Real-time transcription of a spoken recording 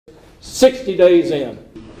60 days in.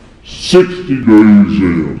 60 days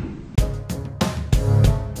in.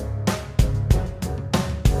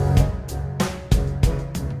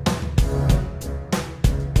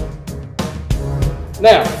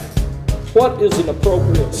 Now, what is an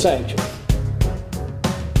appropriate sanction?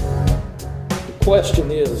 The question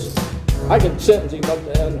is, I can sentence him up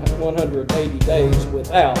to 180 days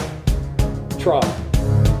without trial,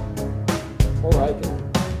 or I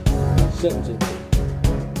can sentence him to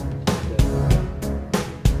death,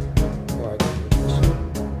 or I can release him.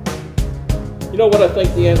 You know what I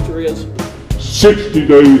think the answer is? 60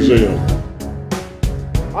 days in.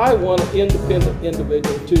 I want an independent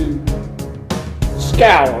individual to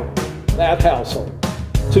scour that household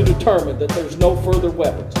to determine that there's no further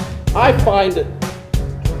weapons. I find it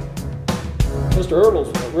Mr.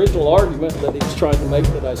 Ertle's original argument that he's trying to make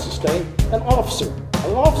that I sustain, an officer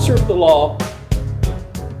of the law.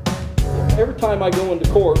 Every time I go into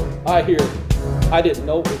court, I hear, I didn't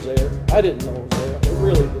know it was there. I didn't know it was there. It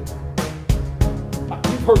really didn't.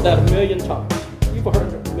 You've heard that a million times. You've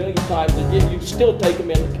heard it a million times, and yet you still take them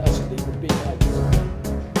into custody for being like this.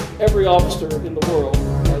 Every officer in the world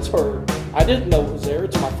has heard, I didn't know it was there.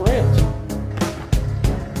 It's my friends.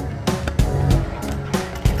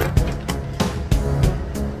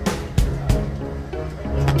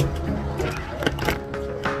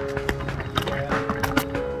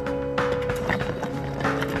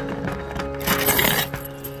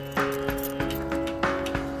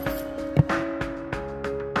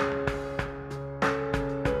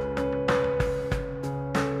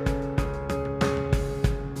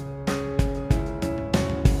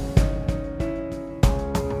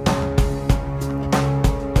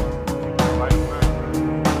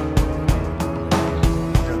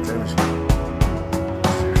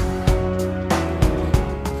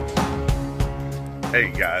 Hey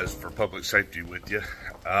guys, for public safety with you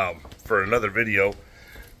for another video.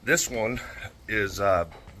 This one is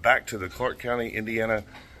back to the Clark County, Indiana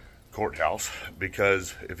courthouse,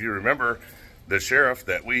 because if you remember, the sheriff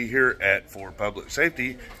that we here at for public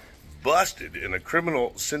safety busted in a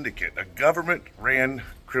criminal syndicate, a government-ran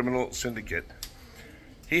criminal syndicate.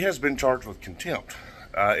 He has been charged with contempt,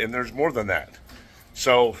 and there's more than that.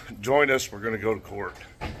 So join us. We're going to go to court.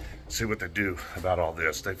 See what they do about all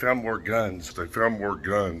this. They found more guns. They found more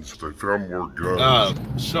guns. They found more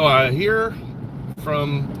guns. So I hear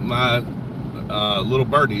from my little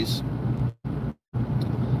birdies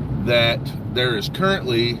that there is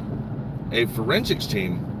currently a forensics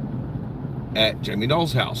team at Jamey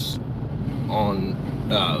Noel's house on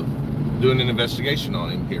doing an investigation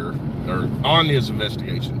on him here, or on his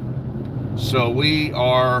investigation. So we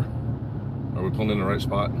are we pulling in the right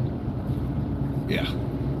spot? Yeah.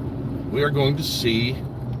 We are going to see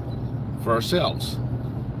for ourselves.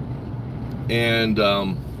 And,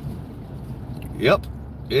 yep,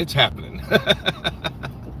 it's happening.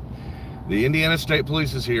 The Indiana State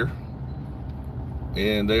Police is here.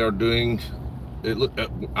 And they are doing,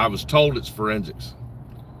 I was told it's forensics.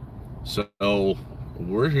 So,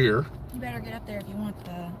 we're here. You better get up there if you want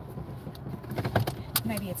the,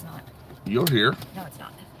 maybe it's not. You're here. No, it's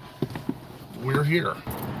not. We're here.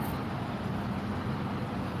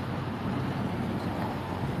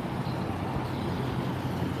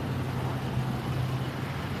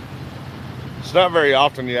 It's not very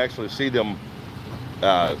often you actually see them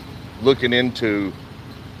looking into,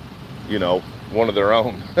 you know, one of their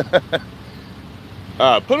own.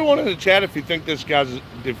 Put one in the chat if you think this guy's,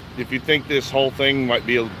 if you think this whole thing might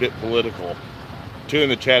be a bit political. 2 in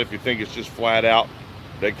the chat if you think it's just flat out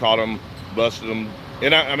they caught him, busted him.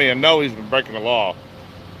 And I mean, I know he's been breaking the law,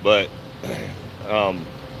 but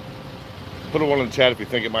put a 1 in the chat if you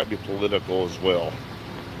think it might be political as well.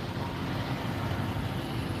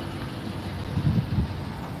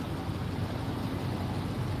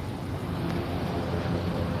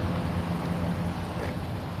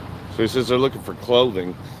 So he says they're looking for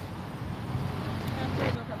clothing.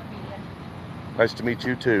 Nice to meet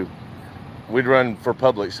you too. We'd run for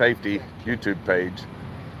public safety YouTube page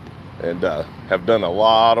and have done a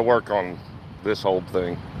lot of work on this whole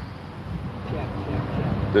thing.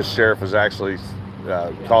 This sheriff has actually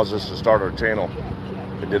caused us to start our channel.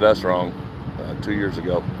 It did us wrong 2 years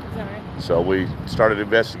ago. So we started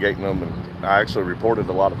investigating them, and I actually reported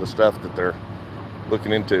a lot of the stuff that they're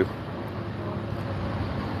looking into.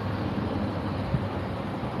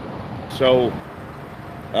 So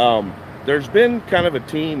there's been kind of a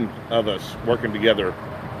team of us working together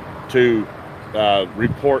to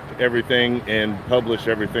report everything and publish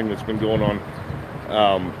everything that's been going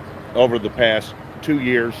on over the past 2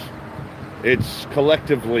 years. It's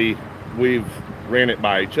collectively, we've ran it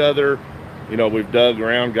by each other, You know, we've dug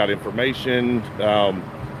around, got information,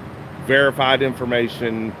 verified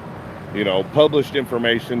information, you know, published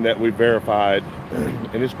information that we verified,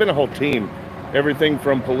 and it's been a whole team. Everything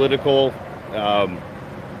from political to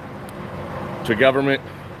government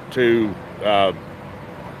to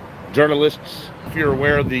journalists. If you're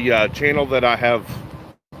aware of the channel that I have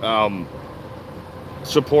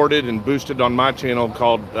supported and boosted on my channel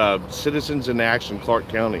called Citizens in Action Clark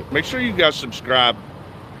County, make sure you guys subscribe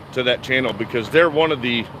to that channel, because they're one of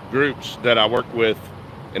the groups that I work with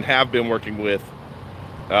and have been working with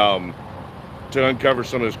to uncover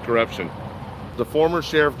some of this corruption. The former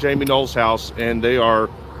Sheriff Jamey Noel's house, and they are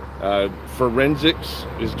forensics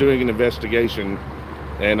is doing an investigation,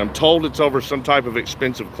 and I'm told it's over some type of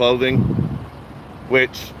expensive clothing,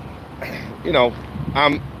 which, you know,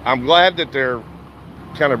 I'm glad that they're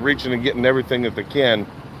kind of reaching and getting everything that they can,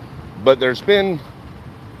 but there's been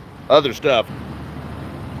other stuff.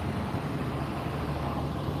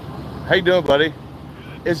 How you doing, buddy?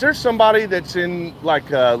 Is there somebody that's in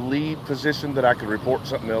like a lead position that I could report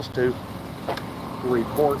something else to?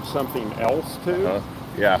 Report something else to?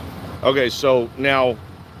 Yeah. Okay, so now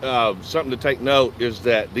something to take note is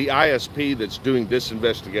that the ISP that's doing this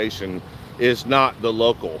investigation is not the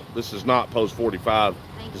local. This is not Post 45.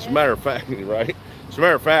 As a matter of fact, right? As a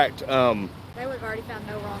matter of fact, they would have already found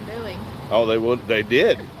no wrongdoing. Oh, they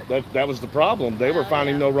did. That was the problem. They were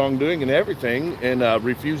finding no wrongdoing and everything, and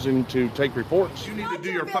refusing to take reports. You need to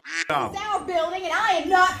do your job. It's our building, and I am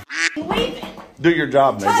not leaving. Do your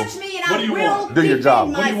job, Mabel. Touch me, and I will do your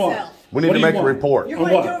job. What do you want? We need to make a report. You're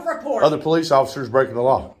going to do a report. Other police officers breaking the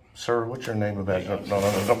law. Sir, what's your name and badge? No,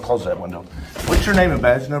 don't close that window. What's your name and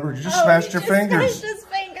badge number? You just smashed your fingers. Smashed his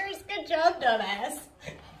fingers. Good job, dumbass.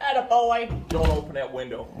 Attaboy. Don't open that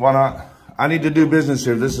window. Why not? I need to do business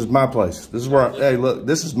here. This is my place. This is where hey, look,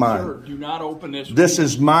 this is mine. Sir, do not open this This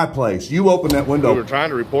is my place. You open that window. We were trying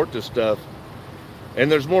to report this stuff,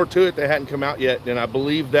 and there's more to it that hadn't come out yet, and I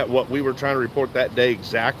believe that what we were trying to report that day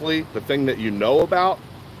exactly, the thing that you know about,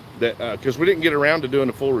 that because we didn't get around to doing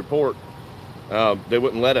a full report, they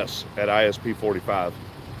wouldn't let us at ISP 45.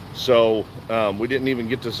 So we didn't even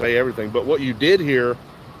get to say everything. But what you did hear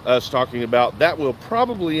us talking about, that will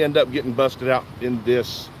probably end up getting busted out in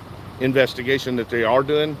this investigation that they are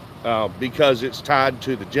doing, because it's tied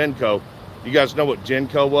to the GenCo. You guys know what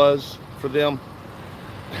GenCo was for them?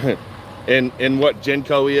 and what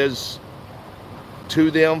GenCo is to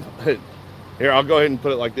them? Here, I'll go ahead and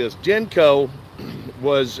put it like this. GenCo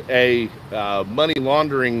was a money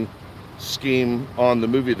laundering scheme on the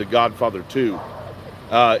movie The Godfather 2.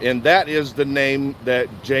 And that is the name that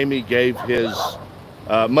Jamey gave his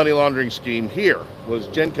money laundering scheme here, was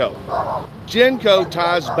GenCo. GenCo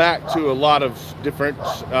ties back to a lot of different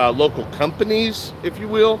local companies, if you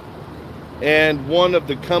will. And one of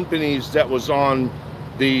the companies that was on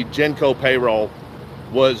the GenCo payroll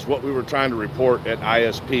was what we were trying to report at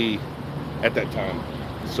ISP at that time.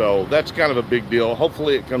 So that's kind of a big deal.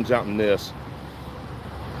 Hopefully it comes out in this.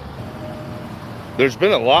 There's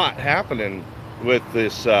been a lot happening with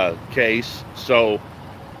this case, so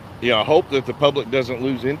you know, I hope that the public doesn't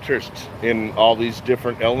lose interest in all these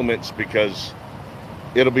different elements, because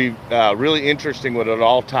it'll be really interesting when it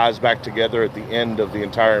all ties back together at the end of the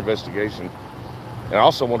entire investigation. And I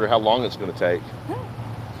also wonder how long it's going to take.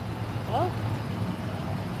 Oh.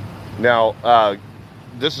 Now,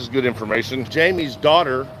 this is good information. Jamey's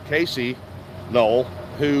daughter, Casey Noel,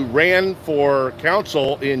 who ran for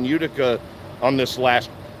council in Utica on this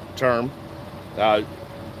last term,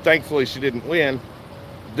 thankfully she didn't win.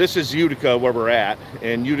 This is Utica where we're at,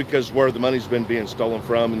 and Utica's where the money's been being stolen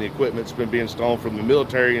from, and the equipment's been being stolen from the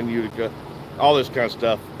military in Utica, all this kind of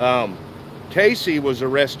stuff. Casey was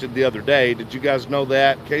arrested the other day. Did you guys know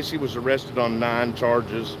that? Casey was arrested on 9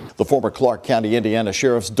 charges. The former Clark County, Indiana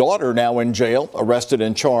sheriff's daughter now in jail, arrested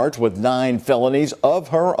and charged with 9 felonies of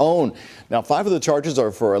her own. Now, 5 of the charges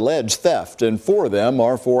are for alleged theft, and 4 of them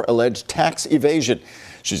are for alleged tax evasion.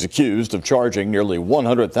 She's accused of charging nearly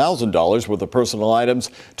 $100,000 worth of personal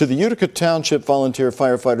items to the Utica Township Volunteer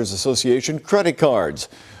Firefighters Association credit cards.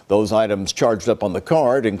 Those items charged up on the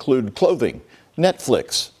card include clothing,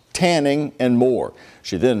 Netflix, tanning, and more.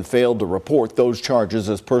 She then failed to report those charges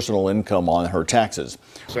as personal income on her taxes.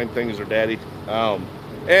 Same thing as her daddy.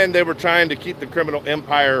 And they were trying to keep the criminal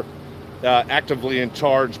empire actively in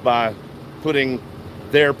charge by putting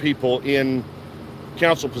their people in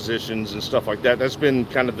council positions and stuff like that. That's been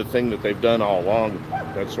kind of the thing that they've done all along,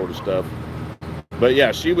 that sort of stuff. But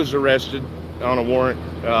yeah, she was arrested on a warrant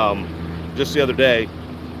just the other day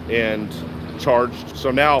and charged. So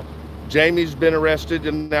now Jamey's been arrested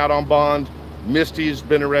and out on bond. Misty's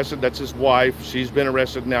been arrested. That's his wife. She's been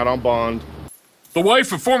arrested and out on bond. The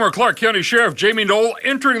wife of former Clark County Sheriff Jamey Noel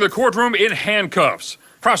entering the courtroom in handcuffs.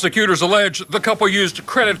 Prosecutors allege the couple used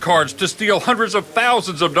credit cards to steal hundreds of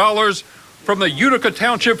thousands of dollars from the Utica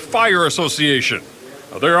Township Fire Association.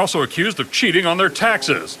 They're also accused of cheating on their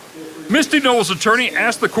taxes. Misty Noel's attorney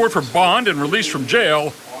asked the court for bond and release from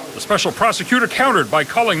jail. The special prosecutor countered by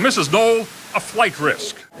calling Mrs. Noel a flight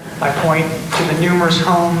risk. I point to the numerous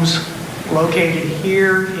homes located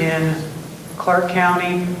here in Clark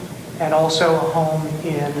County and also a home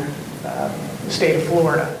in the state of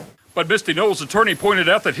Florida. But Misty Noel's attorney pointed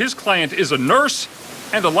out that his client is a nurse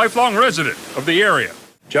and a lifelong resident of the area.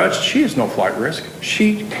 Judge, she is no flight risk.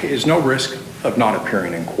 She is no risk of not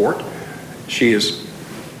appearing in court. She is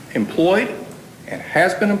employed and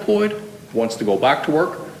has been employed, wants to go back to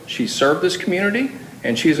work. She served this community,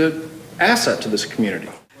 and she's an asset to this community.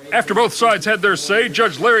 After both sides had their say,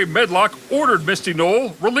 Judge Larry Medlock ordered Misty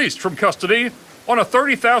Noel released from custody on a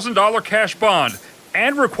 $30,000 cash bond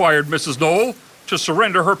and required Mrs. Noel to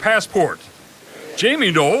surrender her passport.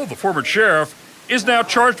 Jamey Noel, the former sheriff, is now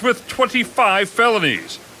charged with 25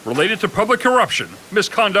 felonies related to public corruption,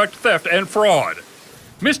 misconduct, theft, and fraud.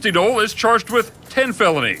 Misty Noel is charged with 10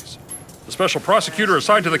 felonies. The special prosecutor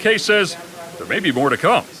assigned to the case says there may be more to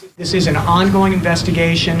come. This is an ongoing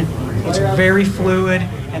investigation. It's very fluid,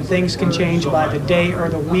 and things can change by the day or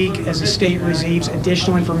the week as the state receives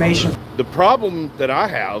additional information. The problem that I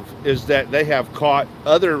have is that they have caught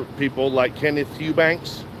other people like Kenneth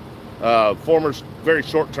Eubanks, very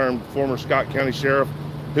short-term former Scott County Sheriff,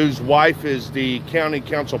 whose wife is the county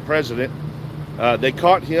council president. They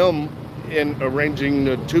caught him in arranging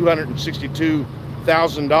the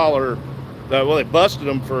 $262,000. Well, they busted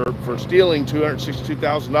him for stealing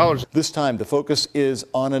 $262,000. This time, the focus is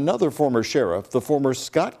on another former sheriff, the former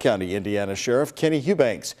Scott County, Indiana Sheriff Kenny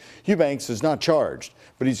Eubanks. Eubanks is not charged,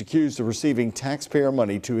 but he's accused of receiving taxpayer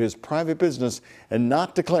money to his private business and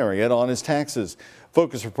not declaring it on his taxes.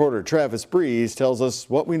 Focus reporter Travis Breeze tells us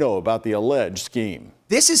what we know about the alleged scheme.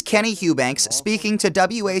 This is Kenny Eubanks speaking to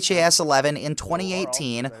WHAS 11 in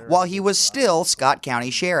 2018 while he was still Scott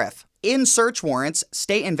County Sheriff. In search warrants,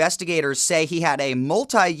 state investigators say he had a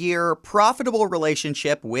multi-year, profitable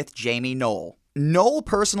relationship with Jamey Noel. Noel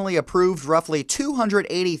personally approved roughly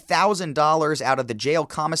 $280,000 out of the jail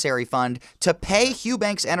commissary fund to pay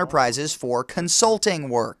Eubanks Enterprises for consulting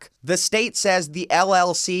work. The state says the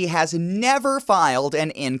LLC has never filed an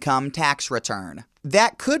income tax return.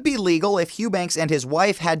 That could be legal if Eubanks and his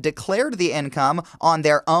wife had declared the income on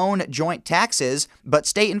their own joint taxes, but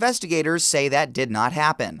state investigators say that did not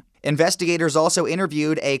happen. Investigators also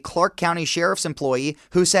interviewed a Clark County Sheriff's employee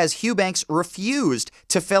who says Eubanks refused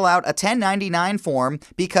to fill out a 1099 form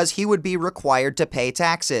because he would be required to pay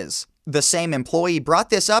taxes. The same employee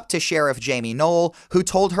brought this up to Sheriff Jamey Noel, who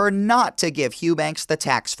told her not to give Eubanks the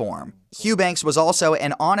tax form. Eubanks was also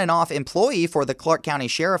an on and off employee for the Clark County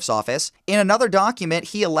Sheriff's Office. In another document,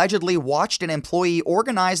 he allegedly watched an employee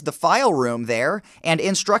organize the file room there and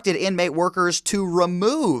instructed inmate workers to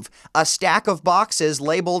remove a stack of boxes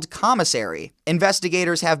labeled commissary.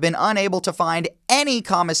 Investigators have been unable to find any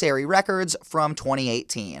commissary records from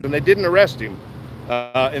 2018. And they didn't arrest him.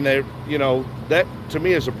 And they, that to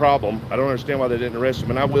me is a problem. I don't understand why they didn't arrest him,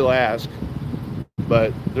 and I will ask.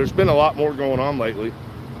 But there's been a lot more going on lately.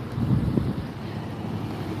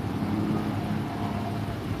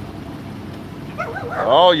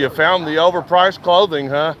 Oh, you found the overpriced clothing,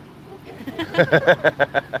 huh?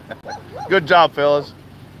 Good job, fellas.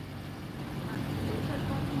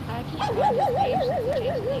 I can't find this page. That's the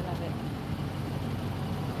name of it.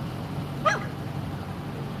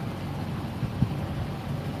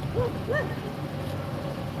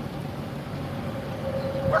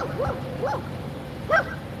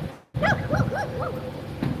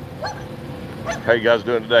 How you guys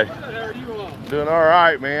doing today? Good. How are you all? Doing all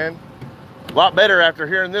right, man. A lot better after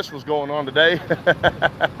hearing this was going on today. Like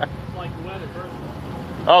the weather, first.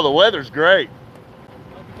 Oh, the weather's great.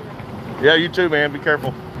 Yeah, you too, man. Be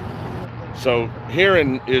careful. So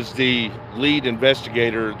Heron is the lead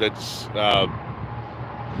investigator that's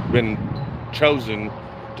been chosen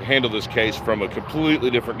to handle this case from a completely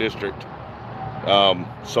different district,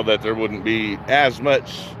 so that there wouldn't be as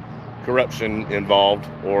much corruption involved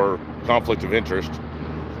or conflict of interest.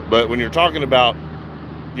 But when you're talking about,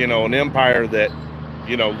 an empire that,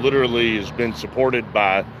 literally has been supported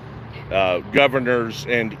by governors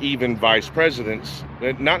and even vice presidents,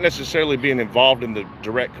 not necessarily being involved in the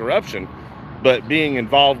direct corruption, but being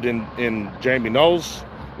involved in Jamey Noel's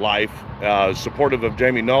life, supportive of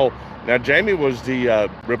Jamey Noel. Now, Jamey was the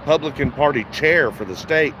Republican Party chair for the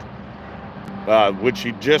state, which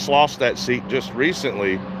he just lost that seat just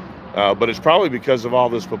recently. But it's probably because of all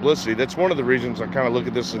this publicity. That's one of the reasons I kind of look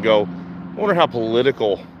at this and go, I wonder how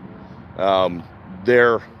political I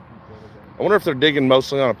wonder if they're digging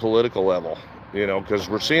mostly on a political level, you know, because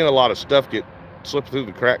we're seeing a lot of stuff get slipped through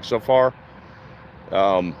the cracks so far.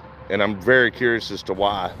 And I'm very curious as to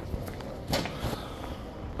why.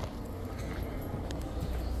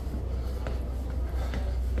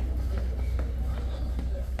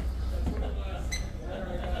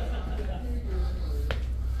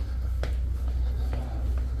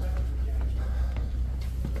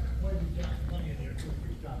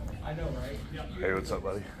 Hey, what's up,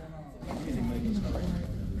 buddy?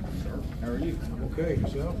 How are you? Okay,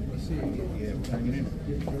 yourself? Let's see. Yeah, we're hanging in.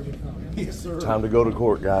 Yes, sir. Time to go to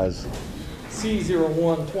court, guys.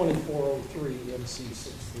 C01-2403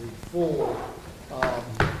 MC634.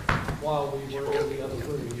 While we were in the other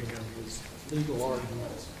room, was legal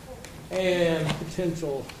arguments and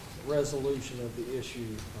potential resolution of the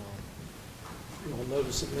issue. You'll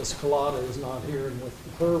notice that Ms. Collada is not here, and with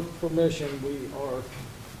her permission, we are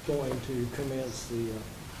going to commence the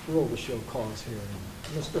rule to show cause hearing.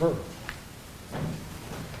 Mr. Herbert.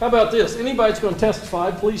 How about this? Anybody that's going to testify,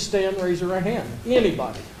 please stand and raise your right hand.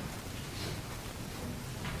 Anybody.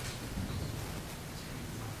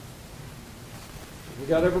 We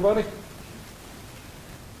got everybody?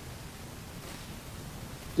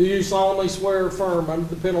 Do you solemnly swear or affirm under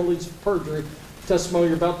the penalties of perjury the testimony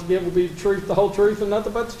you're about to give will be the truth, the whole truth, and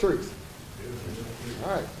nothing but the truth?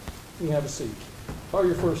 All right. You can have a seat. Call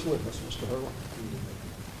your first witness, Mr. Hurley.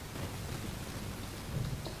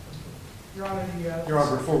 Your Honor, Your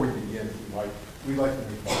Honor, before we begin, we'd like to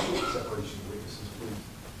make a separation of witnesses, please.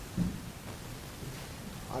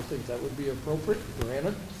 I think that would be appropriate,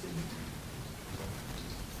 granted.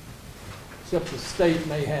 Except the state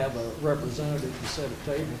may have a representative to set a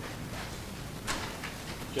table.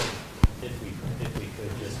 Judge, if we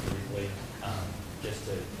could just briefly, just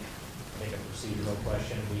to make a procedural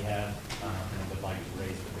question we have and would like to raise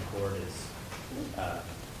with the court is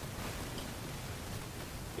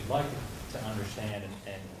we'd like to understand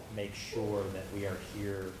and make sure that we are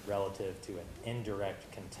here relative to an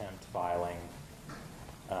indirect contempt filing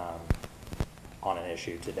on an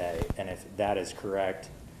issue today. And if that is correct,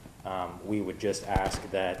 we would just ask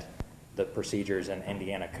that the procedures in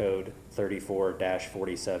Indiana Code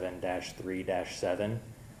 34-47-3-7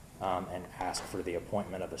 and ask for the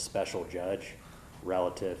appointment of a special judge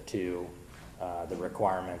relative to the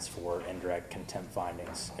requirements for indirect contempt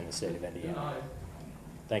findings in the state of Indiana.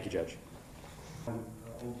 Thank you, Judge.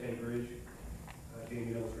 Old Bay Bridge,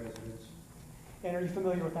 Jamey Noel's residence. And are you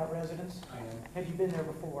familiar with that residence? I am. Have you been there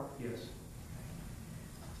before? Yes.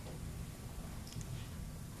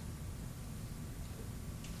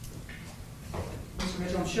 Mr.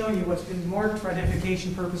 Mitchell, I'm showing you what's been marked for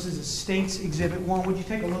identification purposes as States Exhibit 1. Would you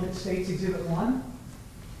take a look at States Exhibit 1?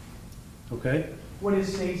 Okay. What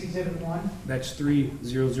is States Exhibit 1? That's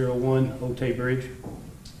 3001 Old Bay Bridge,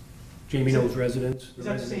 Jamey Noel's residence. Is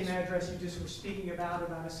that the same address you just were speaking about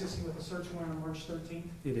assisting with a search warrant on March 13th?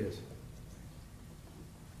 It is.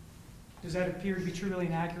 Does that appear to be truly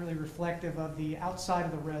and accurately reflective of the outside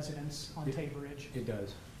of the residence on Tay Bridge? It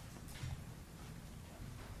does.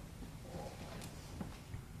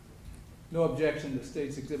 No objection to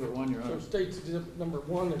States Exhibit 1, Your Honor. So States Exhibit number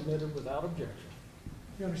 1 admitted without objection.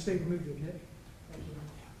 You understand the move to admit?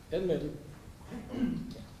 Admitted.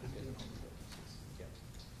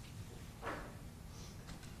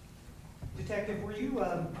 Detective, were you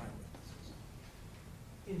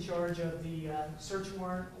in charge of the search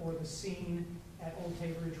warrant or the scene at Old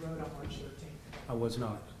Tay Bridge Road on March 13th? I was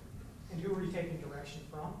not. And who were you taking direction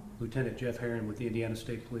from? Lieutenant Jeff Herron with the Indiana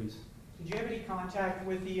State Police. Did you have any contact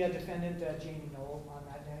with the defendant, Jamey Noel, on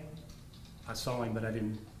that day? I saw him, but I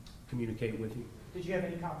didn't communicate with him. Did you have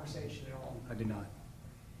any conversation at all? I did not.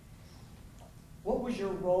 What was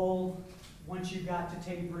your role once you got to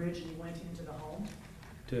Tay Bridge and you went into the home?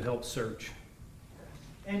 To help search.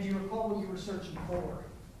 And do you recall what you were searching for?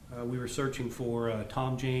 We were searching for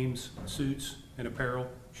Tom James suits and apparel,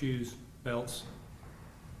 shoes, belts.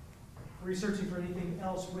 Were you searching for anything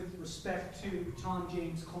else with respect to Tom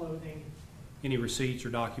James clothing? Any receipts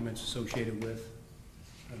or documents associated with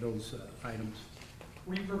those items.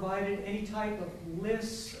 Were you provided any type of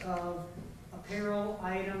lists of apparel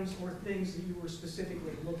items or things that you were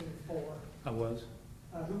specifically looking for? I was.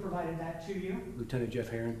 Who provided that to you? Lieutenant Jeff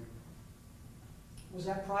Herron. Was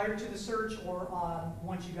that prior to the search or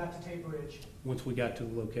once you got to Tay Bridge? Once we got to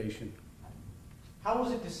the location. How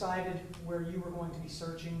was it decided where you were going to be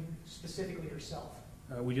searching specifically yourself?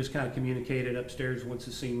 We just kind of communicated upstairs once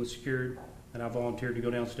the scene was secured, and I volunteered to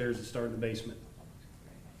go downstairs and start in the basement.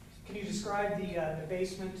 Can you describe the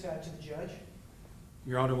basement to the judge?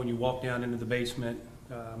 Your Honor, when you walk down into the basement,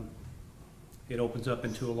 it opens up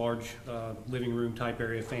into a large living room type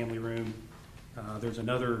area, family room. There's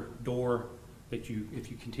another door that if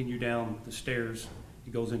you continue down the stairs,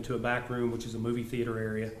 it goes into a back room, which is a movie theater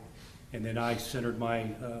area. And then I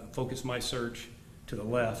focused my search to the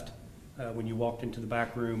left when you walked into the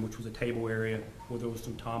back room, which was a table area where there was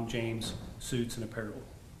some Tom James suits and apparel.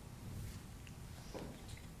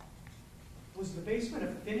 Was the basement a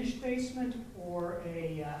finished basement or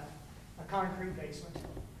a concrete basement?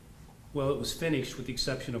 Well, it was finished with the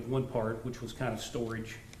exception of one part, which was kind of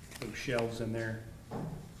storage. There were shelves in there.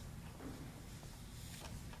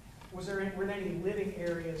 Were there any living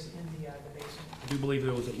areas in the basement? I do believe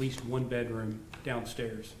there was at least one bedroom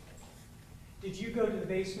downstairs. Did you go to the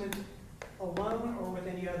basement alone or with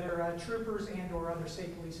any other troopers and or other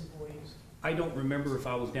state police employees? I don't remember if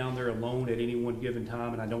I was down there alone at any one given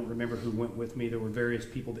time, and I don't remember who went with me. There were various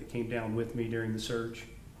people that came down with me during the search.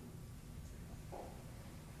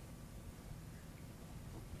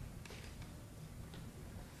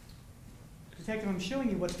 Detective, I'm showing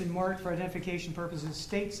you what's been marked for identification purposes,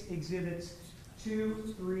 States Exhibits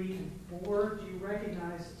 2, 3, and 4. Do you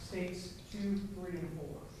recognize States 2, 3, and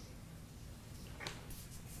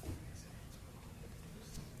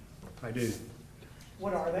 4? I do.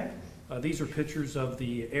 What are they? These are pictures of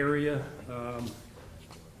the area.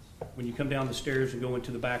 When you come down the stairs and go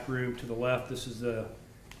into the back room to the left, this is the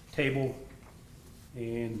table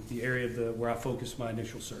and the area where I focused my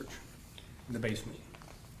initial search in the basement.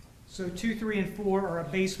 So 2, 3, and 4 are a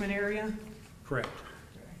basement area? Correct.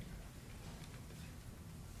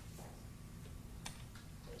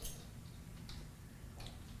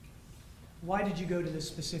 Why did you go to this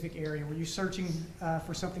specific area? Were you searching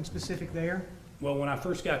for something specific there? Well, when I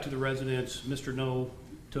first got to the residence, Mr. Noel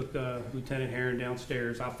took Lieutenant Herron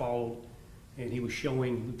downstairs. I followed, and he was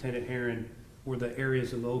showing Lieutenant Herron where the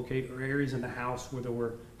areas in the house where there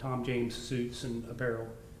were Tom James suits and apparel,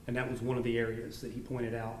 and that was one of the areas that he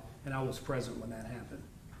pointed out, and I was present when that happened.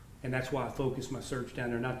 And that's why I focused my search down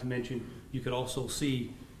there, not to mention you could also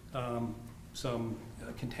see some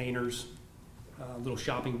containers, little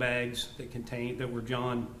shopping bags that were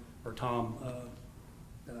John or Tom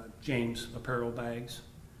James apparel bags.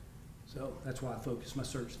 So that's why I focused my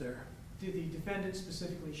search there. Did the defendant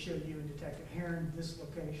specifically show you and Detective Herron this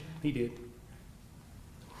location? He did.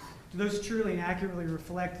 Do those truly and accurately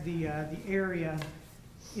reflect the area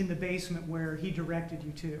in the basement where he directed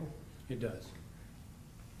you to? It does.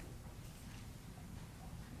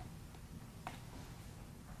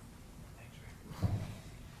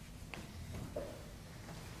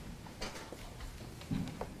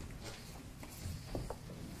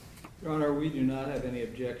 Your Honor, we do not have any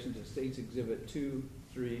objection to States Exhibit 2,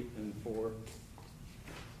 3, and 4.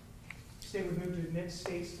 State would move to admit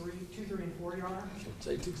States 2, 3, and 4, Your Honor.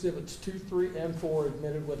 States Exhibits 2, 3, and 4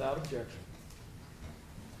 admitted without objection.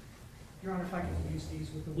 Your Honor, if I could use these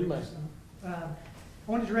with the You may. witness. I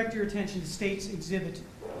want to direct your attention to States Exhibit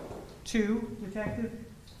 2, Detective.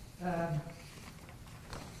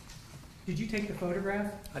 Did you take the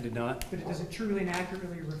photograph? I did not. But does it truly and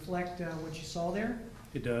accurately reflect what you saw there?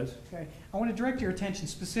 It does. Okay. I want to direct your attention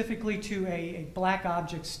specifically to a black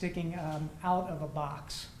object sticking out of a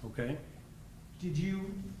box. Okay. Did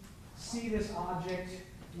you see this object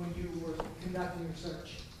when you were conducting your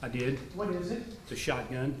search? I did. What is it? It's a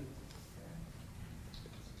shotgun.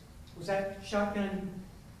 Was that shotgun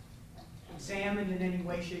examined in any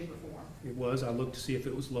way, shape, or form? It was. I looked to see if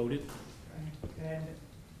it was loaded. Okay.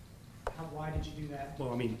 And why did you do that?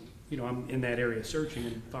 Well, I mean, you know, I'm in that area searching,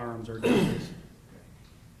 and firearms are dangerous.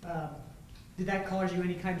 Did that cause you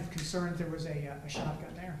any kind of concern if there was a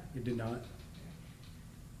shotgun there? It did not.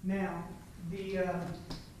 Now, the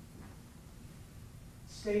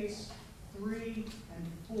States 3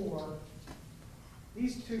 and 4,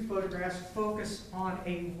 these two photographs focus on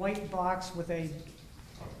a white box with a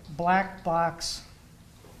black box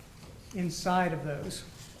inside of those.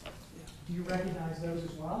 Do you recognize those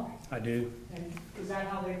as well? I do. And is that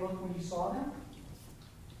how they looked when you saw them?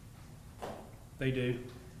 They do.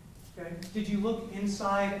 Okay. Did you look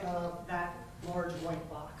inside of that large white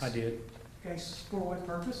box? I did. Okay, for what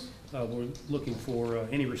purpose? We're looking for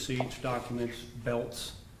any receipts, documents,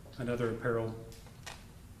 belts, and other apparel.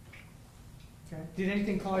 Okay. Did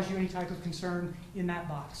anything cause you any type of concern in that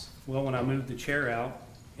box? Well, when I moved the chair out,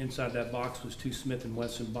 inside that box was 2 Smith &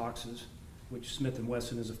 Wesson boxes, which Smith &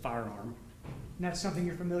 Wesson is a firearm. And that's something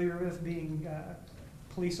you're familiar with, being a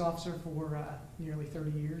police officer for nearly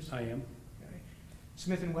 30 years? I am. Okay.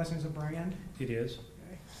 Smith & Wesson is a brand? It is.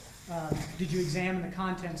 Okay. Did you examine the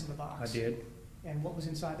contents of the box? I did. And what was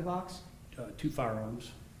inside the box? 2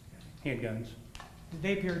 firearms, handguns. Did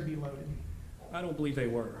they appear to be loaded? I don't believe they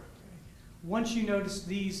were. Once you noticed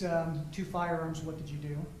these 2 firearms, what did you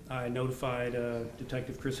do? I notified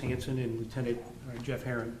Detective Chris Hansen and Lieutenant Jeff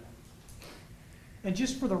Herron. And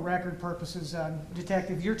just for the record purposes,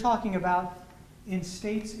 Detective, you're talking about in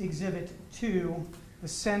State's Exhibit 2, the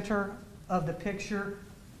center of the picture,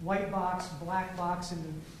 white box, black box,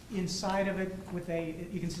 and inside of it with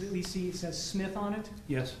you can at least see it says Smith on it?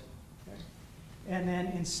 Yes. Okay. And then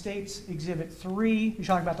in State's Exhibit 3, you're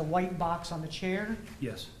talking about the white box on the chair?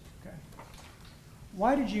 Yes. Okay.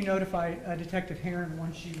 Why did you notify Detective Herron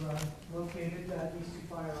once you located these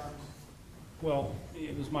 2 firearms? Well,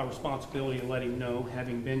 it was my responsibility to let him know,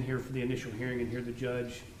 having been here for the initial hearing and hear the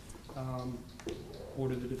judge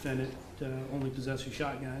ordered the defendant to only possess a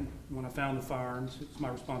shotgun. When I found the firearms, it's my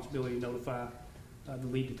responsibility to notify the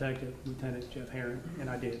lead detective, Lieutenant Jeff Herron, and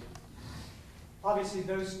I did. Obviously,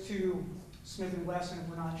 those 2 Smith & Wesson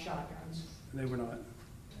were not shotguns. They were not.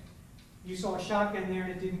 You saw a shotgun there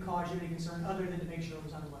and it didn't cause you any concern other than to make sure it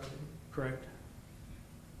was unloaded. Correct.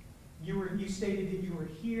 You stated that you were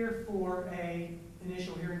here for a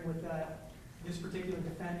initial hearing with this particular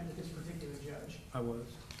defendant, with this particular judge. I was.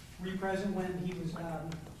 Were you present when he was,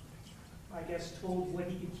 I guess, told what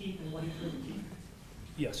he could keep and what he couldn't keep?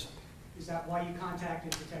 Yes. Is that why you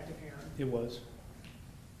contacted Detective Herron? It was.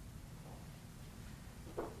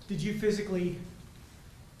 Did you physically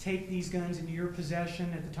take these guns into your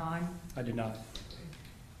possession at the time? I did not.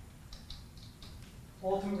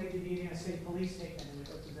 Ultimately, did the Indiana State Police take them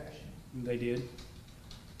into their possession? They did.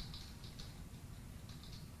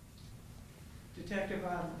 Detective,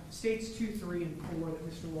 states 2, 3, and 4 that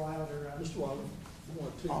Mr. Wilder. Mr. Wilder, you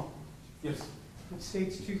want to? Yes. It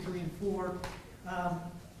states 2, 3, and 4.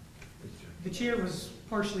 The chair was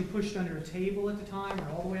partially pushed under a table at the time, or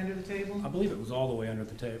all the way under the table? I believe it was all the way under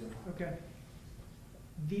the table. Okay.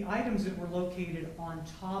 The items that were located on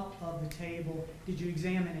top of the table, did you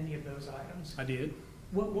examine any of those items? I did.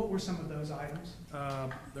 What were some of those items?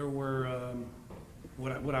 There were,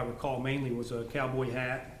 what I recall mainly was a cowboy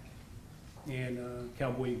hat and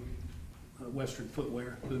cowboy western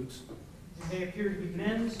footwear, boots. Did they appear to be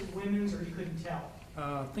men's, women's, or you couldn't tell?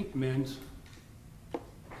 I think men's.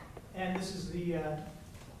 And this is the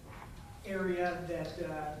area that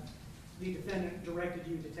the defendant directed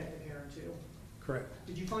you, Detective Herron, to? Correct.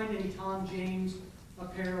 Did you find any Tom James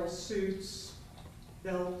apparel, suits,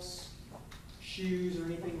 belts, shoes, or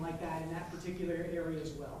anything like that in that particular area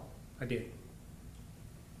as well? I did.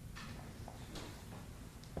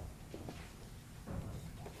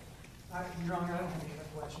 Your Honor, I don't have any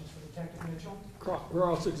other questions for Detective Mitchell.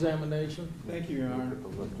 Cross-examination. Thank you, Your Honor.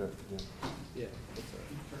 Yeah.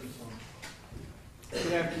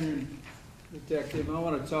 Good afternoon, Detective. I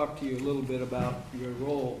want to talk to you a little bit about your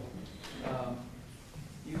role.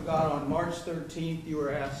 You got on March 13th, you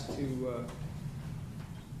were asked to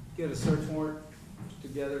get a search warrant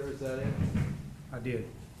together, is that it? I did.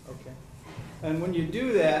 Okay. And when you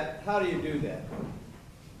do that, how do you do that?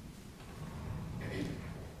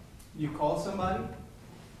 You call somebody?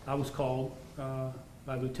 I was called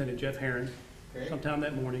by Lieutenant Jeff Herron sometime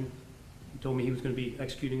that morning. He told me he was going to be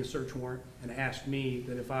executing a search warrant and asked me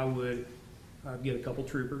that if I would get a couple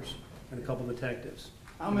troopers and a couple detectives.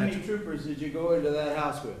 How many troopers did you go into that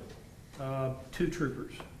house with? 2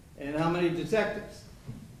 troopers. And how many detectives?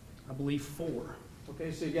 I believe 4.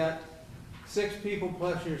 Okay, so you got 6 people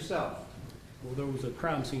plus yourself. Well, there was a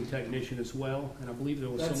crime scene technician as well, and I believe there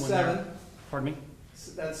was That's someone 7. there. Pardon me?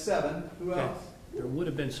 That's 7. Who else? There would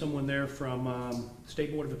have been someone there from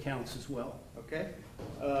State Board of Accounts as well. Okay.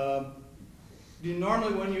 Do you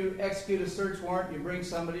normally, when you execute a search warrant, you bring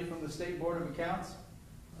somebody from the State Board of Accounts?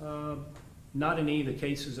 Not in any of the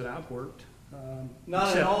cases that I've worked.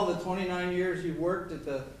 Not in all the 29 years you've worked at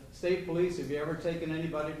the State Police, have you ever taken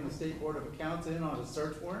anybody from the State Board of Accounts in on a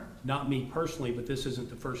search warrant? Not me personally, but this isn't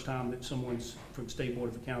the first time that someone's from State Board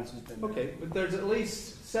of Accounts has been there. Okay, but there's at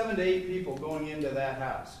least 7 to 8 people going into that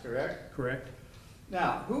house, correct? Correct.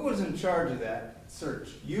 Now, who was in charge of that search?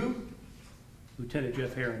 You? Lieutenant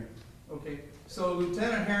Jeff Herron. Okay, so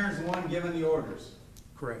Lieutenant Herron's the one giving the orders?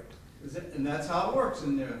 Correct. And that's how it works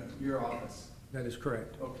in your office? That is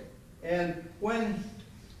correct. Okay. And when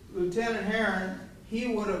Lieutenant Herron, he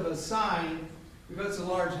would have assigned, because it's a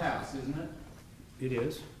large house, isn't it? It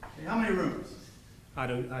is. Okay, how many rooms? I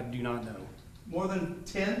do not know. More than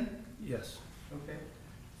 10? Yes. Okay.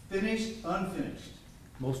 Finished, unfinished?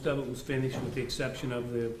 Most of it was finished with the exception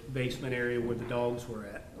of the basement area where the dogs were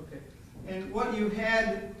at. Okay. And what you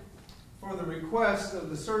had for the request of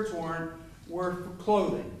the search warrant were for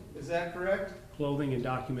clothing, is that correct? clothing and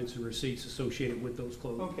documents and receipts associated with those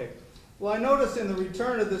clothing. Okay. Well, I noticed in the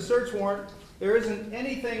return of the search warrant, there isn't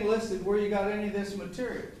anything listed where you got any of this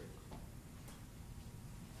material.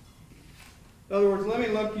 In other words, let me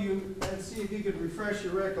look you and see if you could refresh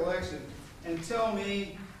your recollection and tell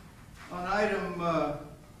me on item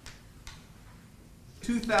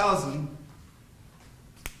 2000,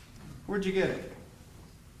 where'd you get it?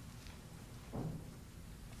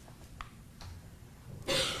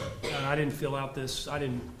 I didn't fill out this, I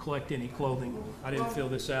didn't collect any clothing. I didn't fill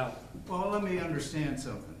this out. Well, let me understand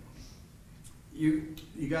something. You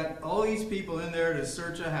got all these people in there to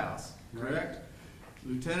search a house, correct?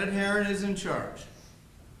 Lieutenant Herron is in charge,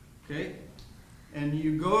 okay? And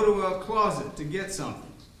you go to a closet to get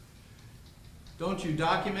something. Don't you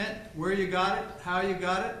document where you got it, how you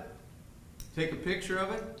got it? Take a picture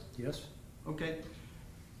of it? Yes. Okay.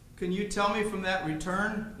 Can you tell me from that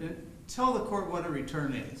return, tell the court what a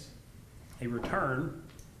return is? A return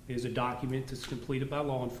is a document that's completed by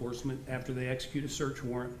law enforcement after they execute a search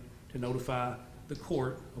warrant to notify the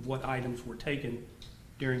court of what items were taken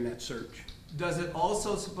during that search. Does it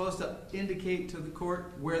also supposed to indicate to the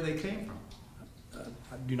court where they came from?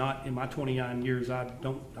 I do not, in my 29 years, I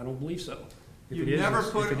don't believe so. If You've it is, never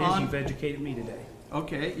put if it on, is, you've educated me today.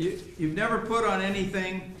 Okay, you've never put on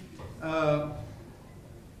anything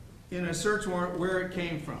in a search warrant where it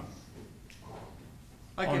came from?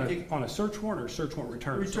 On a search warrant or search warrant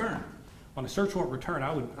return? Return. On a search warrant return,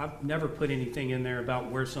 I've never put anything in there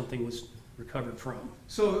about where something was recovered from.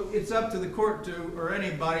 So it's up to the court to, or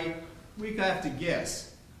anybody, we have to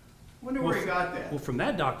guess. Wonder where you got that. Well, from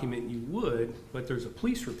that document you would, but there's a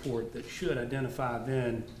police report that should identify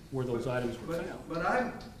then where those items were found. But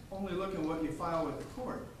I'm only looking at what you file with the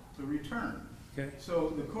court, the return. Okay.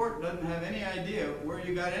 So the court doesn't have any idea where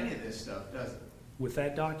you got any of this stuff, does it? With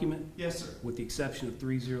that document? Yes, sir. With the exception of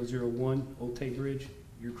 3001 Otay Bridge,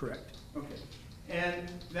 you're correct. Okay.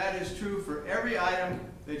 And that is true for every item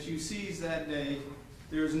that you seized that day.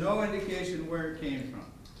 There's no indication where it came from.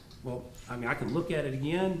 Well, I mean, I can look at it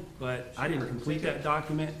again, but I didn't complete that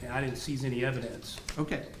document, and I didn't seize any evidence.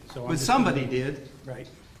 Okay. So But somebody did. Right.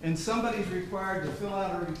 And somebody's required to fill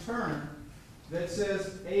out a return that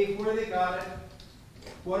says, A, where they got it,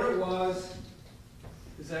 what it was.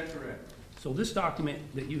 Is that correct? So this document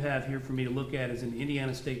that you have here for me to look at is an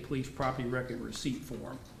Indiana State Police property record receipt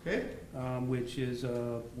form. Okay. Which is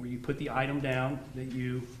where you put the item down that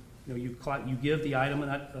you give the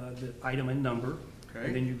item and number, okay,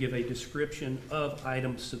 and then you give a description of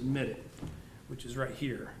item submitted, which is right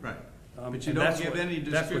here. Right. But you don't give any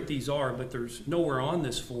description. That's what these are, but there's nowhere on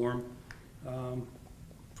this form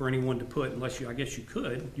for anyone to put, unless I guess you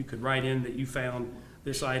could write in that you found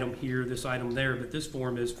this item here, this item there, but this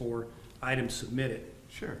form is for items submitted.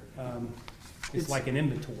 Sure. It's like an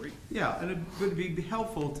inventory. Yeah, and it would be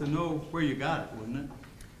helpful to know where you got it, wouldn't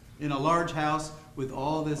it? In a large house with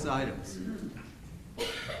all these items.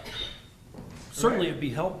 Certainly it'd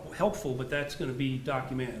be helpful, but that's going to be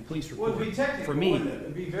documented in police report. Well, it'd be technical, for me. wouldn't it?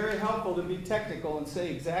 It'd be very helpful to be technical and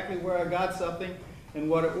say exactly where I got something and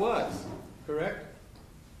what it was, correct?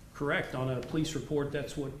 Correct. On a police report,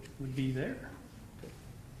 that's what would be there.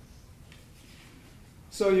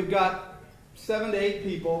 So you've got 7 to 8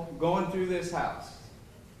 people going through this house.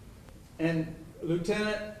 And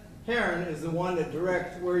Lieutenant Herron is the one that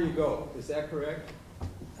directs where you go. Is that correct?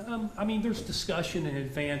 I mean, there's discussion in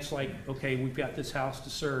advance, like, okay, we've got this house to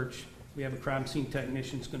search. We have a crime scene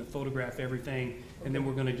technician who's going to photograph everything, and then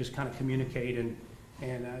we're going to just kind of communicate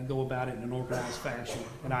and go about it in an organized fashion.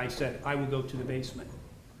 And I said, I will go to the basement.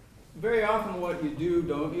 Very often what you do,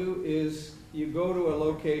 don't you, is you go to a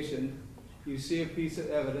location, you see a piece of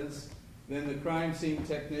evidence, then the crime scene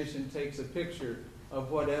technician takes a picture of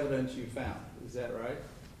what evidence you found. Is that right?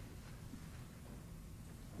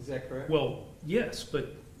 Is that correct? Well, yes,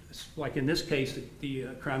 but like in this case, the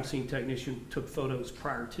crime scene technician took photos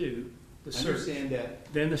prior to the search. I understand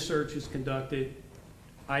that. Then the search is conducted,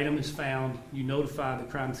 item is found, you notify the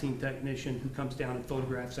crime scene technician who comes down and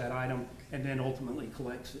photographs that item, and then ultimately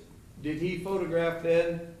collects it. Did he photograph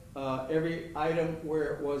then every item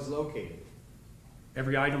where it was located?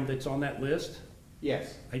 Every item that's on that list?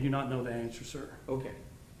 Yes. I do not know the answer, sir. Okay.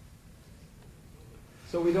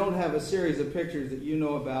 So we don't have a series of pictures that you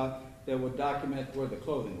know about that would document where the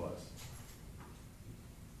clothing was.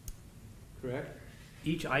 Correct?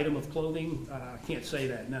 Each item of clothing, I can't say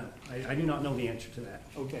that, no. I do not know the answer to that.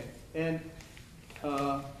 Okay. And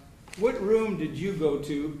what room did you go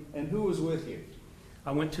to, and who was with you?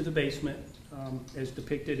 I went to the basement, as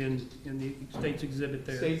depicted in the state's exhibit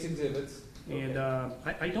there. State's exhibits. Okay. And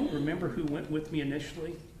I don't remember who went with me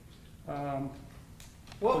initially.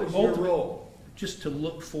 What was your role? just to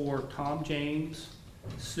look for Tom James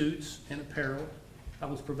suits and apparel. I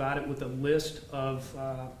was provided with a list of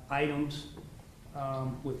items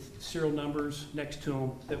with serial numbers next to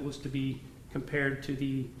them that was to be compared to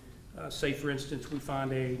the, say for instance, we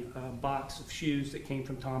find a box of shoes that came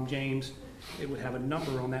from Tom James. It would have a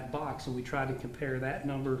number on that box, and we tried to compare that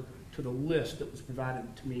number to the list that was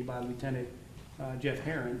provided to me by Lieutenant Jeff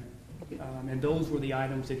Herron, and those were the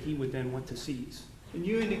items that he would then want to seize. And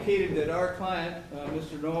you indicated that our client,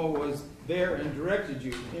 Mr. Noel, was there and directed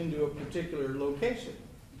you into a particular location,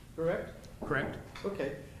 correct? Correct.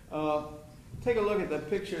 Okay. Take a look at the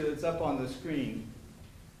picture that's up on the screen.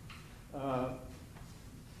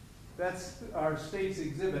 That's our state's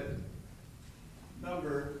exhibit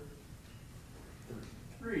number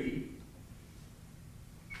 3.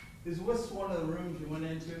 Is this one of the rooms you went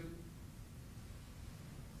into?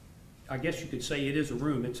 I guess you could say it is a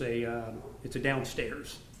room. It's a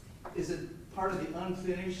downstairs. Is it part of the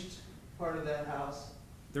unfinished part of that house?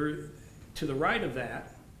 There, to the right of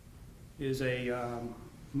that, is a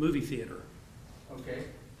movie theater. Okay.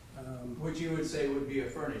 Which you would say would be a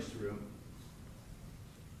furnished room.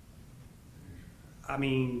 I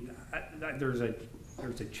mean, there's a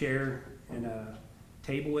chair and a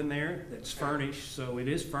table in there that's furnished, so it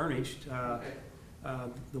is furnished. Okay.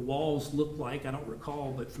 The walls look like, I don't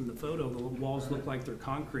recall, but from the photo, the walls look like they're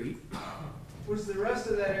concrete. Was the rest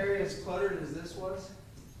of that area as cluttered as this was?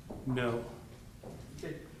 No.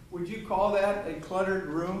 Okay. Would you call that a cluttered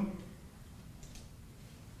room?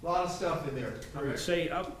 A lot of stuff in there. I would say,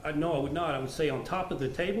 no, I would not. I would say on top of the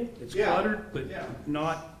table, it's Yeah. cluttered, but Yeah.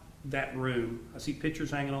 not that room. I see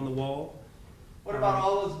pictures hanging on the wall. What about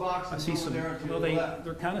all those I boxes see over some, there to well, the left?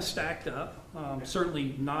 they're kind of stacked up.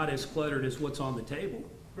 Certainly not as cluttered as what's on the table.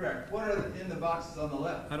 Correct. What are in the boxes on the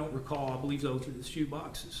left? I don't recall. I believe those are the shoe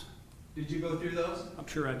boxes. Did you go through those? I'm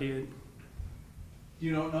sure I did.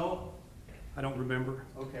 You don't know? I don't remember.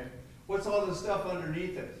 Okay. What's all the stuff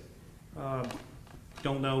underneath it?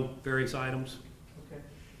 Don't know. Various items. Okay.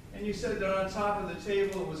 And you said that on top of the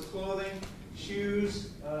table it was clothing, shoes,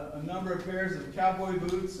 a number of pairs of cowboy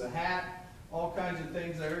boots, a hat, all kinds of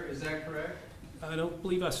things there. Is that correct? I don't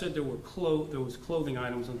believe I said there was clothing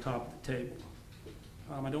items on top of the table.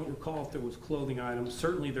 I don't recall if there was clothing items.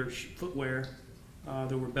 Certainly there's footwear.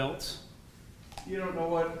 There were belts. You don't know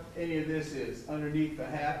what any of this is underneath the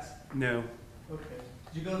hats? No. Okay.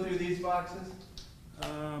 Did you go through these boxes?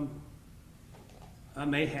 I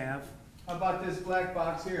may have. How about this black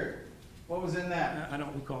box here? What was in that? I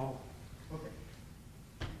don't recall. Okay.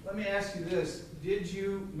 Let me ask you this. Did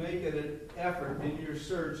you make it an effort in your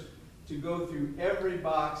search to go through every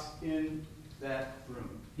box in that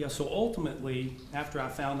room? Yeah, so ultimately, after I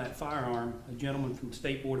found that firearm, a gentleman from the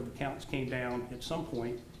State Board of Accounts came down at some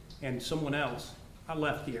point, and someone else, I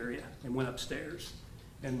left the area and went upstairs.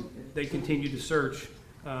 And they continued to search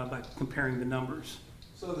by comparing the numbers.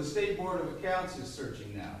 So the State Board of Accounts is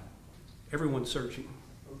searching now? Everyone's searching,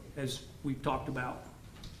 as we've talked about.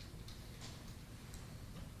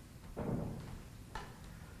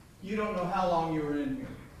 You don't know how long you were in here?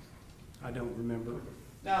 I don't remember.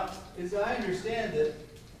 Now, as I understand it,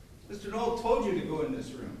 Mr. Noel told you to go in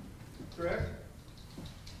this room, correct?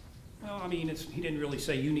 Well, I mean, he didn't really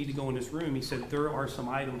say you need to go in this room. He said there are some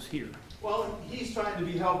items here. Well, he's trying to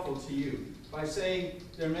be helpful to you by saying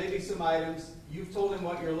there may be some items. You've told him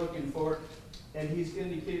what you're looking for, and he's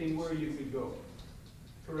indicating where you could go,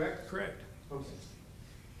 correct? Correct. Okay.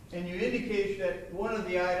 And you indicate that one of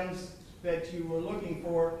the items that you were looking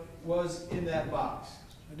for was in that box.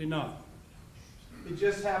 I did not. It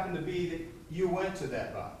just happened to be that you went to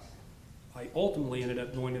that box. I ultimately ended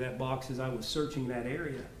up going to that box as I was searching that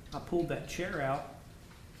area. I pulled that chair out,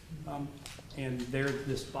 and there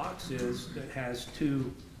this box is that has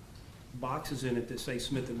 2 boxes in it that say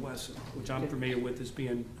Smith & Wesson, which I'm familiar with as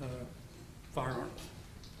being firearms.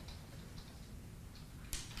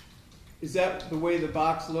 Is that the way the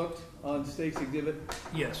box looked on State's exhibit?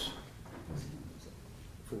 Yes.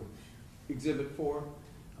 4. Exhibit 4?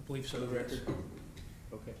 I believe so. For the record?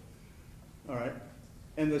 Okay. All right.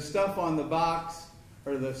 And the stuff on the box,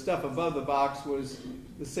 or the stuff above the box, was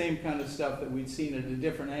the same kind of stuff that we'd seen at a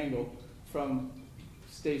different angle from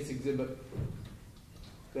State's exhibit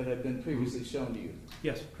that had been previously shown to you?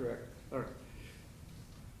 Yes. Correct. All right.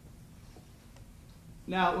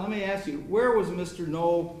 Now, let me ask you, where was Mr.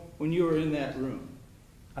 Noel when you were in that room?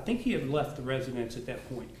 I think he had left the residence at that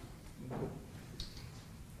point.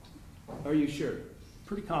 Are you sure?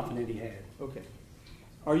 Pretty confident he had. Okay.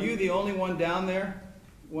 Are you the only one down there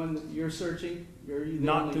when you're searching? Are you the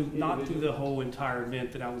Not only through the whole entire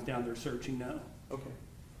event that I was down there searching, no. Okay.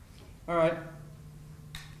 All right.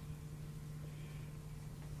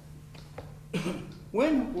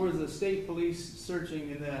 When was the state police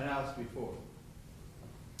searching in that house before?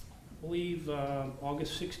 I believe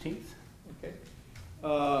August 16th. Okay.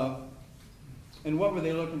 And what were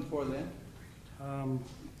they looking for then?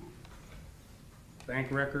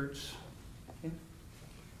 Bank records. Okay.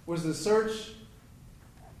 Was the search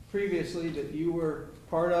previously that you were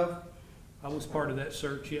part of? I was part of that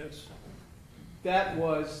search, yes. That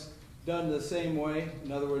was done the same way?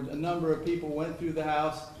 In other words, a number of people went through the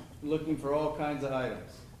house looking for all kinds of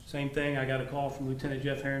items? Same thing. I got a call from Lieutenant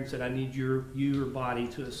Jeff Herron, said I need your body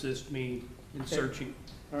to assist me in searching.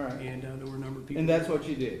 All right. And there were a number of people. And that's what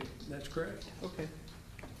you did? That's correct. Okay.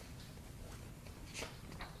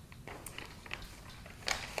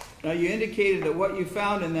 Now you indicated that what you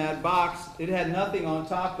found in that box, it had nothing on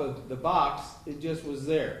top of the box, it just was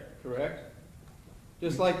there, correct?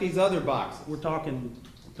 Just like these other boxes. We're talking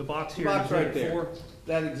the box here. The box right Exhibit there. 4.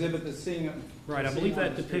 That exhibit that's seeing. Right, I believe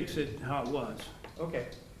that depicts it how it was. Okay.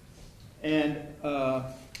 And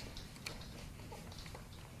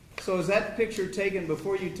so is that picture taken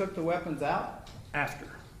before you took the weapons out? After.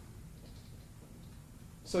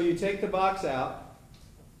 So you take the box out,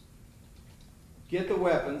 get the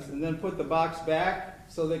weapons, and then put the box back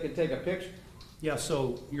so they could take a picture? Yeah,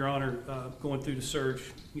 so, Your Honor, going through the search,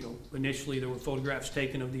 initially there were photographs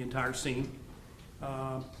taken of the entire scene.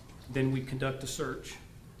 Then we conduct a search.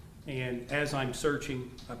 And as I'm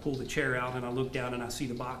searching, I pull the chair out and I look down and I see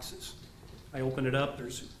the boxes. I open it up,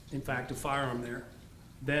 there's in fact a firearm there.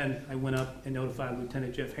 Then I went up and notified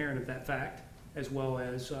Lieutenant Jeff Herron of that fact, as well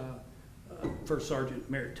as First Sergeant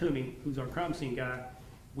Merritt Toomey, who's our crime scene guy.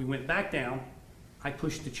 We went back down, I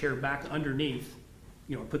pushed the chair back underneath,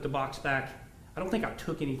 put the box back. I don't think I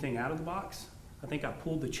took anything out of the box. I think I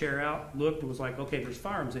pulled the chair out, looked, and was like, okay, there's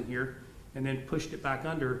firearms in here, and then pushed it back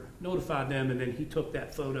under, notified them, and then he took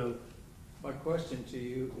that photo. My question to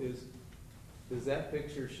you is, does that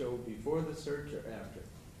picture show before the search or after?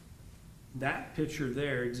 That picture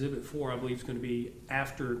there, Exhibit 4, I believe is going to be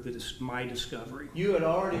after my discovery. You had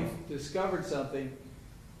already discovered something,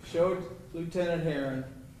 showed Lieutenant Herron,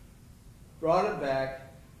 brought it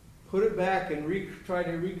back, put it back and tried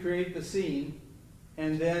to recreate the scene,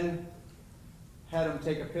 and then had him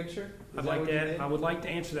take a picture? I would like to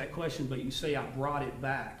answer that question, but you say I brought it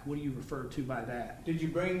back. What do you refer to by that? Did you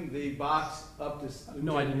bring the box up to?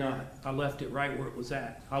 No, I did not. I left it right where it was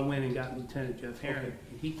at. I went and got Lieutenant Jeff Herron,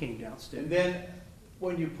 and he came downstairs. And then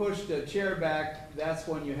when you pushed the chair back, that's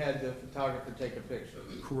when you had the photographer take a picture?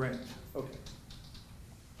 Correct. Okay.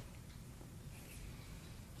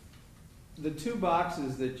 The two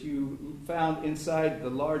boxes that you found inside the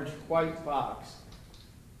large white box,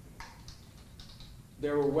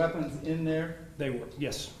 there were weapons in there? They were,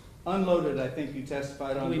 yes. Unloaded, I think you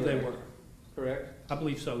testified on. I believe they were. Correct? I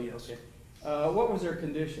believe so, yes. Okay. What was their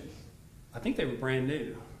condition? I think they were brand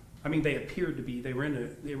new. I mean, they appeared to be. They were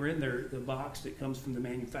in the box that comes from the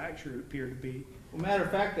manufacturer. It appeared to be. Well, matter of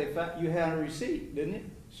fact, they found you had a receipt, didn't it?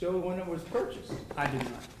 Show when it was purchased. I did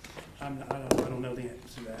not. I don't know the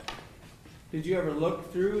answer to that. Did you ever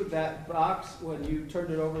look through that box when you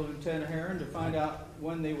turned it over to Lieutenant Herron to find out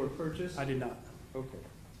when they were purchased? I did not. Okay.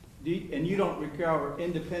 And you don't recall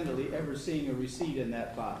independently ever seeing a receipt in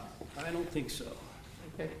that box? I don't think so.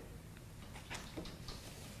 Okay.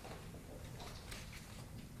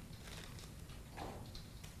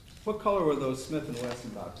 What color were those Smith & Wesson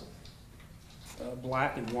boxes?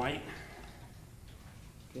 Black and white.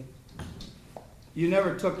 Okay. You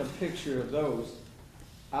never took a picture of those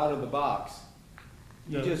out of the box.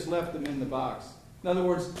 You No. just left them in the box. In other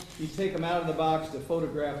words, you take them out of the box to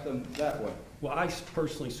photograph them that way. Well, I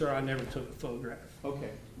personally, sir, I never took a photograph.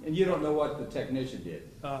 Okay. And you don't know what the technician did?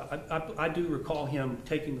 I do recall him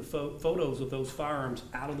taking the photos of those firearms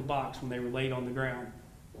out of the box when they were laid on the ground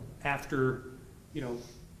after,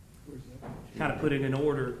 kind of put it in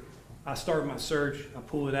order. I start my search, I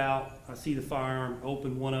pull it out, I see the firearm,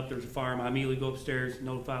 open one up, there's a firearm. I immediately go upstairs,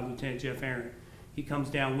 notify Lieutenant Jeff Herron. He comes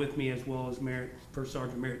down with me as well as First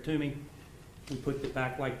Sergeant Merritt Toomey. We put it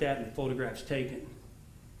back like that and the photograph's taken.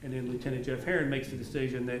 And then Lieutenant Jeff Herron makes the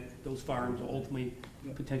decision that those firearms are ultimately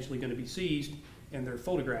potentially going to be seized and they're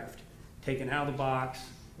photographed, taken out of the box.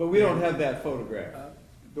 But we don't have that photograph.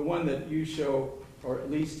 The one that you show, or at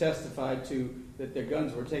least testified to, that their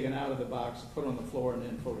guns were taken out of the box, put on the floor, and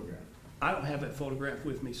then photographed. I don't have that photograph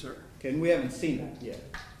with me, sir. Okay, and we haven't seen it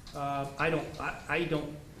yet.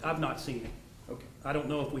 I've not seen it. Okay. I don't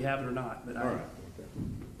know if we have it or not, but All right.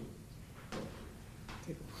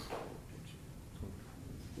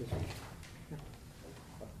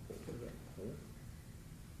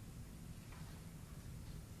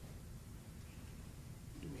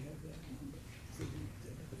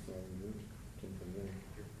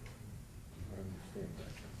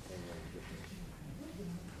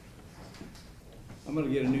 I'm gonna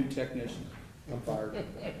get a new technician. I'm fired.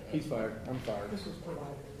 He's fired. I'm fired. This was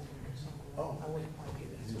provided. Oh. I wouldn't want to do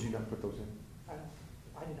this. Did you not put those in? I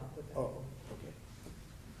did not put that. Oh, okay.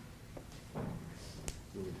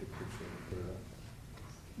 You want me to take a picture and put it up?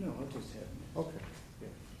 No, I'll just have him. Okay, yeah.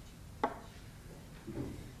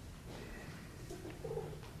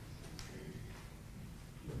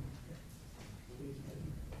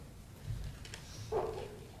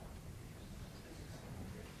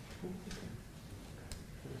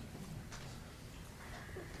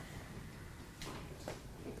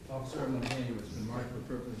 Officer Mulvaney has been marked for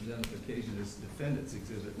purpose of identification as defendant's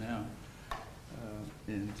exhibit now.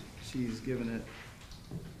 And she's given it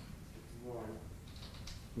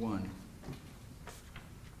 1.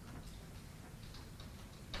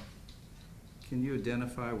 Can you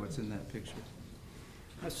identify what's in that picture?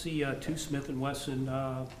 I see 2 Smith & Wesson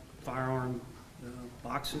firearm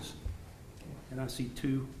boxes, and I see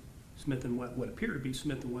 2 what appear to be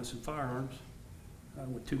Smith & Wesson firearms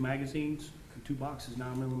with 2 magazines and 2 boxes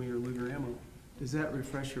 9mm Luger ammo. Does that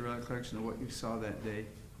refresh your recollection of what you saw that day?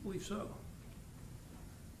 I believe so.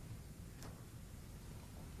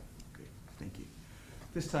 Okay, thank you.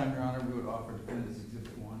 This time, Your Honor, we would offer defendant's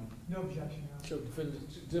exhibit 1. No objection, Your Honor. Show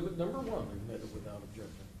defendant's exhibit number 1 admitted without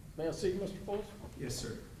objection. May I see, Mr. Foltz? Yes,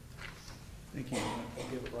 sir. Thank you. I'll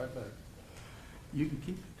give it right back. You can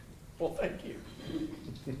keep it. Well, thank you.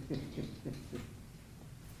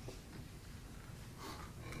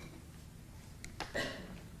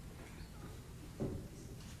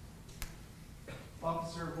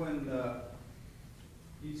 Officer, when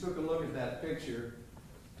you took a look at that picture,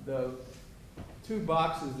 the 2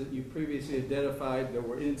 boxes that you previously identified that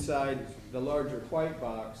were inside the larger white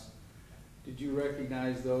box, did you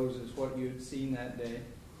recognize those as what you had seen that day?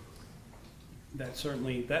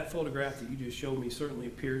 That photograph that you just showed me certainly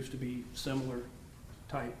appears to be similar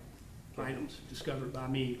type items discovered by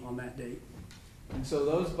me on that date. And so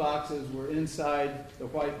those boxes were inside the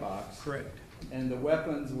white box? Correct. And the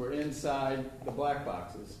weapons were inside the black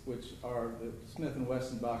boxes, which are the Smith &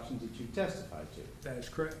 Wesson boxes that you testified to? That is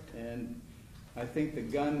correct. And I think the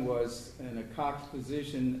gun was in a cocked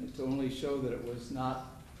position to only show that it was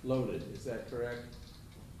not loaded. Is that correct?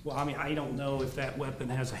 Well, I mean, I don't know if that weapon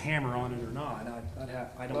has a hammer on it or not. I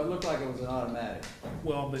don't. Well, it looked like it was an automatic.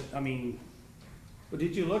 Well, but I mean, but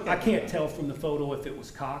did you look at I can't tell from the photo if it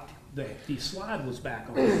was cocked. The slide was back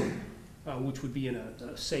on, which would be in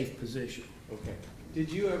a safe position. Okay.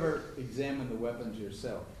 Did you ever examine the weapons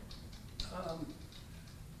yourself?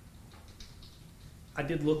 I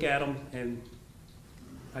did look at them, and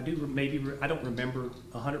I do I don't remember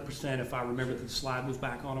 100% if I remember that the slide was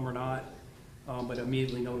back on them or not. But I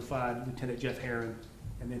immediately notified Lieutenant Jeff Herron,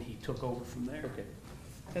 and then he took over from there. Okay.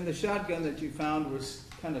 And the shotgun that you found was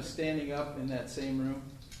kind of standing up in that same room?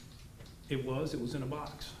 It was in a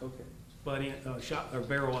box. Okay. But shot or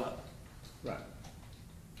barrel up. Right.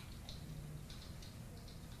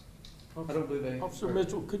 I don't believe they. Officer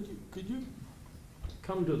Mitchell, could you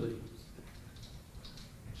come to the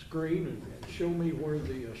screen and show me where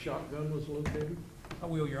the shotgun was located? I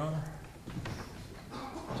will, Your Honor.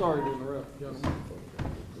 Sorry to interrupt, gentlemen.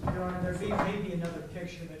 Your Honor, there may be another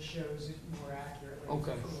picture that shows it more accurately.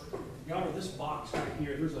 Okay. Your Honor, this box right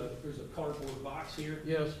here, there's a cardboard box here.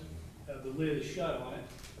 Yes. The lid is shut on it.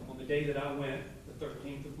 On the day that I went, the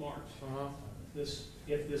 13th of March.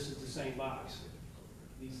 If this is the same box,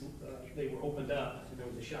 these they were opened up, and there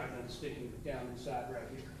was a shotgun sticking down inside right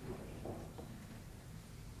here.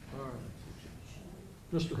 All right.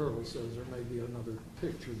 Mr. Hurley says there may be another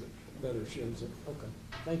picture that better shows it. Okay.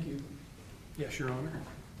 Thank you. Yes, Your Honor.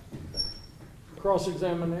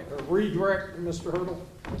 Cross-examine or redirect, Mr. Hurdle.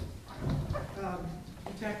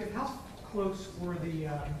 Detective, how close were the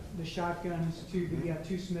shotguns to the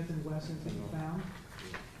 2 Smith & Wessons that you found?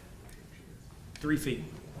 3 feet,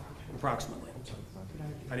 approximately.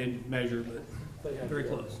 I didn't measure, but very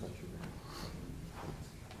close.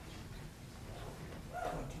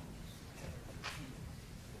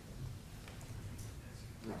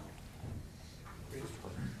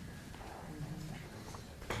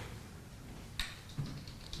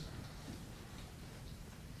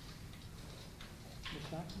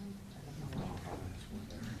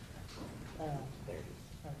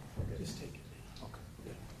 Just take it. Okay.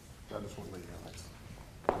 Yeah. I just want to lay down.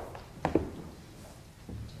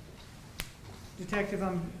 Detective,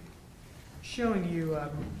 I'm showing you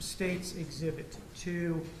State's Exhibit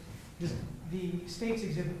 2. The State's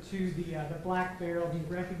Exhibit 2, the black barrel, do you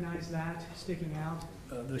recognize that sticking out?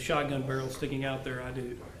 The shotgun barrel sticking out there, I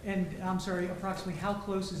do. And I'm sorry, approximately how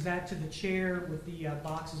close is that to the chair with the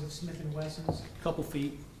boxes of Smith & Wessons? A couple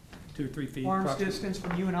feet, 2 or 3 feet. Arm's distance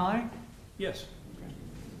from you and I? Yes.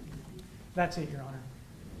 That's it, Your Honor.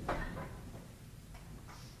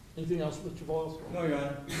 Anything else, Mr. Boyles? No, Your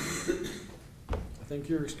Honor. I think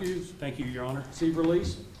you're excused. Thank you, Your Honor. Receive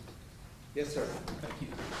release. Yes, sir. Thank you.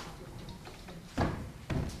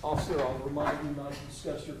 Officer, I'll remind you not to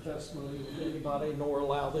discuss your testimony with anybody, nor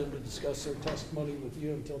allow them to discuss their testimony with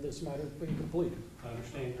you until this matter has been completed. I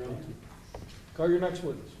understand, Your Honor. Call your next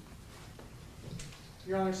witness.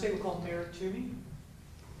 Your Honor, say we'll call Merritt to me.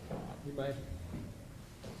 You may.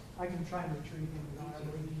 I can try and retrieve him, Your Honor. I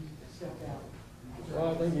believe he stepped out.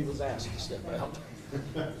 Well, I think he was asked to step out.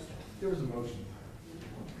 There was a motion.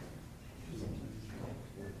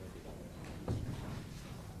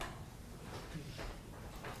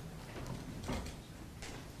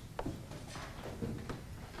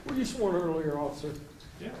 Were you sworn earlier, officer?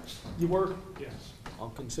 Yes. You were? Yes. I'll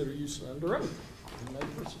consider you under oath. You may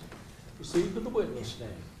proceed to the witness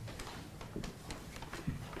stand.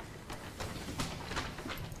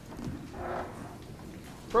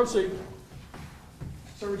 Proceed.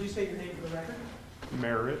 Sir, would you state your name for the record?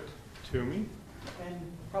 Merritt Toomey. And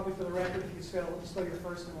probably for the record, if you could spell your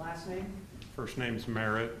first and last name. First name's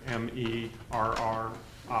Merritt, M-E-R-R-I-T-T.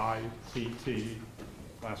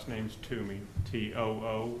 Last name's Toomey,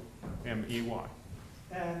 T-O-O-M-E-Y.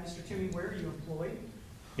 Mr. Toomey, where are you employed?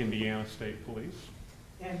 Indiana State Police.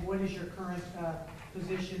 And what is your current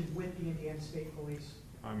position with the Indiana State Police?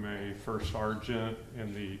 I'm a first sergeant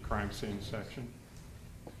in the crime scene section.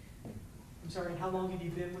 I'm sorry, how long have you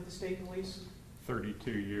been with the state police?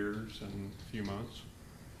 32 years and a few months.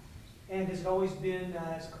 And has it always been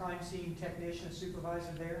as a crime scene technician, a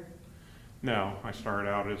supervisor there? No, I started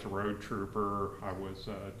out as a road trooper, I was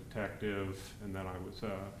a detective, and then I was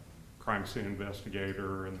a crime scene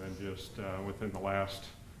investigator, and then just within the last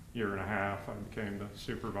year and a half, I became the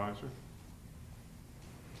supervisor.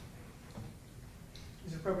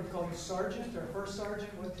 Is it appropriate to call you sergeant or first sergeant?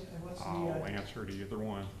 What's I'll answer to either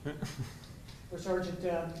one. Or Sergeant,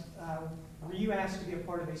 were you asked to be a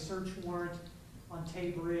part of a search warrant on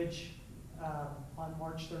Tay Bridge on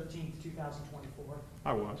March 13th, 2024?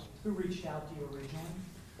 I was. Who reached out to you originally?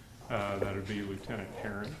 That would be Lieutenant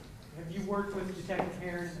Herron. Have you worked with Detective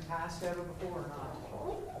Herron in the past ever before or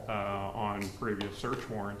not? On previous search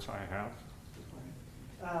warrants, I have.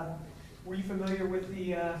 Were you familiar with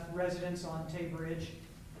the residence on Tay Bridge?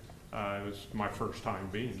 It was my first time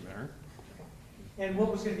being there. And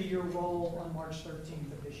what was going to be your role on March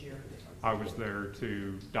 13th of this year? I was there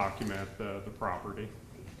to document the property.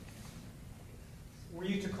 Were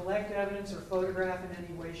you to collect evidence or photograph in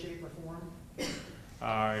any way, shape, or form?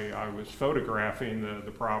 I was photographing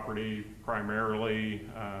the property primarily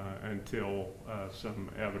until some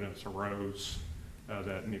evidence arose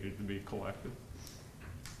that needed to be collected.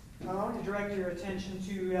 I want to direct your attention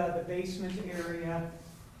to the basement area,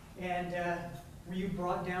 and were you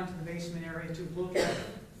brought down to the basement area to look at,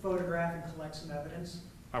 photograph, and collect some evidence?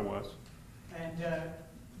 I was. And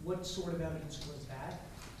what sort of evidence was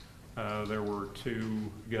that? There were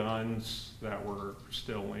 2 guns that were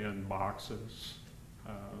still in boxes.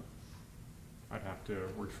 I'd have to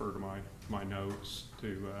refer to my notes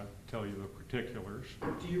to tell you the particulars.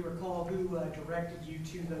 Do you recall who directed you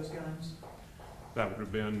to those guns? That would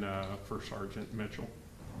have been First Sergeant Mitchell.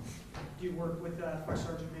 Do you work with First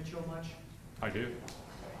Sergeant Mitchell much? I do.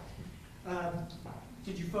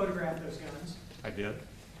 Did you photograph those guns? I did.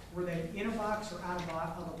 Were they in a box or out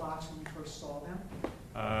of a box when you first saw them?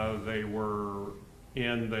 They were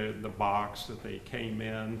in the box that they came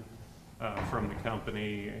in from the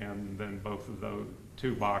company, and then both of those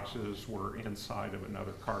 2 boxes were inside of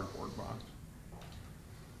another cardboard box.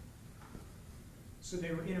 So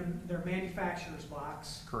they were in their manufacturer's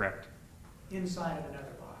box? Correct. Inside of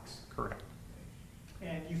another box? Correct.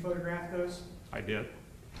 And you photographed those? I did.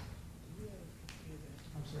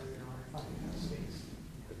 I'm sorry, Your Honor, if I can have space.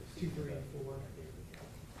 2, 3, and 4.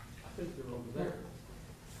 I think they're over there.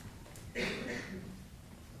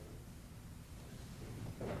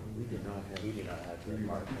 We do not have the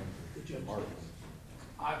marking.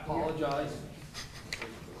 I apologize.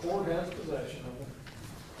 The court has possession of them.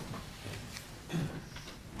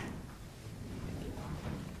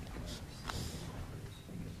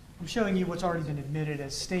 I'm showing you what's already been admitted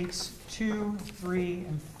as states 2, 3,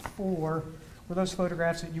 and 4 were those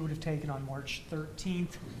photographs that you would have taken on March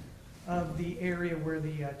 13th of the area where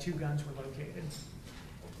the 2 guns were located.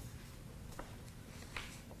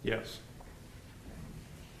 Yes.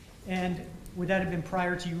 And would that have been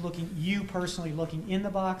prior to you personally looking in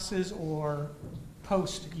the boxes, or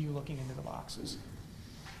post you looking into the boxes?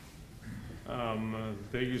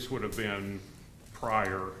 These would have been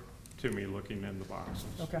prior to me looking in the boxes.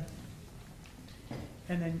 Okay.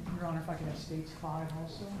 And then, Your Honor, if I could have States 5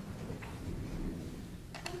 also.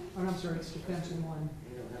 Oh, I'm sorry, it's defense 1.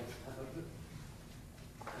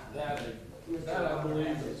 That I believe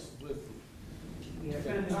is with. Yeah,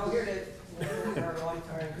 Oh, here it is.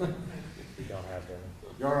 You don't have them.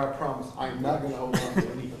 Your Honor, I promise, I'm not gonna hold on to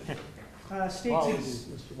anything. States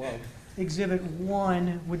Exhibit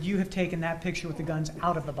 1, would you have taken that picture with the guns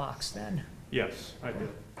out of the box then? Yes, I did.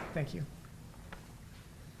 Thank you.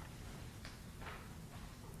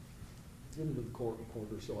 Give them to the court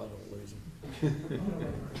reporter so I don't lose them.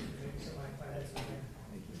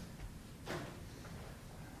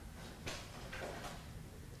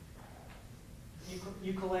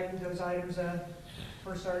 You collected those items,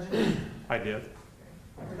 First Sergeant? I did.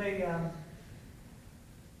 Were they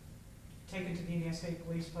taken to the Indiana State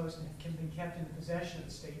Police Post and have been kept in the possession of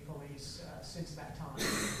the state police since that time?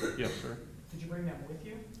 Yes, sir. Did you bring them with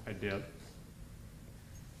you? I did.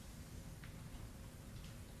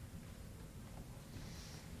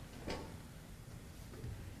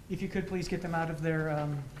 If you could please get them out of their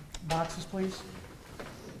boxes, please.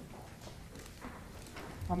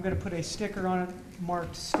 I'm going to put a sticker on it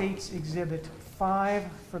marked States Exhibit 5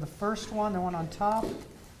 for the first one, the one on top,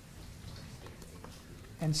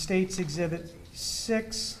 and States Exhibit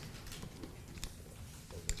 6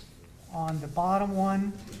 on the bottom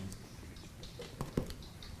one.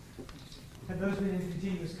 Have those been in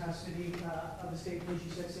continuous custody of the state police,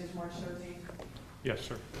 you said, since March 13th? Yes,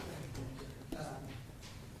 sir.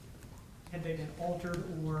 Had they been altered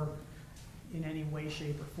or in any way,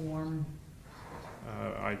 shape, or form?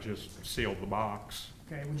 I just sealed the box.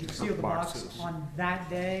 Okay, would you seal the box on that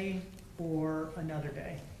day or another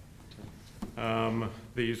day?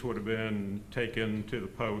 These would have been taken to the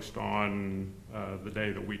post on the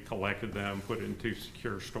day that we collected them, put into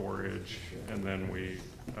secure storage, and then we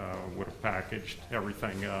would have packaged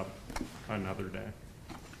everything up another day.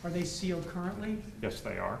 Are they sealed currently? Yes,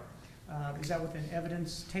 they are. Is that with an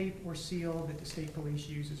evidence tape or seal that the state police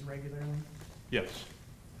uses regularly? Yes.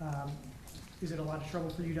 Is it a lot of trouble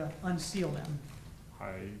for you to unseal them?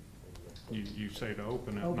 You say to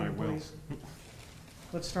open it, Open and I it, will. please.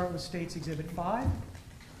 Let's start with States Exhibit 5.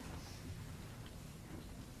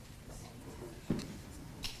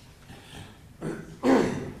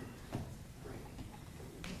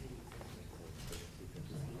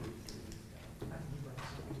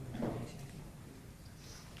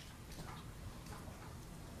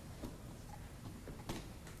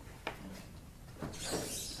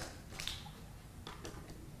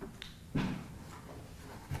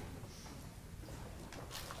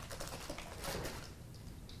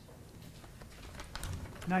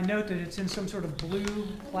 And I note that it's in some sort of blue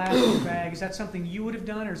plastic bag. Is that something you would have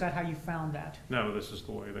done, or is that how you found that? No, this is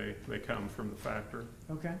the way they come from the factory.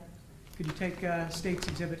 Okay. Could you take States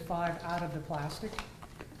Exhibit 5 out of the plastic?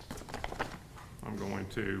 I'm going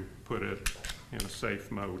to put it in a safe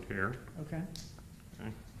mode here. Okay.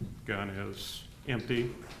 Okay. Gun is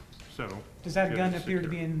empty, so. Does that it gun is appear to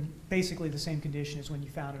secure. be in basically the same condition as when you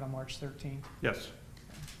found it on March 13th? Yes.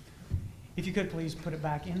 If you could please put it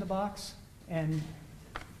back in the box, and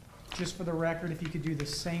just for the record, if you could do the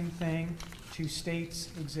same thing to States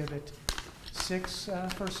Exhibit 6,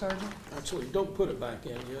 First Sergeant? Actually, don't put it back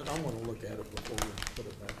in yet. I want to look at it before we put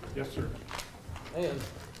it back in. Yes, sir. And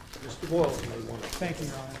Mr. Boyle may want to. Thank you,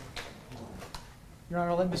 Your Honor. Your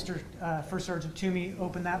Honor, I'll let Mr. First Sergeant Toomey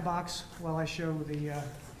open that box while I show the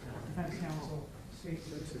Defense Counsel States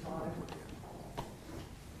Exhibit 5.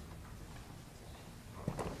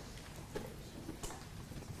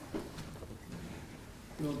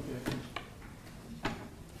 Okay.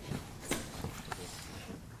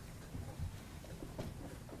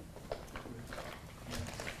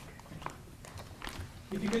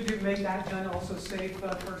 If you could make that gun also safe,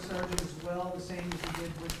 First Sergeant, as well, the same as you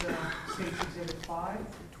did with States Exhibit 5.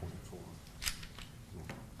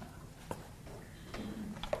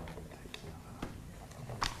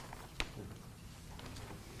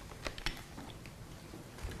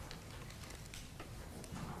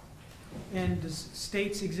 And does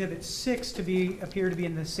States Exhibit 6 appear to be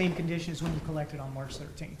in the same condition as when you collected on March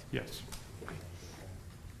 13th? Yes.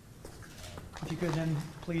 If you could then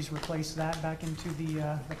please replace that back into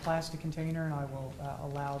the plastic container, and I will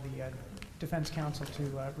allow the Defense Counsel to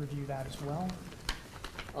review that as well.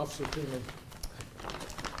 Officer Toomey,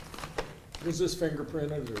 was this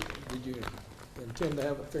fingerprinted, or did you intend to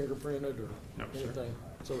have it fingerprinted, or No, anything? sir.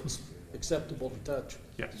 So it's acceptable to touch?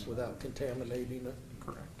 Yes. Without contaminating it?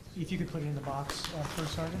 Correct. If you could put it in the box,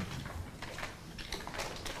 First Sergeant.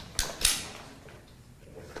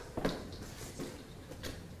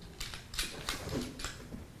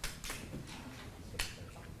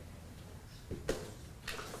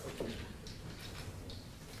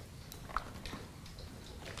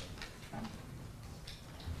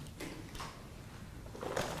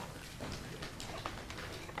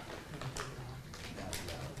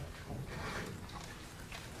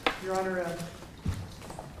 Your Honor,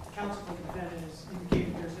 counsel for the defendant has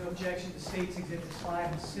indicated there's no objection to State's Exhibits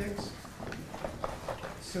 5 and 6.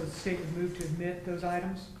 So the State would move to admit those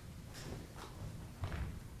items.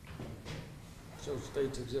 So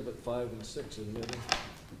States Exhibit 5 and 6 admitted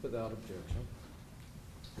without objection.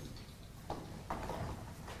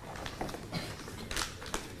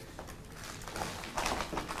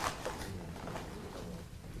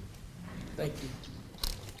 Thank you.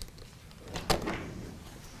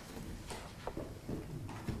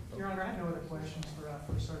 Your Honor, I have no other questions for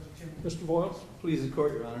First Sergeant Jamey. Mr. Boyle? Please, the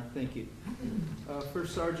court, Your Honor. Thank you.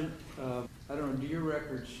 First Sergeant, I don't know, do your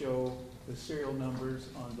records show the serial numbers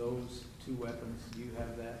on those two weapons? Do you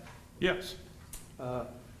have that? Yes.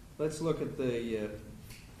 Let's look at the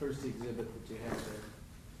first exhibit that you have there.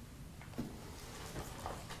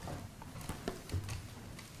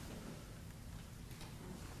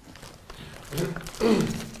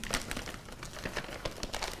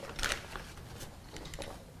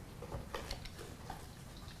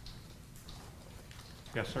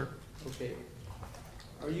 Yes, sir. Okay.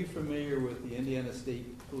 Are you familiar with the Indiana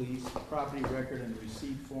State Police property record and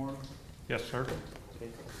receipt form? Yes, sir.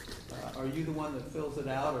 Okay. Are you the one that fills it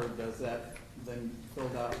out, or does that then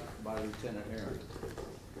filled out by Lieutenant Aaron?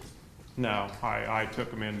 No, I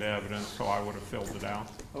took them into evidence, so I would have filled it out.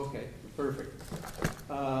 Okay, perfect.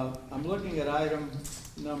 I'm looking at item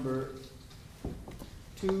number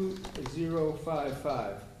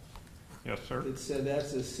 2055. Yes, sir. It said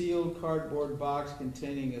that's a sealed cardboard box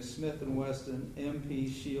containing a Smith & Wesson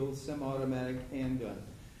MP Shield semi-automatic handgun.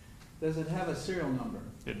 Does it have a serial number?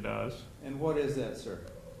 It does. And what is that, sir?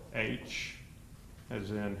 H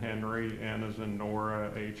as in Henry, N as in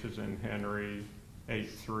Nora, H as in Henry,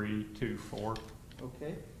 8324.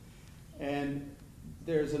 Okay. And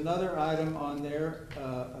there's another item on there,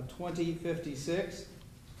 a 2056.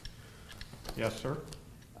 Yes, sir.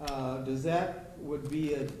 Does that would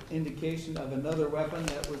be an indication of another weapon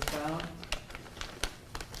that was found?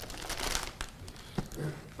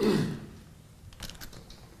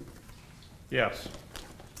 Yes.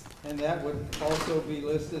 And that would also be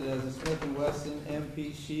listed as a Smith & Wesson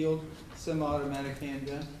MP Shield semi-automatic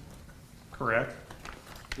handgun? Correct.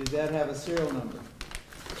 Did that have a serial number?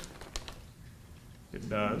 It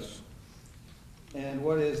does. And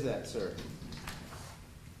what is that, sir?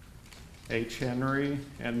 H. Henry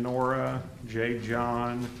and Nora, J.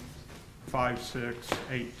 John,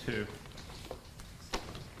 5682.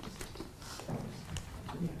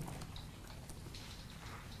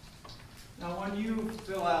 Now, when you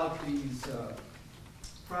fill out these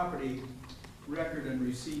property record and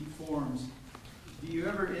receipt forms, do you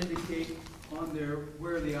ever indicate on there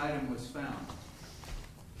where the item was found?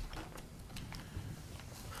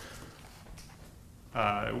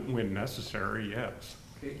 When necessary, yes.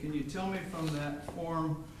 Okay, can you tell me from that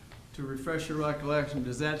form, to refresh your recollection,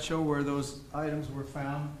 does that show where those items were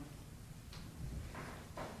found?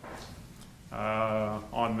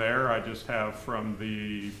 On there, I just have from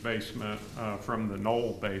the basement, from the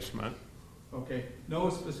Noel basement. Okay,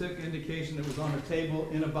 no specific indication it was on a table,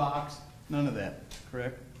 in a box, none of that,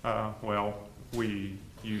 correct? Well, we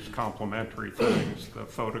use complementary things. The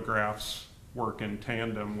photographs work in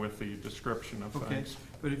tandem with the description of Okay, things.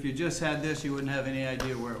 but if you just had this, you wouldn't have any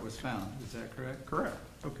idea where it was found, is that correct? Correct.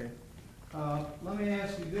 Okay. Let me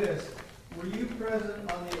ask you this, were you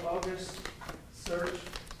present on the August search?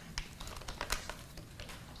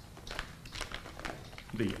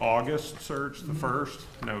 The August search, the first?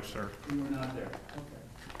 No, sir. You were not there, okay.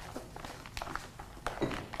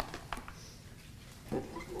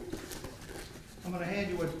 I'm going to hand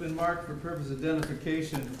you what's been marked for purpose of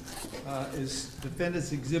identification is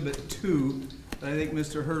Defendant's Exhibit 2. I think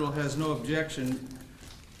Mr. Hurdle has no objection,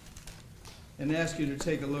 and ask you to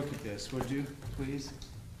take a look at this, would you, please?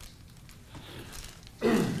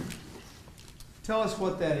 Tell us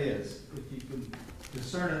what that is, if you can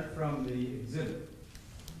discern it from the exhibit.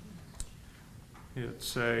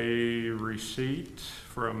 It's a receipt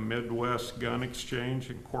from Midwest Gun Exchange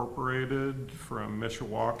Incorporated from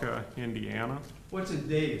Mishawaka, Indiana. What's it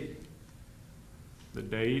dated? The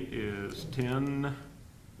date is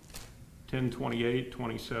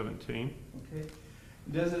 10/28/2017. Okay.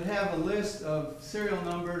 Does it have a list of serial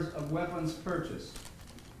numbers of weapons purchased?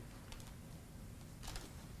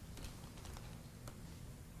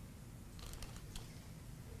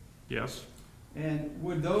 Yes. And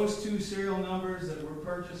would those two serial numbers that were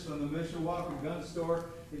purchased from the Mishawaka gun store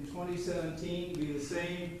in 2017 be the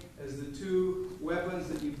same as the two weapons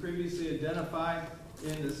that you previously identified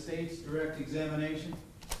in the state's direct examination?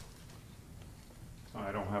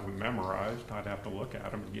 I don't have them memorized. I'd have to look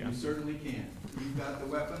at them You again. certainly can. You've got the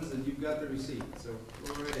weapons and you've got the receipt, so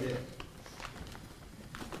go right ahead.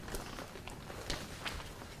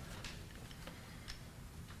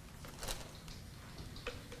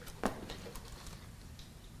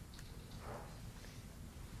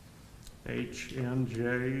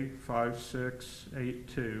 HNJ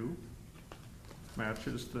 5682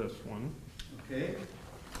 matches this one. Okay.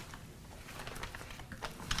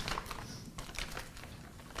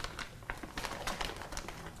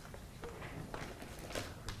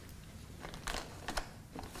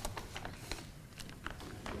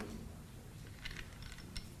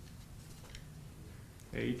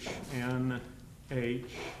 HNH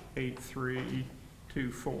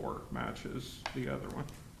 8324 matches the other one.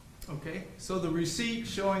 Okay, so the receipt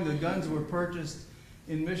showing the guns were purchased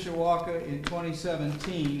in Mishawaka in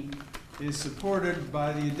 2017 is supported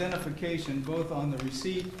by the identification both on the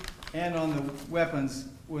receipt and on the weapons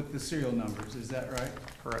with the serial numbers. Is that right?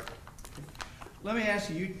 Correct. Let me ask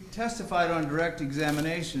you, you testified on direct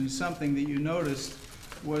examination, something that you noticed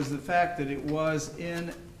was the fact that it was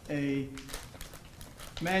in a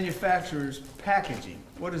manufacturer's packaging.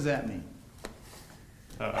 What does that mean?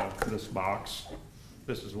 This box,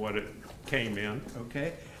 this is what it came in.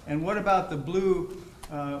 Okay, and what about the blue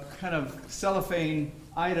kind of cellophane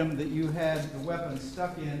item that you had the weapon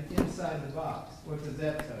stuck in inside the box? What does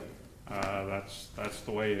that tell you?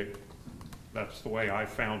 That's the way I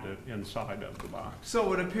found it inside of the box. So it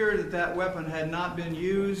would appear that that weapon had not been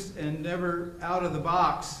used and never out of the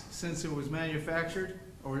box since it was manufactured,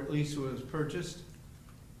 or at least was purchased?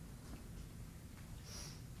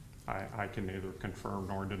 I can neither confirm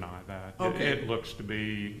nor deny that. Okay. It looks to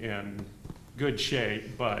be in good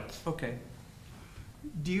shape, but. Okay.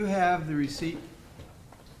 Do you have the receipt?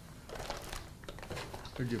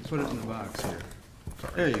 Or did you put it in the box here?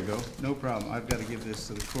 Sorry. There you go. No problem. I've got to give this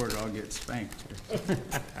to the court or I'll get spanked here.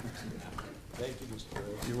 Thank you, Mr.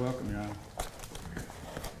 President. You're welcome, Your Honor.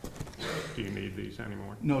 Do you need these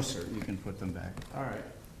anymore? No, sir. You can put them back. All right.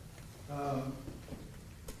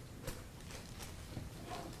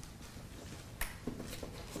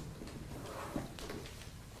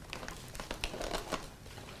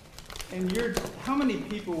 And how many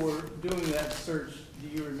people were doing that search, do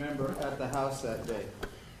you remember, at the house that day?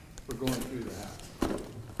 For going through the house?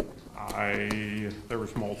 There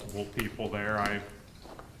was multiple people there. I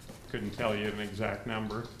couldn't tell you an exact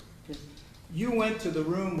number. You went to the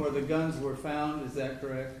room where the guns were found, is that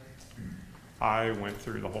correct? I went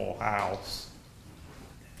through the whole house,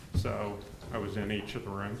 so I was in each of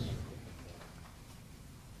the rooms.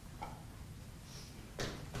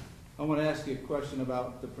 I want to ask you a question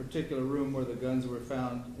about the particular room where the guns were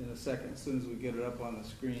found in a second, as soon as we get it up on the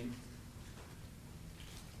screen.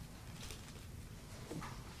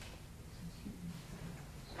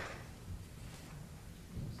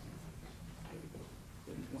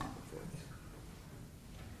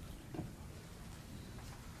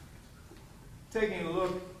 Taking a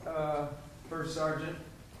look, First Sergeant,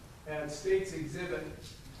 at State's Exhibit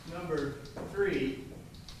number 3,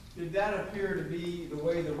 did that appear to be the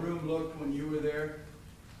way the room looked when you were there?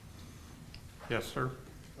 Yes, sir.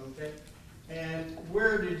 Okay. And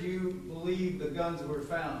where did you believe the guns were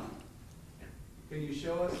found? Can you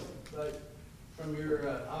show us, like, from your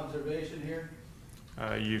observation here?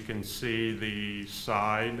 You can see the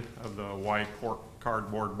side of the white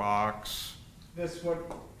cardboard box. This what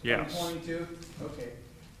Yes. I'm pointing to? Okay.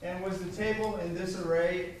 And was the table in this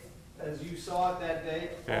array as you saw it that day?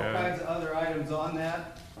 All kinds of other items on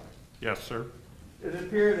that? Yes, sir. Does it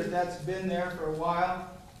appear that that's been there for a while?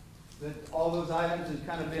 That all those items have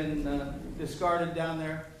kind of been discarded down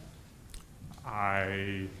there?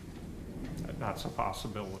 That's a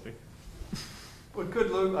possibility. Well, it could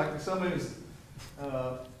look like somebody's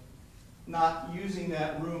not using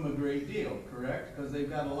that room a great deal, correct? Because they've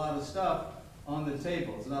got a lot of stuff on the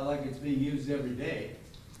table. It's not like it's being used every day.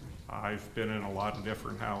 I've been in a lot of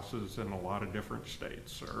different houses in a lot of different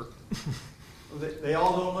states, sir. Well, they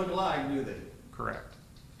all don't look alike, do they? Correct.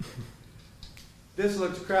 This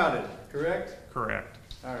looks crowded, correct? Correct.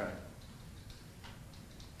 All right.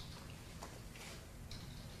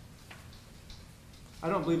 I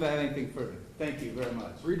don't believe I have anything further. Thank you very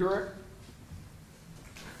much. Redirect.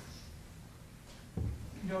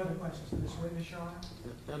 No other questions for this witness, Your Honor?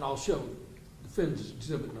 And I'll show defendant's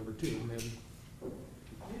exhibit number 2, maybe.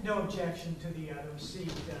 No objection to the receipt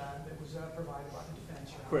that was provided by the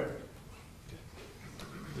defense, Your Honor. Correct.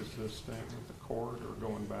 Is this staying with the court or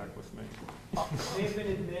going back with me? They've been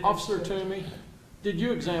admitted. Officer Toomey, did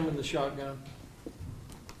you examine the shotgun?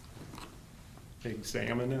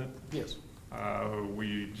 Examine it? Yes.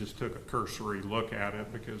 We just took a cursory look at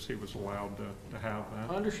it because he was allowed to have that.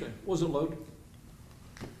 I understand. Was it loaded?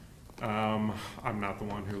 I'm not the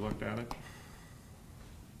one who looked at it.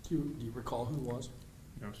 Do you recall who it was?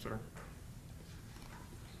 No, sir.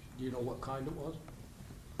 Do you know what kind it was?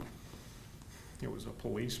 It was a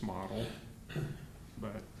police model,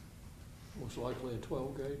 but. Most likely a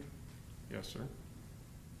 12 gauge? Yes, sir.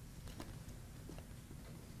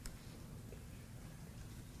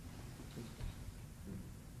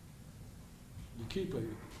 You keep a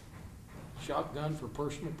shotgun for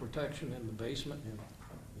personal protection in the basement in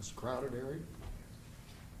this crowded area?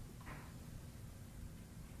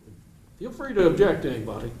 Feel free to object to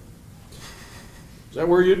anybody. Is that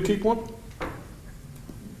where you'd keep one?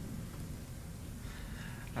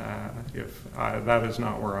 That is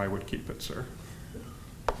not where I would keep it, sir.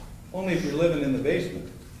 Only if you're living in the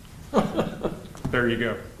basement. There you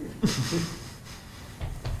go.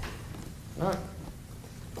 All right.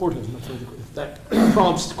 Court has no further. If that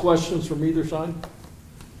prompts questions from either side?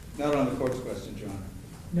 Not on the court's question, Your Honor.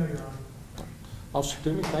 No, Your Honor. Officer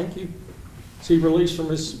Toomey, thank you. Is he released from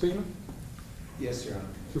his subpoena? Yes, Your Honor.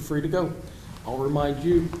 You're free to go. I'll remind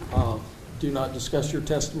you, do not discuss your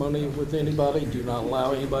testimony with anybody. Do not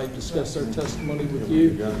allow anybody to discuss their testimony with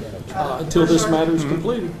you until this matter is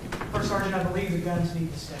completed. First Sergeant, I believe the guns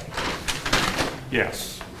need to stay.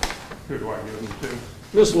 Yes. Who do I give them to?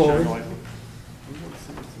 Miss Lori.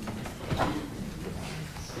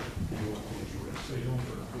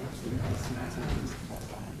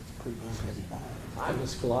 Hi,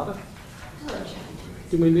 Miss Collada.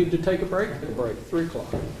 Do we need to take a break? A break, 3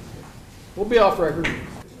 o'clock. We'll be off record.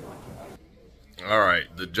 All right,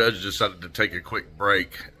 the judge decided to take a quick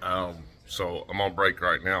break, so I'm on break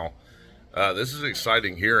right now. This is an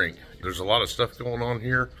exciting hearing. There's a lot of stuff going on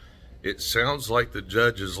here. It sounds like the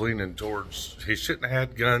judge is leaning towards he shouldn't have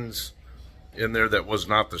had guns in there that was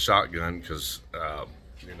not the shotgun because,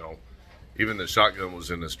 you know, even the shotgun was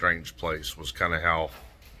in a strange place was kind of how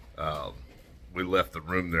we left the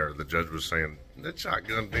room there. The judge was saying, that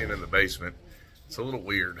shotgun being in the basement, it's a little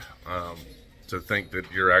weird to think that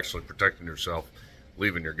you're actually protecting yourself,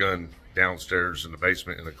 leaving your gun downstairs in the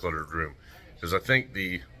basement in a cluttered room. Because I think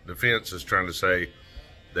the defense is trying to say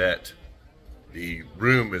that the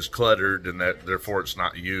room is cluttered and that therefore it's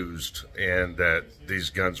not used and that these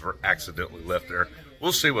guns were accidentally left there.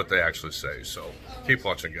 We'll see what they actually say, so keep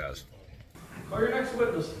watching, guys. Call your next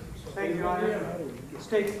witness. Thank you, Your Honor.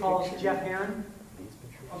 State calls Jeff Herron.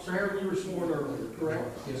 Officer Herron, you were sworn earlier, correct?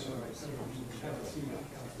 Yes, sir. Have a seat.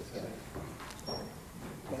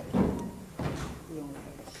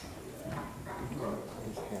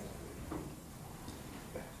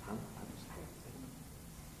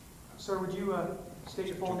 Sir, would you state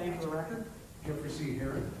your full name for the record? Jeffrey C.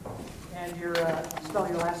 Herron. And your spell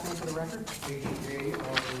your last name for the record?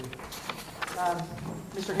 H-A-R-O.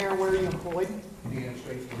 Mr. Herron, where are you employed? Indiana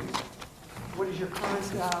State Police. What is your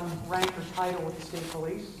current rank or title with the state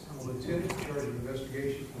police? I'm a lieutenant in charge of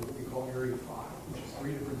investigation for what we call Area 5, which is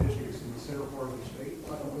 3 different districts in the center part of the state,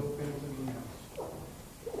 Buttonville, Pendleton, and Memphis.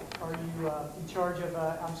 Are you in charge of,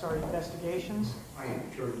 investigations? I am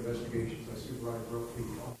in charge of investigations. I supervise roughly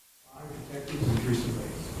 5 detectives and 3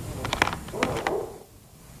 surveillance.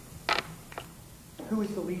 Who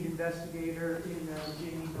is the lead investigator in the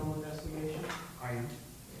Jamey Noel investigation? I am. And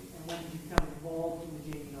when did you become involved in the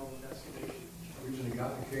Jamey Noel investigation? I originally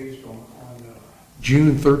got the case on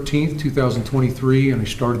June 13th, 2023, and I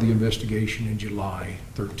started the investigation in July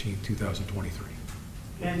 13th, 2023.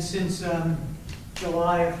 And since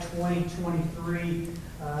July of 2023,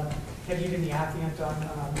 have you been the affiant on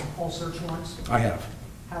all search warrants? I have.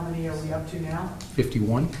 How many are we up to now?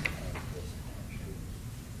 51.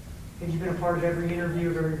 Have you been a part of every interview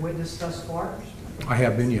of every witness thus far? I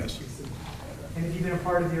have been, yes. And have you been a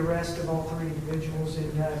part of the arrest of all 3 individuals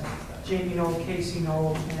in Jamey Noel, Casey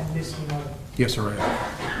Noel, and Misty Noel? Yes, sir, I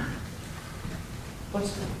have.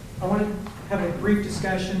 I want to have a brief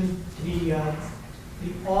discussion. The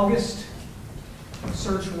August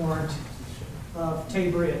search warrant of Tay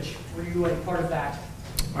Bridge, were you a part of that?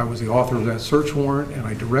 I was the author of that search warrant, and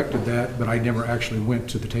I directed that, but I never actually went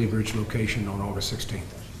to the Tay Bridge location on August 16th.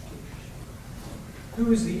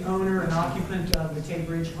 Who is the owner and occupant of the Tay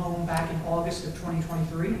Bridge home back in August of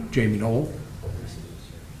 2023? Jamey Noel.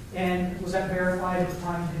 And was that verified at the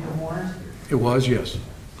time you did the warrant? It was, yes.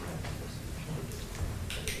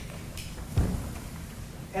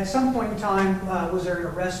 At some point in time, was there an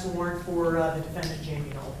arrest warrant for the defendant,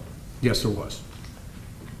 Jamey Noel? Yes, there was.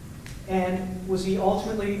 And was he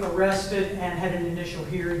ultimately arrested and had an initial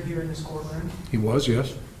hearing here in this courtroom? He was,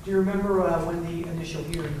 yes. Do you remember when the initial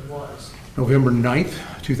hearing was? November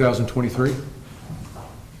 9th, 2023.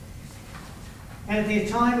 And at the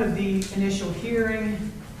time of the initial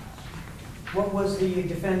hearing, what was the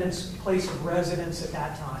defendant's place of residence at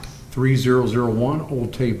that time? 3001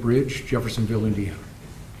 Old Tay Bridge, Jeffersonville, Indiana.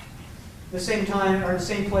 The same time, or the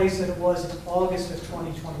same place that it was in August of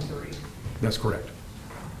 2023? That's correct.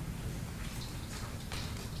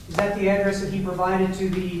 Is that the address that he provided to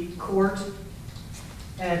the court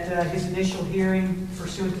at his initial hearing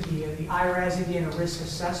pursuant to the IRAS Indiana risk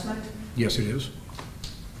assessment? Yes, it is.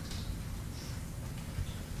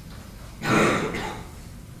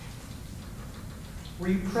 Were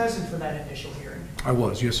you present for that initial hearing? I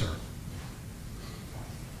was, yes, sir.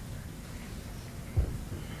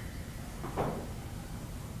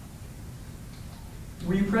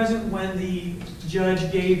 Were you present when the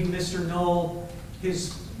judge gave Mr. Noel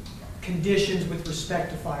his conditions with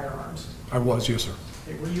respect to firearms? I was, yes, sir.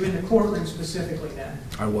 Okay, were you in the courtroom specifically then?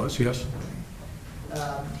 I was, yes.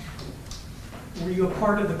 Were you a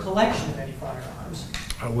part of the collection of any firearms?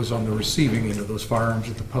 I was on the receiving end of those firearms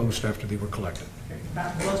at the post after they were collected. Okay,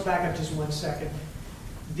 let's back up just 1 second.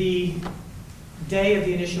 The day of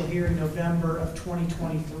the initial hearing, November of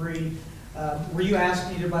 2023, were you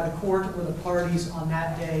asked either by the court or the parties on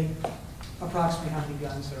that day approximately how many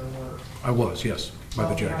guns there were? I was, yes, by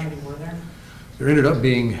the judge. How many were there? There ended up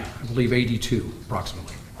being, I believe, 82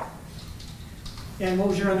 approximately. And what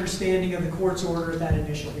was your understanding of the court's order at that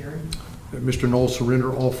initial hearing? That Mr. Noel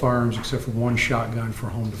surrender all firearms except for one shotgun for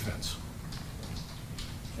home defense.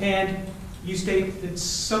 And you state that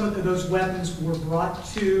some of those weapons were brought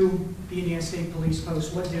to the Indiana State Police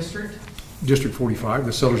Post. What district? District 45,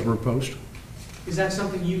 the Sellersburg Post. Is that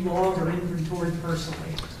something you logged or inventoried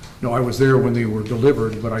personally? No, I was there when they were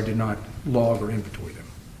delivered, but I did not log or inventory them.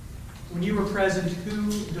 When you were present, who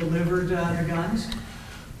delivered the guns?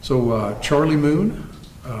 So Charlie Moon,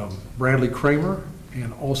 Bradley Kramer,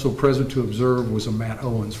 and also present to observe was a Matt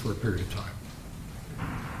Owens for a period of time.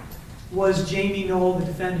 Was Jamey Noel, the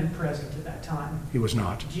defendant, present at that time? He was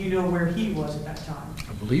not. Do you know where he was at that time?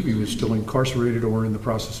 I believe he was still incarcerated or in the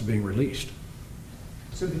process of being released.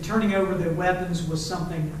 So the turning over the weapons was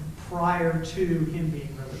something prior to him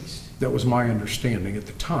being released? That was my understanding at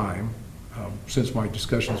the time. Since my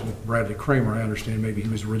discussions with Bradley Kramer, I understand maybe he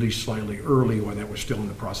was released slightly early when that was still in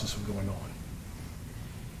the process of going on.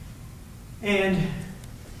 And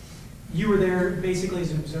you were there basically as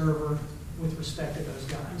an observer with respect to those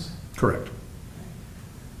guns? Correct.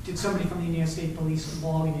 Did somebody from the Indiana State Police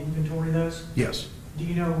log and inventory those? Yes. Do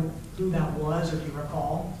you know who that was, or do you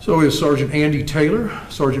recall? So it was Sergeant Andy Taylor,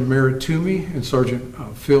 Sergeant Merritt Toomey, and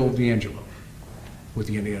Sergeant Phil D'Angelo with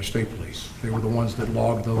the Indiana State Police. They were the ones that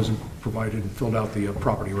logged those and provided and filled out the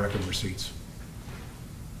property record receipts.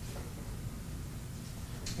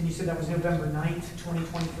 And you said that was November 9th,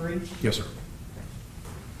 2023? Yes, sir.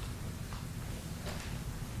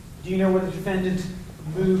 Do you know where the defendant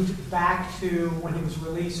moved back to when he was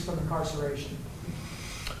released from incarceration?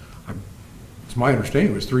 It's my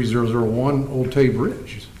understanding it was 3001 Old Tay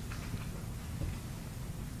Bridge.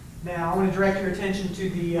 Now, I want to direct your attention to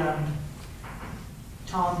the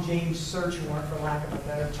Tom James search warrant, for lack of a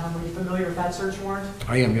better term. Are you familiar with that search warrant?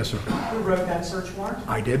 I am, yes, sir. Who wrote that search warrant?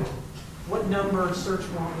 I did. What number search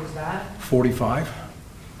warrant was that? 45.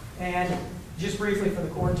 And just briefly for the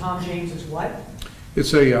court, Tom James is what?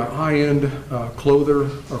 It's a high-end clother,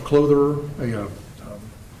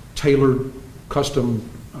 tailored custom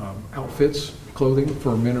outfits, clothing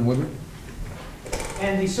for men and women.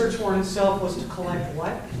 And the search warrant itself was to collect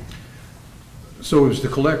what? So it was to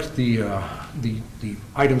collect the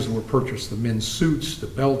items that were purchased, the men's suits, the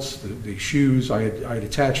belts, the shoes. I had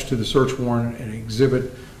attached to the search warrant an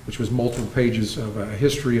exhibit, which was multiple pages of a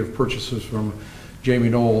history of purchases from Jamey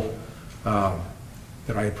Noel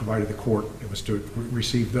that I had provided the court. It was to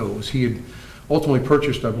receive those. He had ultimately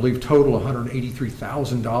purchased, I believe, total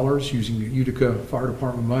 $183,000 using the Utica Fire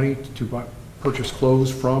Department money to purchase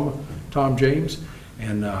clothes from Tom James.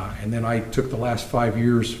 And then I took the last 5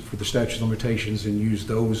 years for the statute of limitations and used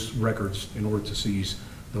those records in order to seize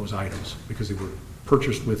those items because they were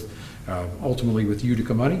purchased with, ultimately with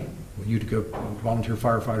Utica money, with Utica Volunteer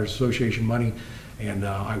Firefighters Association money, and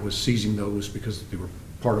I was seizing those because they were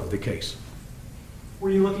part of the case. Were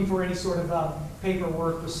you looking for any sort of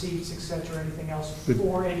paperwork, receipts, et cetera, anything else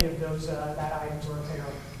for any of those that items or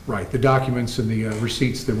apparel? Right, the documents and the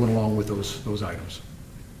receipts that went along with those items.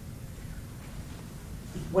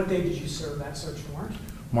 What day did you serve that search warrant?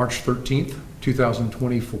 March 13th,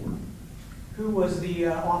 2024. Who was the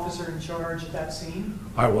officer in charge at that scene?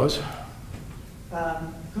 I was.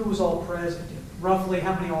 who was all present? Roughly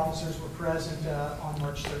how many officers were present on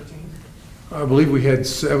March 13th? I believe we had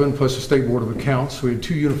 7 plus the State Board of Accounts. We had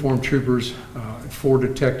 2 uniformed troopers, 4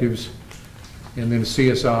 detectives, and then a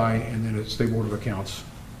CSI, and then a State Board of Accounts.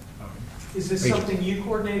 Is this something you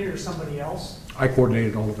coordinated or somebody else? I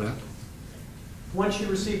coordinated all of that. Once you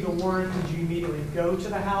received the warrant, did you immediately go to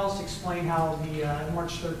the house, explain how the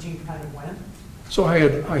March 13th kind of went? So I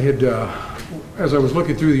had as I was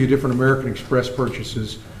looking through the different American Express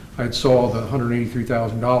purchases, I had saw the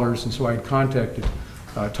 $183,000, and so I had contacted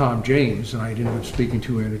Tom James, and I ended up speaking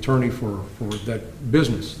to an attorney for that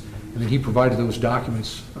business, and then he provided those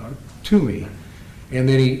documents to me. And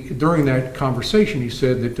then during that conversation, he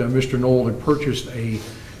said that Mr. Noel had purchased a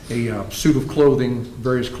suit of clothing,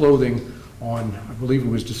 various clothing, on, I believe it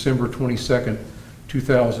was December 22nd,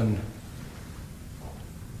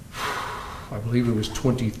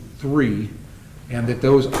 2023, and that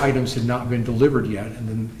those items had not been delivered yet.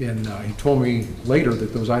 And then he told me later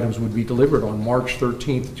that those items would be delivered on March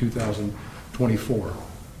 13th, 2024.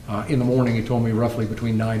 In the morning, he told me roughly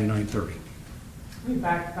between 9 and 9:30. Let me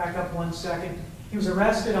back up 1 second. He was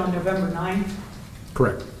arrested on November 9th.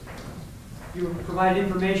 Correct. You provided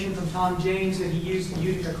information from Tom James that he used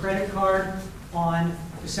a credit card on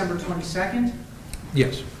December 22nd?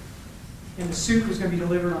 Yes. And the suit was going to be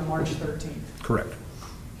delivered on March 13th? Correct.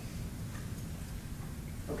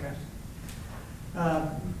 Okay.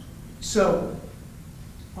 So,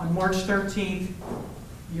 on March 13th,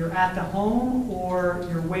 you're at the home or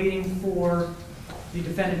you're waiting for the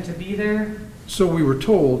defendant to be there? So we were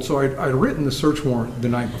told, so I'd written the search warrant the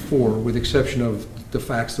night before, with the exception of the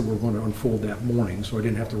facts that were going to unfold that morning, so I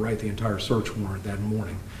didn't have to write the entire search warrant that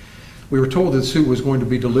morning. We were told that the suit was going to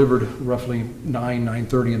be delivered roughly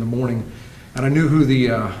 9:30 in the morning, and I knew who the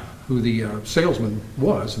salesman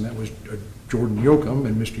was, and that was Jordan Yoakum.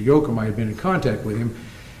 And Mr. Yoakum, I had been in contact with him,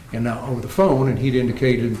 and over the phone, and he'd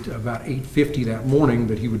indicated about 8:50 that morning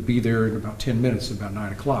that he would be there in about 10 minutes, about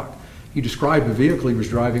 9 o'clock. He described the vehicle he was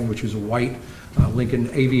driving, which was a white Lincoln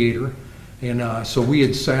Aviator. And so we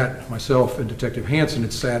had sat, myself and Detective Hansen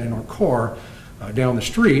had sat in our car down the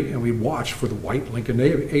street, and we watched for the white Lincoln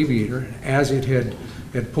Aviator. And as it had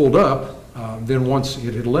pulled up, then once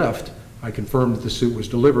it had left, I confirmed that the suit was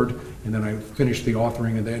delivered, and then I finished the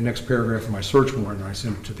authoring of the next paragraph of my search warrant, and I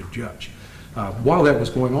sent it to the judge. While that was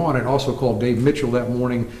going on, I'd also called Dave Mitchell that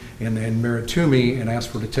morning and Merritt Toomey and asked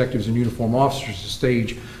for detectives and uniform officers to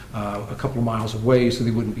stage a couple of miles away so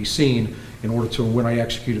they wouldn't be seen, in order to, when I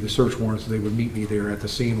executed the search warrant, so they would meet me there at the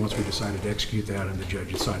scene once we decided to execute that and the judge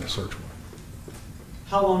had signed the search warrant.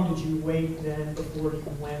 How long did you wait then before you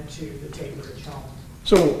went to the Tabridge home?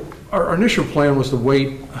 So our initial plan was to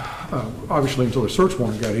wait, obviously, until the search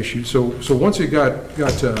warrant got issued. So once it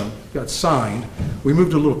got signed, we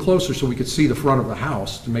moved a little closer so we could see the front of the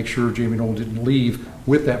house to make sure Jamey Noel didn't leave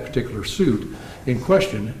with that particular suit in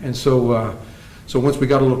question. And so once we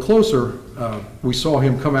got a little closer, we saw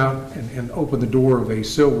him come out and open the door of a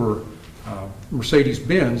silver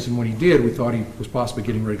Mercedes-Benz, and when he did, we thought he was possibly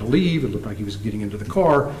getting ready to leave. It looked like he was getting into the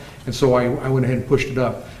car, and so I went ahead and pushed it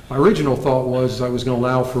up. My original thought was I was going to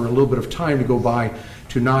allow for a little bit of time to go by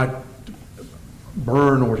to not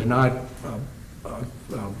burn or to not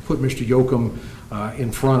put Mr. Yoakum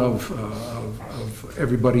in front of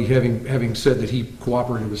everybody, having said that he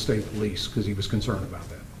cooperated with state police, because he was concerned about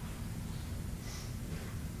that.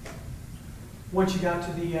 Once you got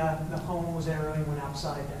to the home, was there anyone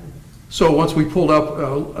outside then? So once we pulled up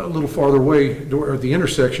a little farther away at the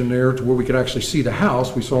intersection there to where we could actually see the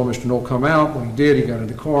house, we saw Mr. Noel come out. When he did, he got in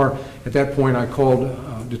the car. At that point, I called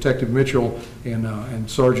Detective Mitchell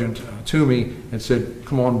and Sergeant Toomey and said,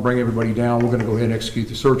 come on, bring everybody down. We're going to go ahead and execute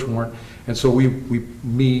the search warrant. And so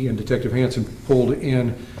me and Detective Hansen pulled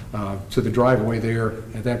in to the driveway there.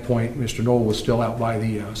 At that point, Mr. Noel was still out by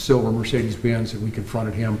the silver Mercedes-Benz, and we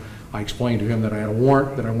confronted him. I explained to him that I had a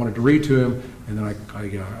warrant that I wanted to read to him, and then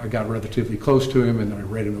I got relatively close to him, and then I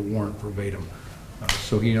read him the warrant verbatim.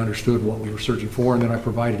 So he understood what we were searching for, and then I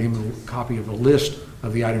provided him a copy of the list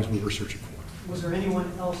of the items we were searching for. Was there anyone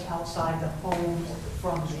else outside the home or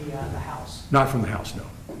from the house? Not from the house, no.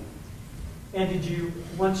 And did you,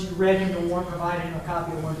 once you read him the warrant, provided him a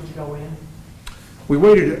copy of the warrant, did you go in? We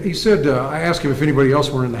waited. He said, I asked him if anybody else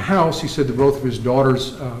were in the house. He said that both of his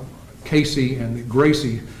daughters, Casey and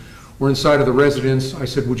Gracie, were inside of the residence. I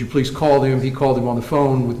said, would you please call them? He called them on the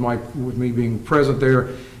phone with me being present there.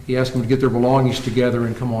 He asked them to get their belongings together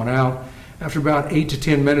and come on out. After about 8 to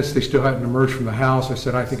 10 minutes, they still hadn't emerged from the house. I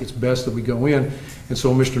said, I think it's best that we go in. And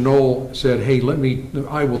so Mr. Noel said, hey,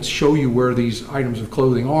 I will show you where these items of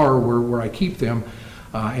clothing are, where I keep them.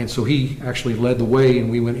 And so he actually led the way, and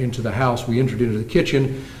we went into the house. We entered into the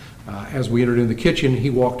kitchen. As we entered into the kitchen, he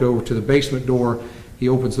walked over to the basement door. He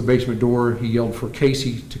opens the basement door. He yelled for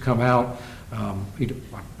Casey to come out.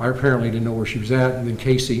 I apparently didn't know where she was at, and then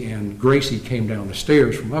Casey and Gracie came down the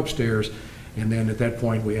stairs from upstairs, and then at that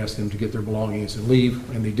point we asked them to get their belongings and leave,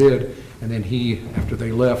 and they did. And then he, after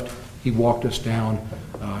they left, he walked us down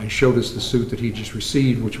and showed us the suit that he just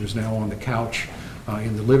received, which was now on the couch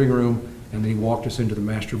in the living room, and then he walked us into the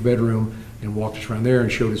master bedroom and walked us around there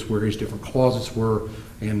and showed us where his different closets were,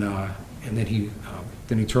 and then he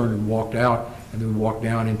turned and walked out, and then we walked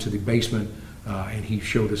down into the basement, and he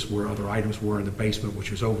showed us where other items were in the basement,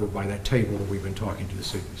 which was over by that table that we've been talking to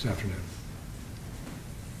this afternoon.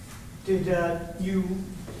 Did you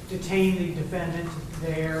detain the defendant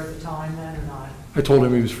there at the time then or not? I told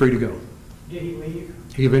him he was free to go. Did he leave?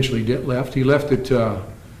 He eventually left. He left at,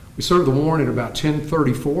 we served the warrant at about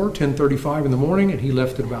 10:34, 10:35 in the morning, and he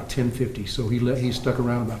left at about 10:50. So he stuck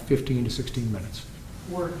around about 15 to 16 minutes.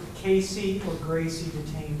 Were Casey or Gracie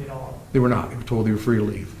detained at all? They were not. They were told they were free to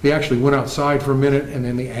leave. They actually went outside for a minute, and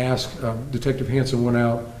then they asked, Detective Hansen went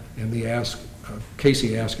out, and they asked,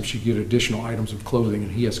 Casey asked if she could get additional items of clothing,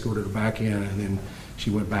 and he escorted her back in, and then she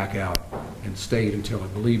went back out and stayed until I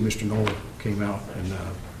believe Mr. Noel came out and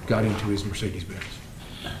got into his Mercedes-Benz.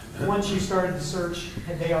 Once you started the search,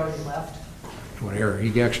 had they already left? What error?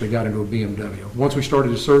 He actually got into a BMW. Once we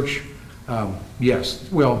started the search, yes.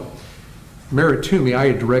 Well, merit to me, I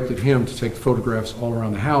had directed him to take photographs all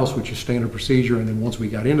around the house, which is standard procedure, and then once we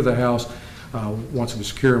got into the house, once it was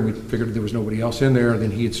secure and we figured there was nobody else in there,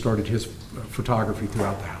 then he had started his photography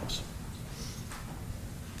throughout the house.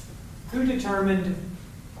 Who determined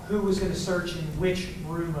who was going to search in which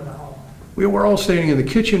room of the home? We were all standing in the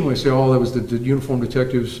kitchen. We say, oh, that was the uniformed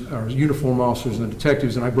detectives, or uniform officers and the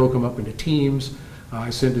detectives, and I broke them up into teams. I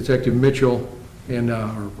sent Detective Mitchell and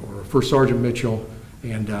or First Sergeant Mitchell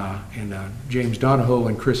and James Donahoe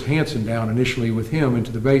and Chris Hansen down initially with him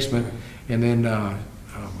into the basement, and then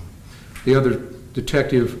the other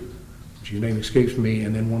detective, whose name escapes me,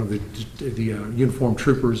 and then one of the uniformed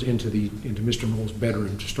troopers into Mr. Noel's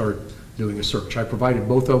bedroom to start doing a search. I provided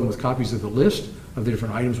both of them with copies of the list of the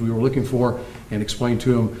different items we were looking for and explained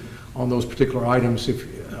to them on those particular items. If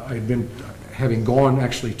I had been, having gone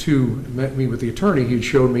actually to meet with the attorney, he had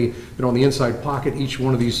showed me that on the inside pocket, each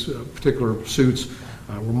one of these particular suits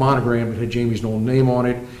were monogrammed. It had Jamey Noel's name on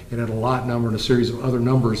it. It had a lot number and a series of other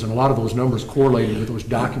numbers, and a lot of those numbers correlated with those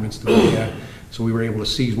documents that we had. So we were able to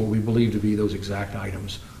seize what we believed to be those exact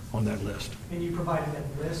items on that list. And you provided them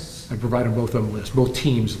lists? I provided both of them lists, both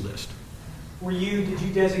teams' list. Did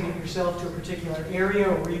you designate yourself to a particular area,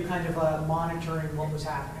 or were you kind of monitoring what was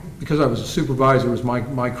happening? Because I was a supervisor, it was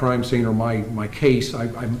my crime scene or my case,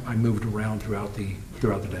 I moved around throughout the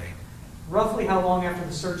day. Roughly how long after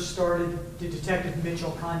the search started did Detective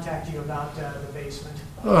Mitchell contact you about the basement?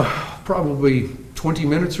 Probably 20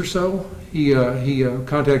 minutes or so. He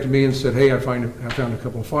contacted me and said, hey, I found a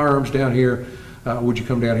couple of firearms down here. Would you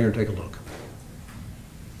come down here and take a look?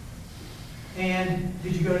 And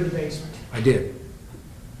did you go to the basement? I did.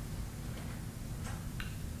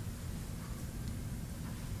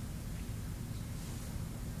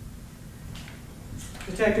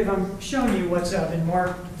 Detective, I'm showing you what's been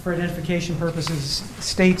marked for identification purposes,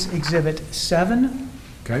 State's Exhibit 7.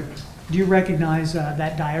 Okay. Do you recognize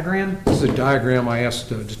that diagram? This is a diagram I asked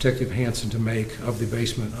Detective Hansen to make of the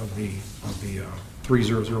basement of the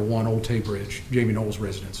 3001 Old Tay Bridge, Jamey Noel's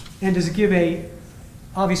residence. And does it give a,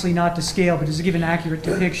 obviously not to scale, but does it give an accurate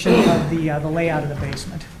depiction of the layout of the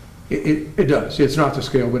basement? It does. It's not to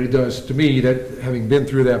scale, but it does. To me, that having been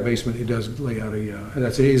through that basement, it does lay out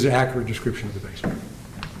it is an accurate description of the basement.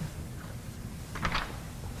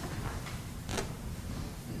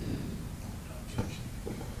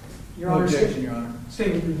 Your Honor, objection, Your Honor.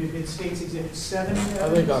 Statement, State's Exhibit 7. I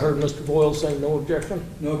think I heard Mr. Boyle saying no objection.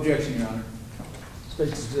 No objection, Your Honor.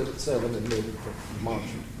 State's Exhibit 7 admitted for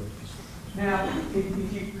demonstrative purposes. Now,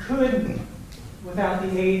 if you could, without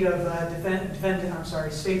the aid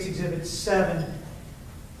of State's Exhibit 7,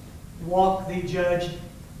 walk the judge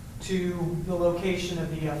to the location of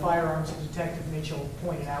the firearms that Detective Mitchell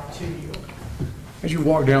pointed out to you. As you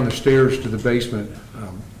walk down the stairs to the basement,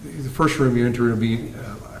 the first room you enter will be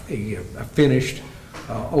a finished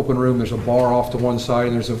open room. There's a bar off to one side,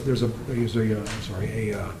 and there's a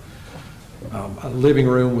living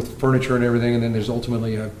room with furniture and everything, and then there's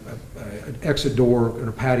ultimately an exit door and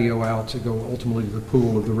a patio out to go ultimately to the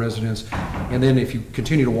pool of the residence. And then if you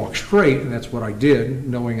continue to walk straight, and that's what I did,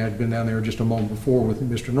 knowing I'd been down there just a moment before with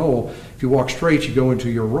Mr. Noel, if you walk straight, you go into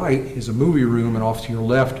your right is a movie room, and off to your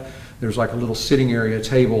left there's like a little sitting area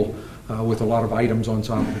table with a lot of items on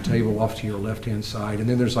top of the table off to your left-hand side. And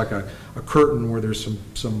then there's like a curtain where there's some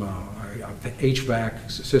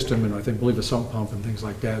HVAC system and I believe a sump pump and things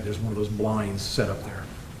like that. There's one of those blinds set up there.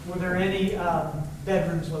 Were there any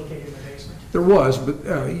bedrooms located in the basement? There was, but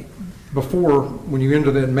before, when you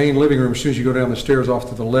enter that main living room, as soon as you go down the stairs off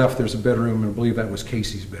to the left, there's a bedroom, and I believe that was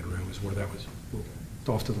Casey's bedroom, is where that was,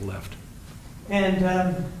 off to the left.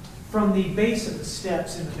 And from the base of the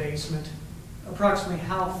steps in the basement, approximately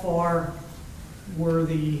how far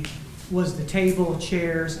was the table,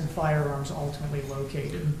 chairs, and firearms ultimately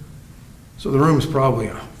located? So the room is probably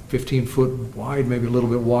 15 foot wide, maybe a little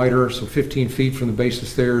bit wider, so 15 feet from the base of the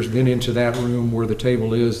stairs, then into that room where the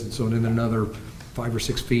table is, and so then another 5 or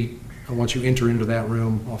 6 feet. And once you enter into that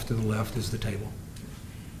room, off to the left is the table.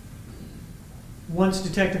 Once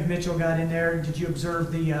Detective Mitchell got in there, did you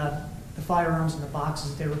observe the firearms and the boxes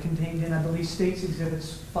that they were contained in? I believe State's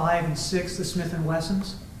Exhibits 5 and 6, the Smith &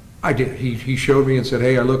 Wessons? I did. He showed me and said,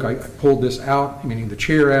 hey, look, I pulled this out, meaning the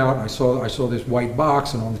chair out. I saw this white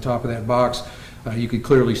box, and on the top of that box, you could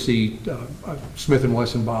clearly see a Smith &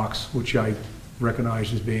 Wesson box, which I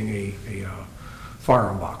recognized as being a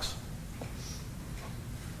firearm box.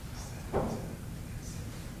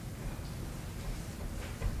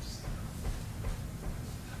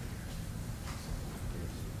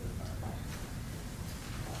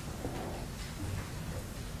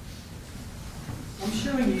 I'm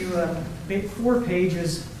showing you 4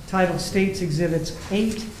 pages titled State's Exhibits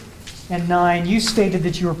 8 and 9. You stated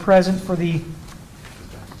that you were present for the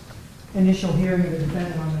initial hearing of the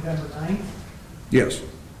defendant on November 9th. Yes.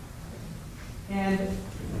 And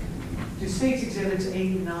the State's Exhibits 8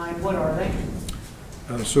 and 9, what are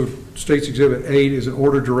they? So State's Exhibit 8 is an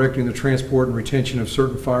order directing the transport and retention of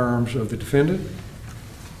certain firearms of the defendant.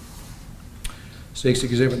 State's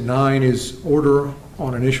Exhibit 9 is order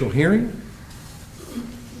on initial hearing.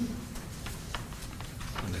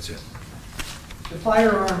 And that's it. The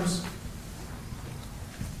firearms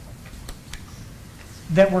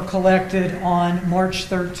that were collected on March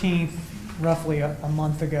 13th, roughly a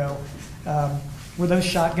month ago, were those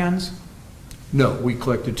shotguns? No, we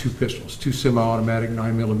collected 2 pistols, 2 semi-automatic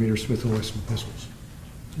 9mm Smith & Wesson pistols.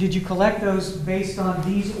 Did you collect those based on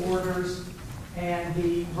these orders and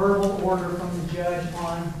the verbal order from the judge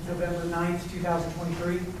on November 9th,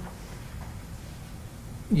 2023?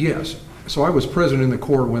 Yes. So I was present in the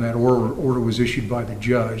court when that order was issued by the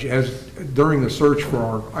judge. During the search for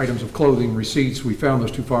our items of clothing receipts, we found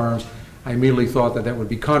those 2 firearms. I immediately thought that would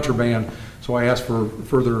be contraband, so I asked for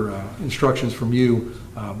further instructions from you,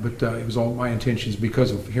 but it was all my intentions.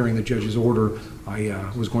 Because of hearing the judge's order,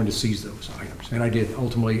 I was going to seize those items, and I did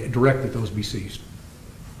ultimately direct that those be seized.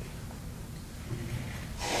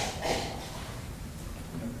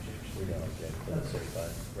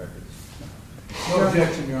 No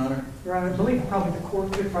objection, Your Honor. Your Honor, I believe probably the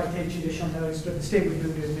court could probably take judicial notice, but the state would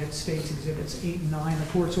move to admit State's Exhibits 8 and 9, the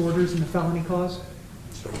court's orders in the felony cause.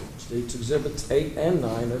 State's Exhibits 8 and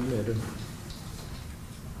 9 admitted.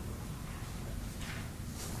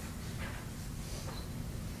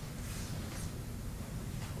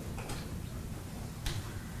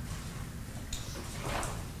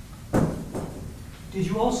 Did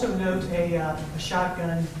you also note a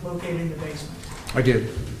shotgun located in the basement? I did.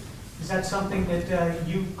 Is that something that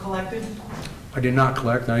you collected? I did not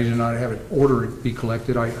collect, and I did not have it ordered be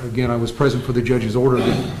collected. Again, I was present for the judge's order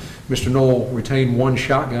that Mr. Noel retained 1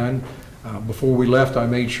 shotgun. Before we left, I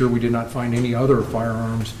made sure we did not find any other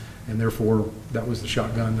firearms, and therefore that was the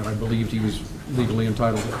shotgun that I believed he was legally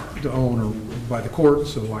entitled to own or by the court,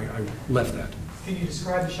 so I left that. Can you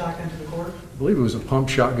describe the shotgun to the court? I believe it was a pump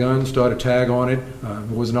shotgun, still had a tag on it,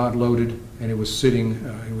 was not loaded, and it was sitting,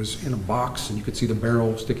 it was in a box, and you could see the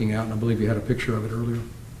barrel sticking out, and I believe you had a picture of it earlier.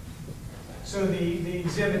 So the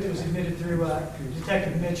exhibit that was admitted through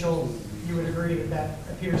Detective Mitchell, you would agree that that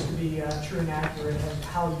appears to be true and accurate of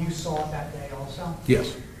how you saw it that day also?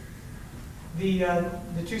 Yes. The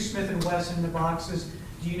 2 Smith & Wesson in the boxes,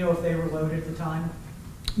 do you know if they were loaded at the time?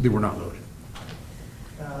 They were not loaded.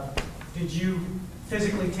 Did you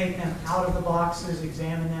physically take them out of the boxes,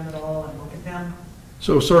 examine them at all, and look at them?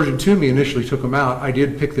 So Sergeant Toomey initially took them out. I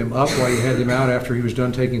did pick them up while he had them out after he was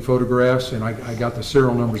done taking photographs, and I got the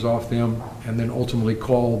serial numbers off them, and then ultimately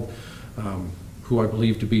called who I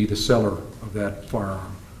believe to be the seller of that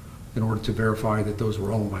firearm in order to verify that those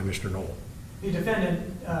were owned by Mr. Noel. The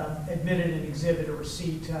defendant admitted an exhibit, a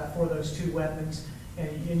receipt for those 2 weapons,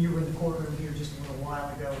 And you were in the courtroom here just a little while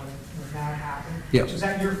ago when that happened. Yes. Was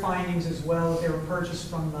that your findings as well, that they were purchased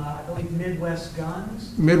from, I believe, Midwest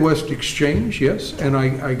Guns? Midwest Exchange, yes, and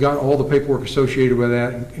I got all the paperwork associated with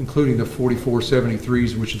that, including the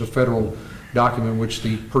 4473s, which is the federal document which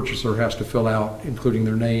the purchaser has to fill out, including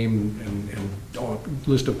their name and a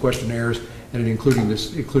list of questionnaires, and it included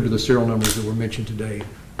the serial numbers that were mentioned today,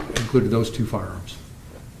 included those 2 firearms.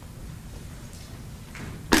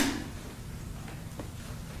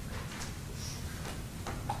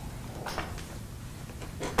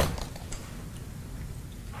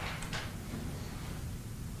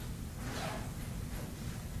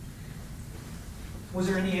 Was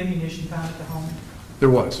there any ammunition found at the home? There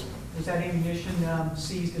was. Was that ammunition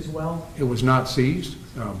seized as well? It was not seized.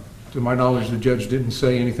 To my knowledge, the judge didn't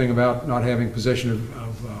say anything about not having possession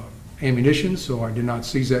of ammunition, so I did not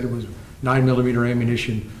seize that. It was 9mm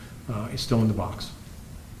ammunition. It's still in the box.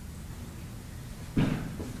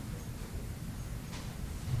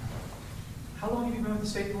 How long have you been with the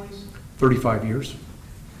state police? 35 years.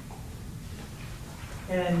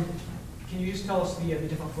 And can you just tell us the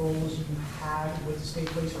different roles you had with the state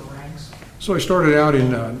police or ranks? So I started out in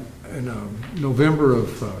November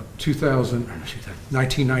of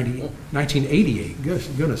 1988.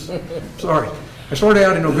 Goodness. Sorry. I started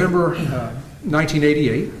out in November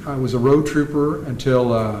 1988. I was a road trooper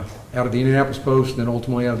until out of the Indianapolis Post, then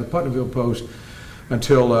ultimately out of the Putnamville Post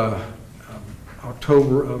until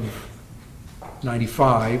October of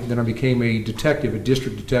 95. Then I became a detective, a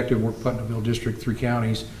district detective, worked Putnamville District, 3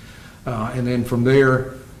 counties. And then from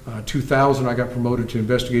there, 2000, I got promoted to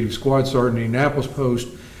investigative squad sergeant in the Indianapolis Post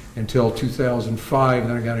until 2005.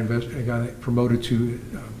 Then I got promoted to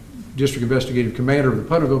district investigative commander of the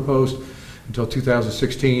Putnamville Post until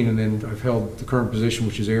 2016. And then I've held the current position,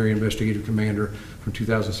 which is area investigative commander, from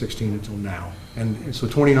 2016 until now. And so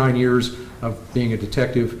 29 years of being a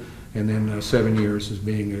detective, and then 7 years as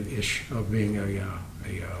being a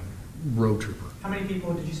road trooper. How many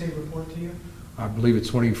people did you say report to you? I believe it's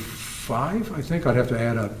 25, I think. I'd have to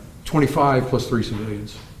add up. 25 plus 3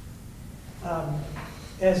 civilians.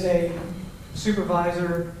 As a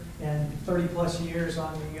supervisor and 30 plus years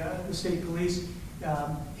on the state police,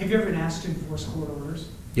 have you ever been asked to enforce court orders?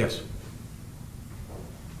 Yes.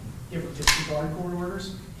 You ever disregard court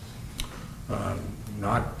orders?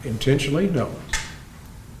 Not intentionally, no.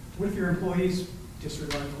 What if your employees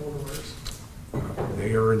disregard court orders?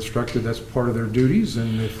 They are instructed that's part of their duties,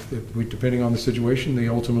 and if we, depending on the situation, they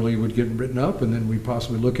ultimately would get written up, and then we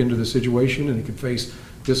possibly look into the situation, and they could face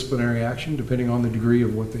disciplinary action depending on the degree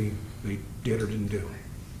of what they did or didn't do.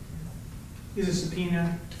 Is a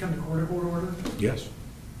subpoena to come to court a court order? Yes.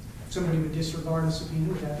 If somebody would disregard a subpoena,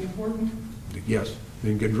 would that be important? Yes. They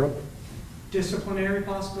can get in trouble. Disciplinary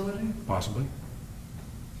possibility? Possibly.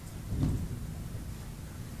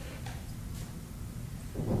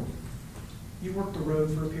 You worked the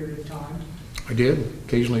road for a period of time. I did.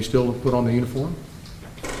 Occasionally still put on the uniform.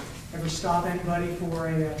 Ever stop anybody for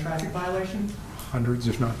a traffic violation? Hundreds,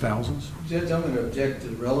 if not thousands. Judge, I'm going to object to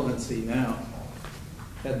relevancy now.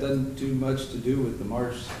 That doesn't do much to do with the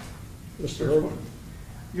March. Mr. Hogan.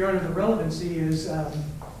 Your Honor, the relevancy is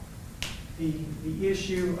the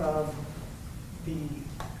issue of the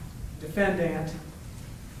defendant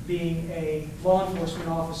being a law enforcement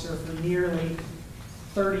officer for nearly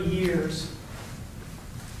 30 years,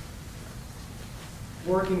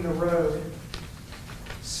 working the road,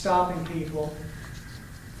 stopping people,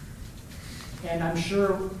 and I'm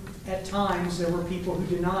sure at times there were people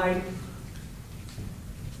who denied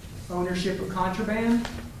ownership of contraband,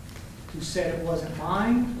 who said it wasn't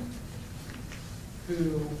mine,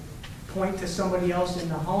 who point to somebody else in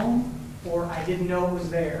the home, or I didn't know it was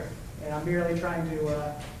there. And I'm merely trying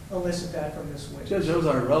to elicit that from this witness. Judge, those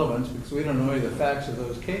aren't relevant because we don't know any of the facts of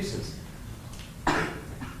those cases.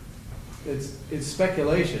 It's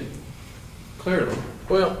speculation, clearly.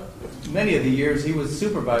 Well, many of the years he was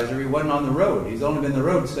supervisor, he wasn't on the road. He's only been on the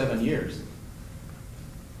road 7 years.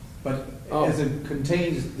 But as it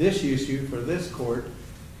contains this issue for this court,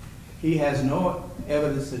 he has no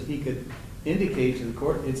evidence that he could indicate to the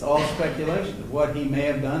court. It's all speculation of what he may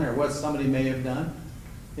have done or what somebody may have done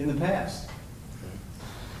in the past.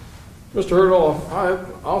 Mr. Hurdle,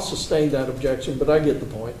 I'll sustain that objection, but I get the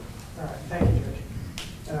point. All right, thank you,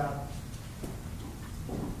 Judge.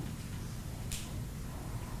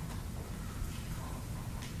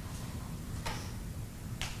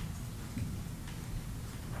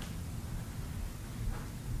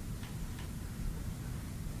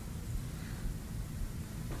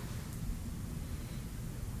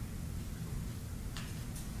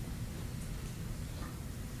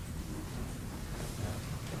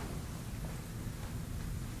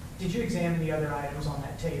 Did you examine the other items on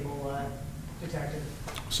that table, Detective?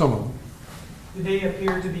 Some of them. Did they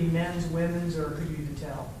appear to be men's, women's, or could you even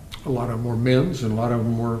tell? A lot of them were men's, and a lot of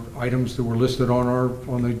them were items that were listed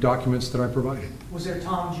on the documents that I provided. Was there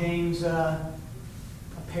Tom James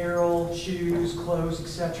apparel, shoes, clothes,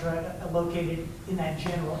 etc., located in that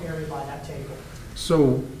general area by that table?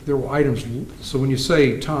 So there were items, so when you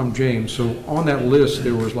say Tom James, so on that list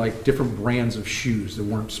there was like different brands of shoes that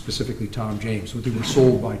weren't specifically Tom James, but they were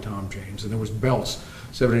sold by Tom James. And there was belts,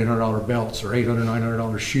 $700, $800 belts, or $800,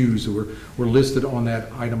 $900 shoes that were listed on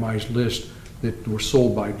that itemized list that were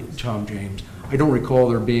sold by Tom James. I don't recall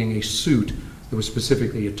there being a suit that was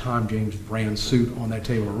specifically a Tom James brand suit on that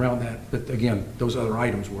table around that, but again, those other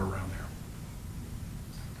items were around there.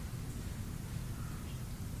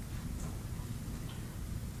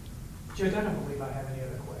 Judge, I don't believe I have any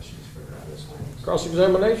other questions for this witness.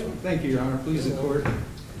 Cross-examination. Thank you, Your Honor. Please the court.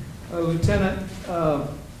 Lieutenant,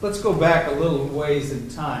 let's go back a little ways in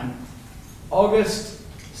time. August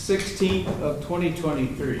 16th of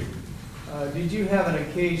 2023. Did you have an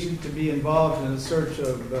occasion to be involved in the search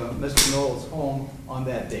of Mr. Noel's home on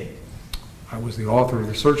that date? I was the author of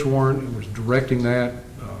the search warrant and was directing that.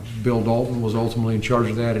 Bill Dalton was ultimately in charge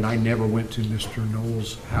of that, and I never went to Mr.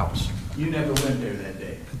 Noel's house. You never went there that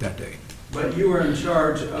day? That day. But you were in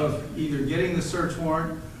charge of either getting the search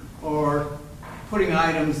warrant or putting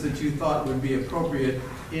items that you thought would be appropriate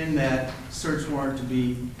in that search warrant to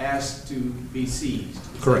be asked to be seized.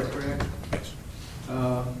 Is correct. That correct? Yes.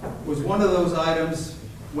 Was one of those items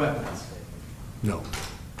weapons? No.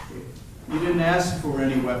 You didn't ask for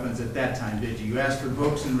any weapons at that time, did you? You asked for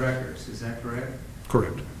books and records, is that correct?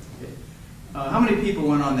 Correct. Okay. How many people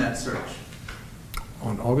went on that search?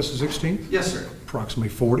 On August the 16th? Yes, sir. Approximately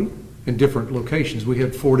 40 in different locations. We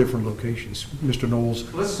had 4 different locations. Mr.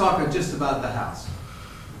 Noel's. Let's talk just about the house.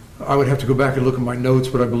 I would have to go back and look at my notes,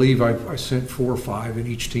 but I believe I sent 4 or 5 in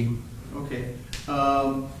each team. Okay.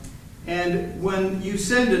 And when you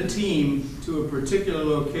send a team to a particular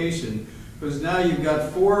location, because now you've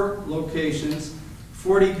got 4 locations,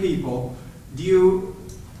 40 people, do you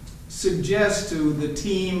suggest to the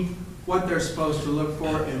team what they're supposed to look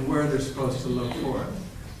for and where they're supposed to look for it?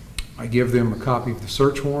 I give them a copy of the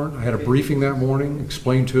search warrant. I had a briefing that morning,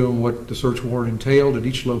 explained to them what the search warrant entailed at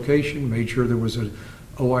each location, made sure there was an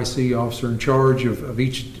OIC officer in charge of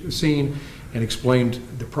each scene, and explained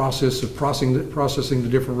the process of processing the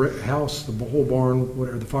different house, the whole barn,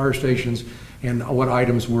 whatever, the fire stations, and what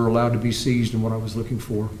items were allowed to be seized and what I was looking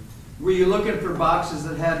for. Were you looking for boxes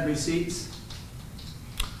that had receipts?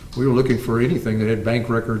 We were looking for anything that had bank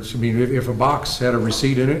records. I mean, if a box had a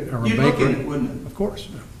receipt in it or a You'd bank look at record, it, wouldn't it? Of course.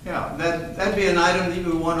 Yeah, that'd be an item that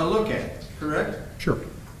you would want to look at, correct? Sure.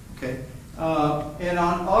 Okay. And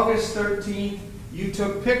on August 13th, you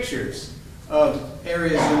took pictures of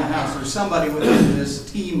areas in the house, or somebody within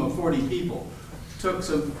this team of 40 people took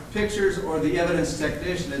some pictures, or the evidence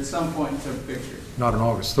technician at some point took pictures. Not on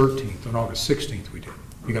August 13th. On August 16th we did.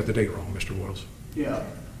 You got the date wrong, Mr. Wells. Yeah.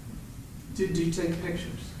 Did you take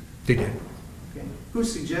pictures? They did. Okay. Who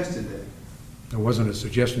suggested that? It wasn't a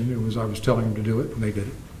suggestion. It was I was telling them to do it, and they did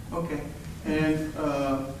it. Okay. And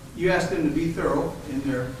you asked them to be thorough in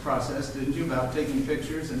their process, didn't you, about taking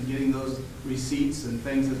pictures and getting those receipts and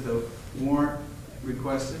things that the warrant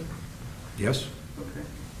requested? Yes. Okay.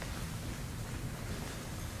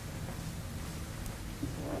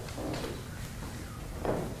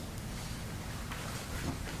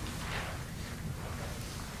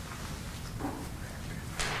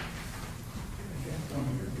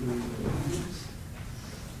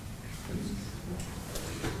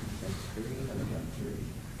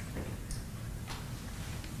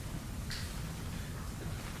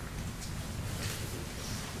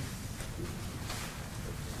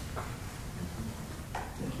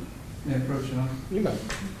 May I approach, Your Honor? You may.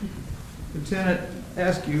 Lieutenant,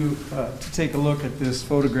 ask you to take a look at this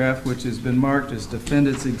photograph, which has been marked as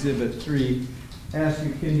Defendant's Exhibit 3. Ask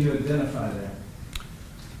you, can you identify that?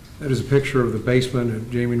 That is a picture of the basement at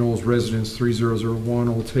Jamey Noel's residence, 3001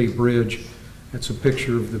 Old Tate Bridge. That's a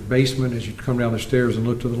picture of the basement as you come down the stairs and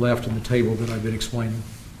look to the left in the table that I've been explaining.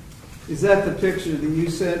 Is that the picture that you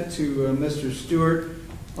sent to Mr. Stewart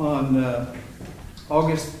on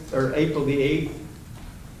April the 8th?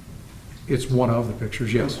 It's one of the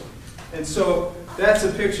pictures, yes. And so that's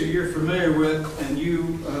a picture you're familiar with, and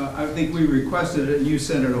you, I think we requested it and you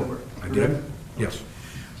sent it over. I did, yes.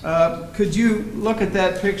 Could you look at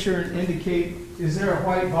that picture and indicate, is there a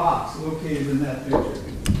white box located in that picture?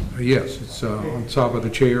 Yes, it's on top of the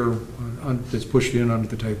chair that's pushed in under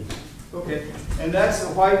the table. Okay, and that's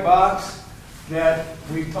the white box that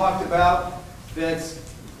we've talked about that's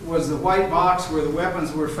was the white box where the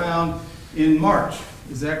weapons were found in March.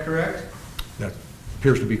 Is that correct? That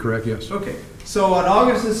appears to be correct, yes. Okay. So on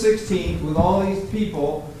August the 16th, with all these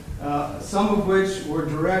people, some of which were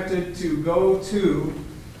directed to go to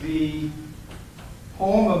the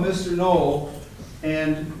home of Mr. Noel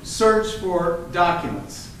and search for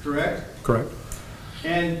documents, correct? Correct.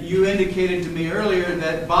 And you indicated to me earlier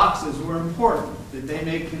that boxes were important, that they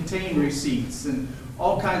may contain receipts and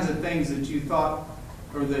all kinds of things that you thought,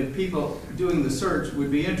 or the people doing the search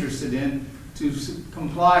would be interested in to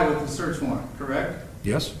comply with the search warrant, correct?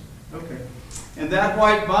 Yes. Okay. And that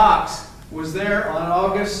white box was there on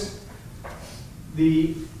August,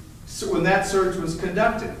 when that search was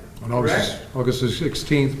conducted, On August the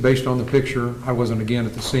 16th, based on the picture, I wasn't again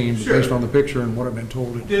at the scene, but based on the picture and what I've been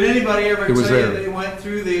told. Did anybody ever tell you there. they went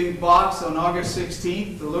through the box on August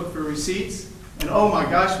 16th to look for receipts? And oh my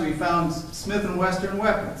gosh, we found Smith & Wesson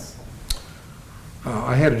weapons.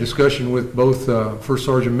 I had a discussion with both First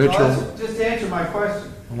Sergeant Mitchell. Just answer my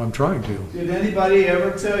question. Well, I'm trying to. Did anybody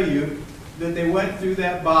ever tell you that they went through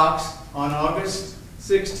that box on August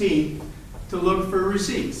 16th to look for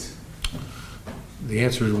receipts? The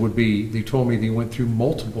answer would be, they told me they went through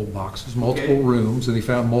multiple boxes, multiple rooms, and they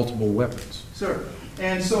found multiple weapons. Sure.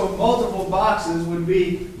 And so multiple boxes would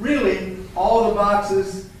be really all the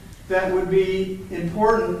boxes that would be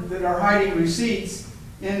important that are hiding receipts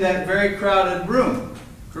in that very crowded room,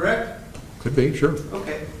 correct? Could be, sure.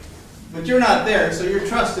 Okay. But you're not there, so you're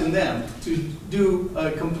trusting them to do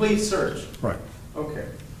a complete search. Right. Okay.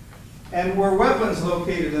 And were weapons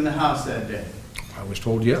located in the house that day? I was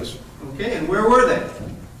told yes. Okay, and where were they?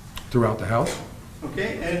 Throughout the house?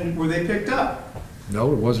 Okay, and were they picked up?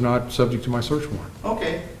 No, it was not subject to my search warrant.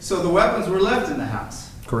 Okay, so the weapons were left in the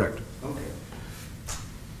house? Correct. Okay.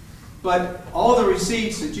 But all the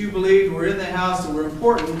receipts that you believed were in the house that were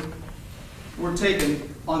important were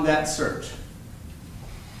taken on that search?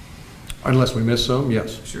 Unless we missed some,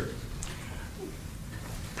 yes. Sure.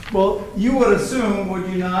 Well, you would assume,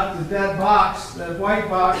 would you not, that that box, that white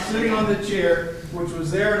box sitting on the chair, which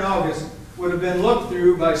was there in August, would have been looked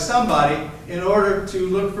through by somebody in order to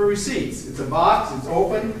look for receipts. It's a box, it's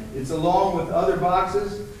open, it's along with other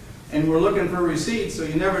boxes, and we're looking for receipts, so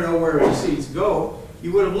you never know where receipts go.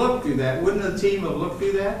 You would have looked through that. Wouldn't the team have looked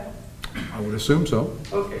through that? I would assume so.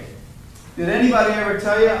 Okay. Did anybody ever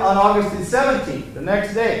tell you on August the 17th, the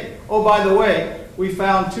next day, oh, by the way, we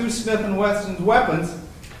found 2 Smith & Wesson's weapons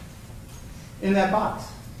in that box?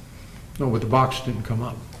 No, but the box didn't come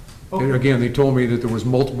up. Okay. Again, they told me that there was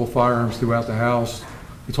multiple firearms throughout the house.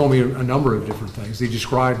 They told me a number of different things. They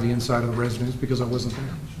described the inside of the residence because I wasn't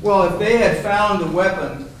there. Well, if they had found the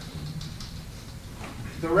weapon,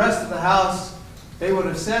 the rest of the house, they would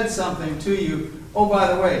have said something to you. Oh,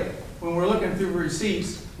 by the way, when we're looking through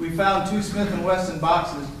receipts, we found 2 Smith & Wesson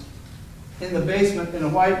boxes in the basement in a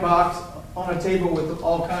white box on a table with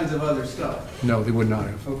all kinds of other stuff. No, they would not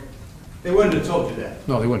have. Okay. They wouldn't have told you that.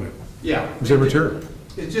 No, they wouldn't have. Yeah. It was immaterial.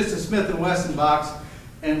 It's just a Smith & Wesson box,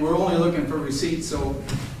 and we're only looking for receipts, so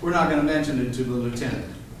we're not going to mention it to the lieutenant.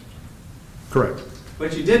 Correct.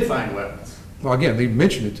 But you did find weapons. Well, again, they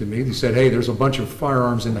mentioned it to me. They said, hey, there's a bunch of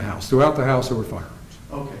firearms in the house. Throughout the house, there were firearms.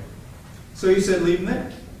 Okay. So you said leave them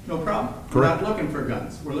there. No problem. Correct. We're not looking for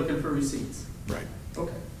guns. We're looking for receipts. Right.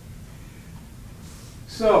 Okay.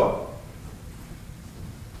 So,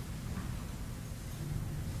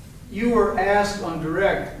 you were asked on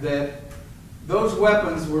direct that those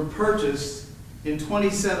weapons were purchased in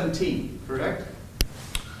 2017, correct?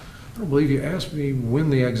 I don't believe you asked me when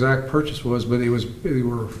the exact purchase was, but they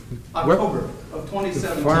were October of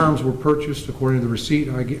 2017. The firearms were purchased according to the receipt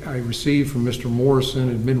I received from Mr. Morrison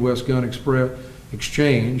at Midwest Gun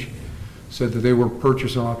Exchange. Said that they were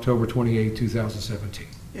purchased on October 28, 2017.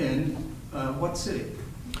 In what city?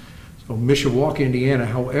 So Mishawaka, Indiana.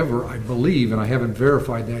 However, I believe, and I haven't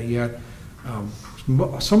verified that yet,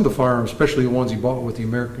 some of the firearms, especially the ones he bought with the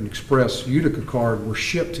American Express Utica card, were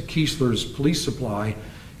shipped to Keesler's Police Supply.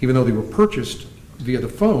 Even though they were purchased via the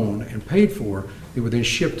phone and paid for, they were then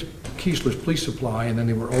shipped to Keesler's Police Supply, and then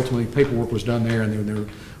they were ultimately, paperwork was done there, and they were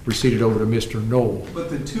receipted over to Mr. Noel. But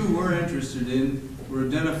the 2 we're interested in were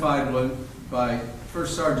identified by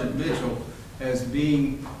First Sergeant Mitchell as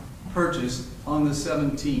being purchased on the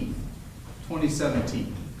 17th,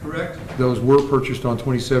 2017, correct? Those were purchased on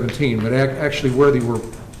 2017, but actually where they were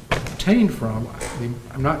obtained from,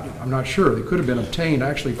 I'm not sure. They could have been obtained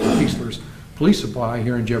actually from Keesler's Police Supply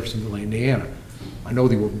here in Jeffersonville, Indiana. I know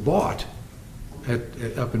they were bought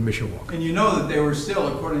up in Mishawaka. And you know that they were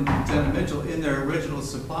still, according to Lieutenant Mitchell, in their original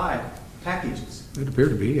supply packages. It appeared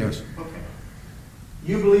to be, yes. Okay.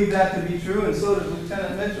 You believe that to be true, and so does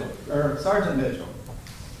Lieutenant Mitchell, or Sergeant Mitchell.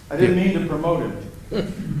 I didn't mean to promote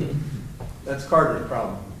him. That's Carter's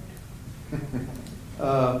problem.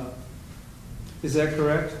 Is that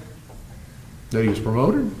correct? That he was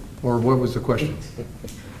promoted? Or what was the question?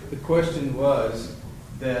 The question was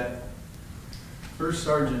that First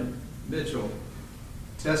Sergeant Mitchell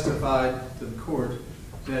testified to the court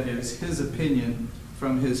that it was his opinion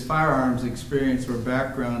from his firearms experience or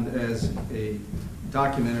background as a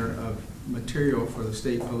documenter of material for the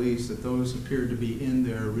state police that those appeared to be in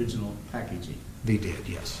their original packaging. They did,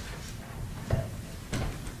 yes.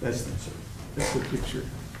 That's the picture.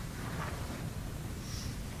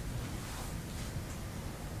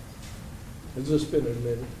 Has this been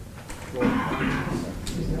admitted? It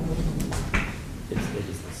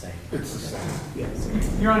is the same. It's the same. Yes.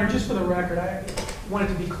 Your Honor, just for the record, I wanted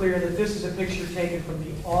to be clear that this is a picture taken from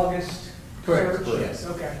the August Correct. search? Yes.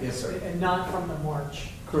 Okay. Yes, sir. And not from the March?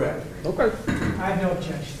 Correct. Okay. I have no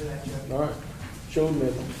objection to that, Judge. All right. Show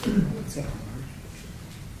admitted.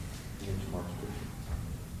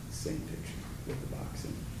 Same picture with the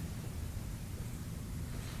boxing.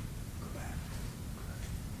 Go back.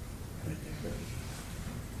 Right there.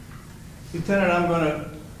 Lieutenant, I'm going to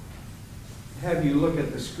have you look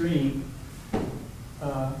at the screen.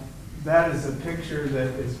 That is a picture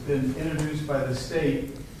that has been introduced by the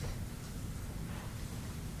state.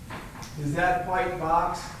 Does that white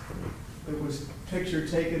box that was picture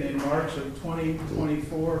taken in March of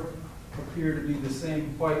 2024 appear to be the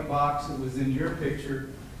same white box that was in your picture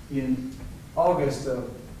in August of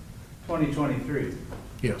 2023?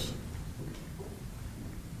 Yes.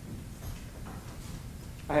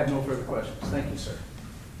 I have no further questions. Thank you, sir.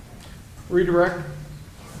 Redirect.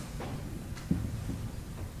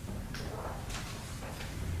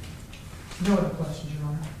 No other questions, Your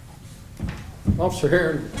Honor. Officer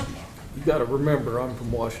Heron, you got to remember I'm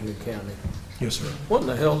from Washington County. Yes, sir. What in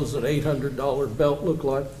the hell does an $800 belt look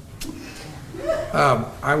like?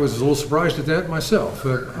 I was a little surprised at that myself.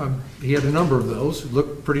 He had a number of those. It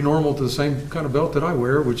looked pretty normal to the same kind of belt that I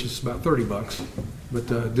wear, which is about $30, but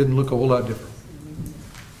didn't look a whole lot different.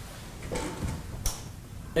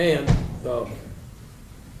 And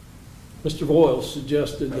Mr. Boyle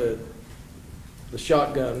suggested that the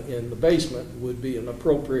shotgun in the basement would be an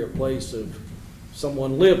appropriate place if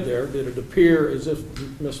someone lived there. Did it appear as if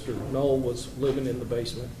Mr. Noel was living in the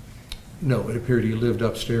basement? No, it appeared he lived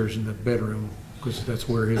upstairs in the bedroom because that's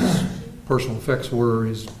where his personal effects were,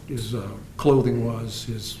 his clothing was,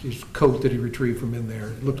 his coat that he retrieved from in there.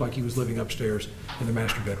 It looked like he was living upstairs in the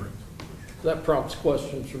master bedroom. That prompts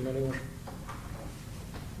questions from anyone.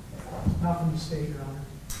 Not from the state, Your Honor.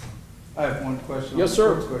 I have one question. Yes,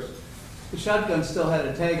 sir. Question. The shotgun still had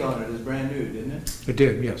a tag on it as brand new, didn't it? It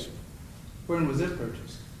did, yes. When was it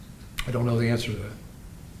purchased? I don't know the answer to that.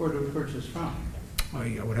 Where did it purchase from?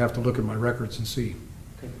 I would have to look at my records and see.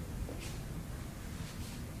 Okay.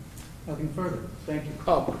 Nothing further. Thank you.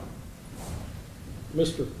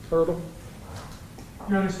 Mr. Hurdle?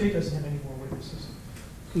 Your Honor, the state doesn't have any more witnesses.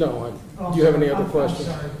 No. Do you have any other questions?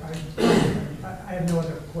 I'm sorry. I have no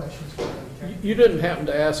other questions. You didn't happen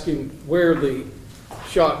to ask him where the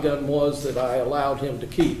shotgun was that I allowed him to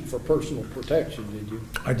keep for personal protection, did you?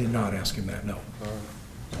 I did not ask him that, no. All right.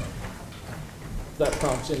 If that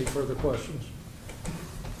prompts any further questions?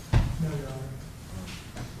 No, Your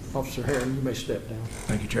Honor. Officer Heron, you may step down.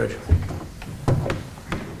 Thank you, Judge.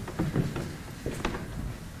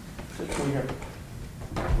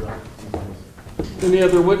 Any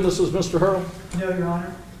other witnesses, Mr. Hurl? No, Your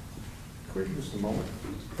Honor. Quick, just a moment.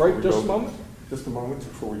 Break just a moment? Just a moment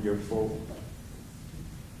before we go forward.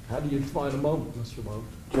 How do you define a moment, Mr. Lowe?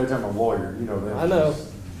 Judge, I'm a lawyer, you know that. I know.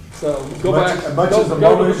 So go Much- back, much as a go to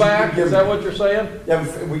moment the you back, can give is that me. what you're saying?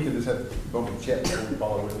 Yeah, we can just have a moment of chat before we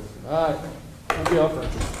follow with us. All right, we'll be off.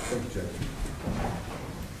 Thank you, Judge.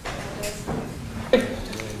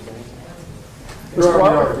 Mr.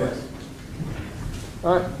 Wilder? Yes.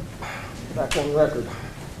 All right, back on record.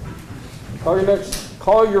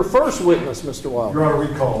 Call your first witness, Mr. Wilder. Your Honor,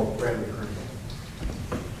 we call Bradley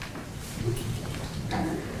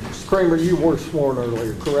Kramer. Mr. Kramer, you were sworn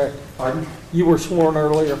earlier, correct? Pardon? You were sworn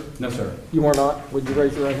earlier? No, sir. You were not? Would you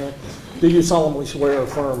raise your right hand? Do you solemnly swear or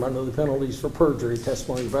affirm under the penalties for perjury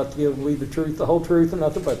testimony you're about to give will be the truth, the whole truth, and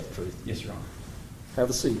nothing but the truth? Yes, Your Honor. Have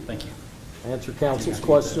a seat. Thank you. Answer counsel's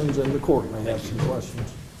questions, and the court may have some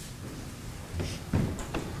questions.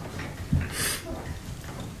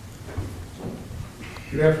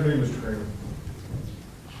 Good afternoon, Mr. Kramer.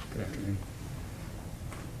 Good afternoon.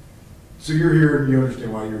 So you're here and you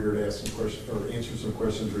understand why you're here to ask some questions or answer some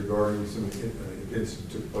questions regarding some events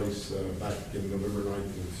that took place back in November 9th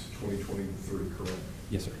of 2023, correct?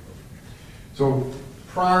 Yes, sir. So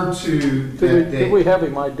prior to Could that date. we have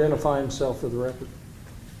him identify himself for the record?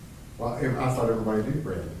 Well, I thought everybody knew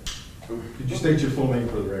Bradley. Could you state your full name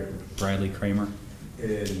for the record? Bradley Kramer.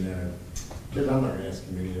 And, because I'm not going to ask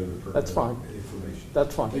him any other That's fine. information.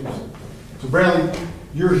 That's fine. Thank you, sir. So Bradley,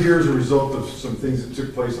 you're here as a result of some things that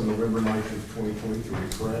took place on November 9th of 2023,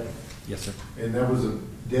 correct? Yes, sir. And that was a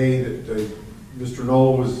day that Mr.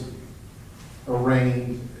 Noel was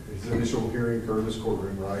arraigned. His initial hearing occurred in this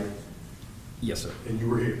courtroom, right? Yes, sir. And you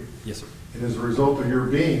were here? Yes, sir. And as a result of your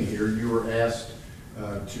being here, you were asked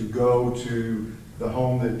to go to the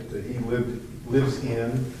home that he lives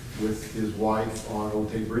in with his wife on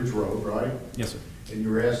Old Tate Bridge Road, right? Yes, sir. And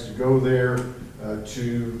you were asked to go there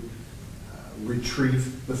to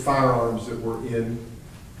retrieve the firearms that were in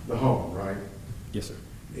the home, right? Yes, sir.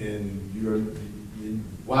 And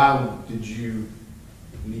why did you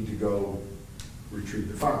need to go retrieve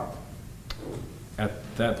the firearms?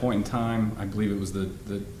 At that point in time, I believe it was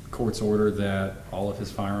the court's order that all of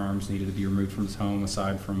his firearms needed to be removed from his home,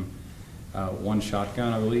 aside from one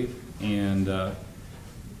shotgun, I believe. And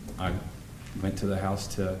I went to the house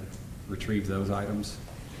to retrieve those items.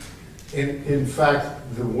 In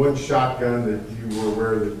fact, the one shotgun that you were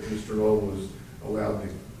aware that Mr. Noel was allowed to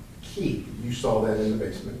keep, you saw that in the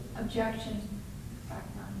basement? Objection.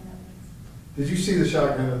 Did you see the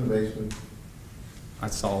shotgun in the basement? I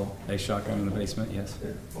saw a shotgun in the basement, yes.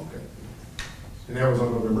 Yeah, okay. And that was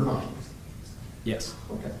on November 9th? Yes.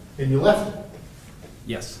 Okay. And you left it?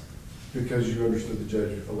 Yes. Because you understood the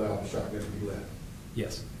judge allowed the shotgun to be left?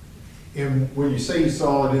 Yes. And when you say you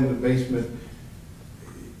saw it in the basement,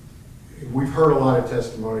 we've heard a lot of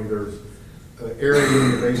testimony. There's an area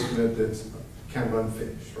in the basement that's kind of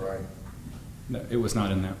unfinished, right? No, it was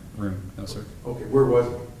not in that room, no, sir. Okay, where was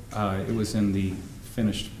it? It was in the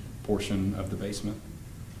finished portion of the basement.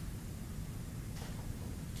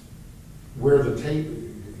 Where the table?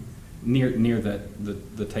 Near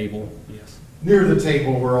the table, yes. Near the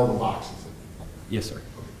table where all the boxes are? Yes, sir.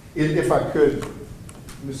 If I could,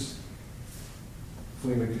 Ms.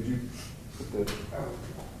 Fleeman, could you put that out?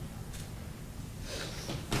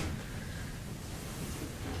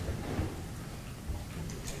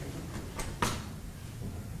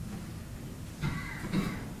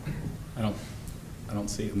 I don't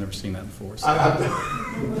see it. I've never seen that before. So.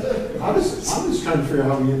 I'm just trying to figure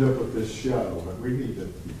out how we end up with this show, but we need to.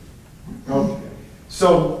 Okay.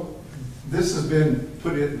 So this has been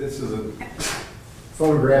put in. This is a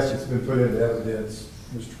photograph that's been put into evidence,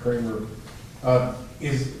 Mr. Kramer.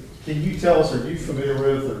 Can you tell us? Are you familiar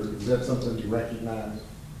with, or is that something you recognize?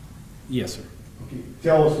 Yes, sir. Okay.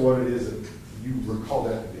 Tell us what it is that you recall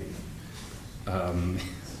that to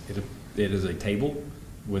be. It is a table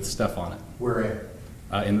with stuff on it. Where at?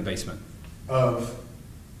 In the basement. Of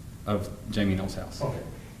Jamey Noel's house. Okay.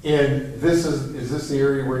 And this is this the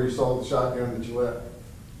area where you saw the shotgun that you left?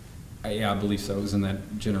 Yeah, I believe so. It was in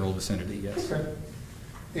that general vicinity, yes. Okay.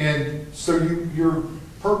 And so your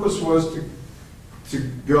purpose was to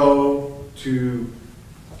go to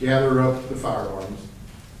gather up the firearms?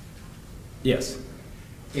 Yes.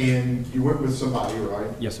 And you went with somebody,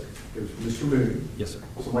 right? Yes, sir. It was Mr. Moon? Yes, sir.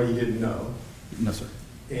 Somebody you didn't know? No, sir.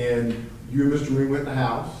 And you and Mr. Moon went in the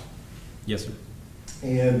house? Yes, sir.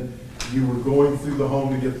 And you were going through the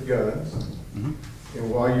home to get the guns? Mm-hmm. And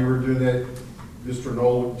while you were doing that, Mr.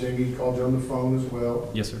 Noel, Jamey called you on the phone as well?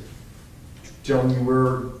 Yes, sir. Telling you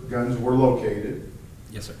where guns were located?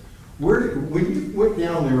 Yes, sir. When you went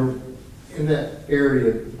down there in that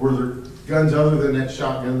area, were there guns other than that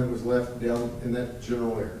shotgun that was left down in that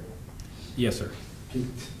general area? Yes, sir. Can you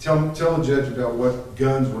tell the judge about what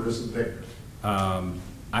guns were disappeared?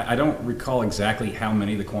 I don't recall exactly how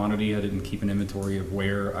many, the quantity. I didn't keep an inventory of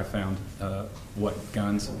where I found what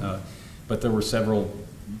guns, but there were several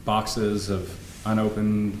boxes of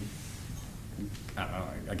unopened,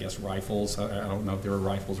 I guess rifles. I don't know if they were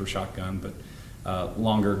rifles or shotgun, but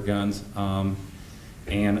longer guns.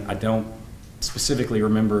 And I don't specifically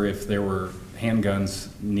remember if there were handguns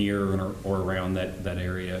near or around that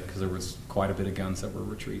area, because there was quite a bit of guns that were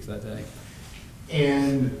retrieved that day.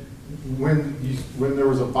 And when there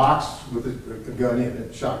was a box with a gun in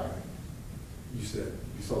it, shotgun, you said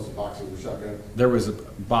you saw some boxes with shotguns? There was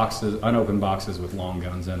boxes, unopened boxes with long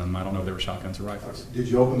guns in them. I don't know if they were shotguns or rifles. Did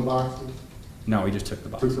you open the boxes? No, we just took the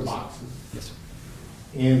boxes. Took the boxes? Yes, sir.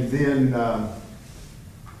 And then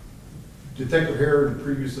Detective Harrod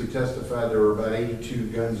previously testified there were about 82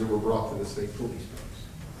 guns that were brought to the state police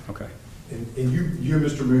post. Okay. And you and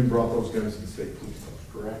Mr. Moon brought those guns to the state police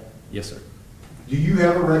post, correct? Yes, sir. Do you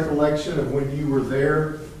have a recollection of when you were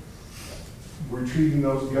there retrieving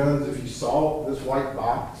those guns, if you saw this white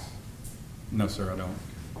box? No, sir, I don't.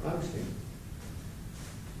 I understand.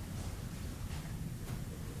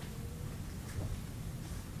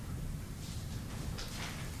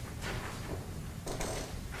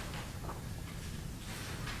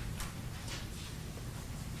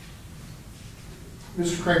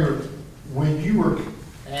 Mr. Kramer, when you were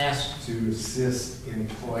asked to assist in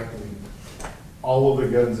collecting all of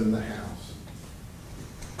the guns in the house,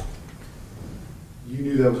 you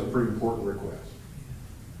knew that was a pretty important request.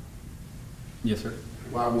 Yes, sir.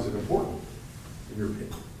 Why was it important, in your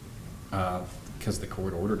opinion? Because the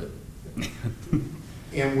court ordered it.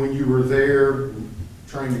 And when you were there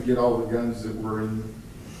trying to get all the guns that were in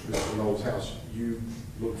Mr. Noel's house, you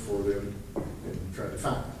looked for them and tried to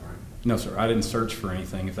find them, right? No, sir. I didn't search for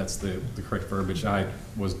anything, if that's the correct verbiage. I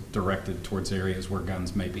was directed towards areas where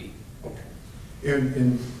guns may be. Okay.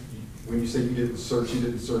 And when you say you didn't search in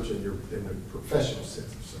a professional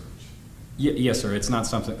sense of search? Yes, sir. It's not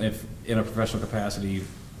something, if in a professional capacity,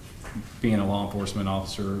 being a law enforcement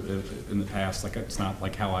officer in the past, like it's not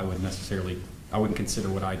like how I would necessarily, I wouldn't consider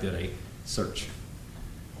what I did a search.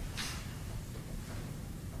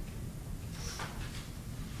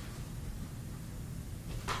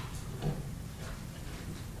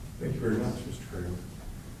 Thank you very much, Mr. Kramer.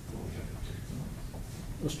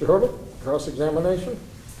 Mr. Hurley, cross-examination.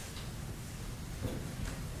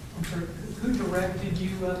 I'm sorry, who directed you,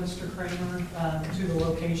 Mr. Kramer, to the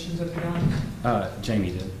locations of the guns?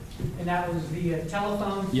 Jamey did. And that was via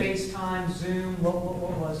telephone, Yeah. FaceTime, Zoom, what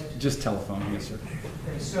was it? Just telephone, yes, sir.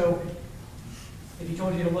 Okay, so if he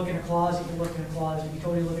told you to look in a closet, you looked in a closet. If he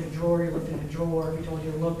told you to look in a drawer, you looked in a drawer. If he told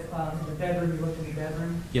you to look in the bedroom, you looked in the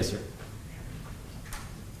bedroom. Yes, sir.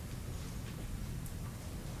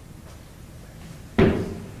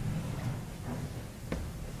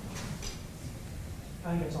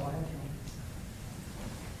 I think that's all I have.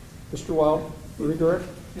 Mr. Wild, redirect.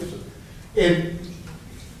 Yes, sir. And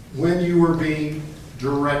when you were being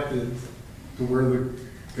directed to where the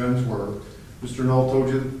guns were, Mr. Noel told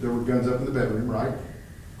you that there were guns up in the bedroom, right?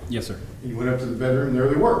 Yes, sir. And you went up to the bedroom, and there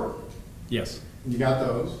they were. Yes. And you got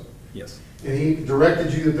those. Yes. And he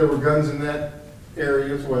directed you that there were guns in that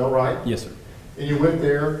area as well, right? Yes, sir. And you went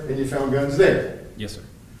there, and you found guns there. Yes, sir.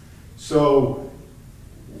 So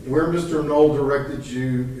where Mr. Noel directed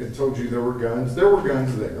you and told you there were guns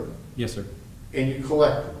there. Yes, sir. And you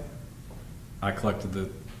collected them. I collected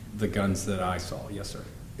the guns that I saw, yes, sir.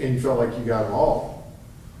 And you felt like you got them all.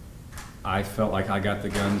 I felt like I got the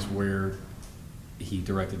guns where he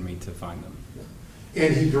directed me to find them.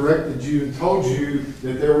 And he directed you and told you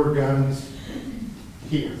that there were guns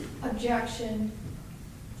here. Objection.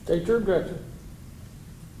 State your objection.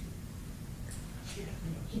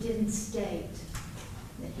 He didn't state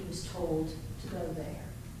that he was told to go there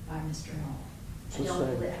by Mr. Noel.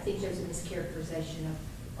 I think there's a mischaracterization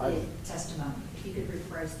of the testimony. If you could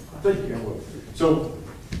rephrase the question. Thank you. So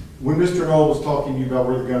when Mr. Noel was talking to you about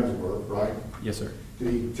where the guns were, right? Yes, sir. Did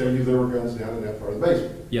he tell you there were guns down in that part of the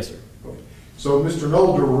basement? Yes, sir. Okay. So Mr.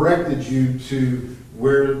 Noel directed you to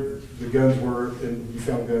where the guns were, and you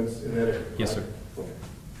found guns in that area? Yes, right? sir. Okay.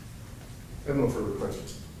 I have no further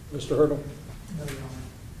questions. Mr. Hurdle? No, Your Honor.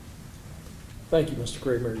 Thank you, Mr.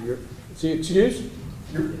 Kramer. Is he excused?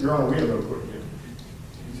 Your Honor, we have no questions.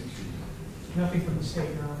 Nothing from the state,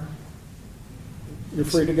 Your Honor. You're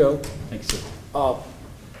free to go. Thanks, sir.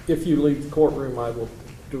 If you leave the courtroom, I will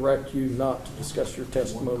direct you not to discuss your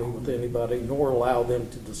testimony with anybody, nor allow them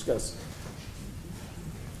to discuss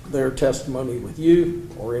their testimony with you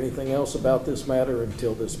or anything else about this matter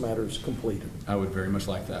until this matter is completed. I would very much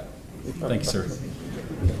like that. Thank you, sir.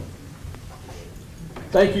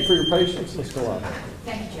 Thank you for your patience, Ms. Kalani.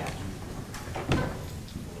 Thank you, Judge.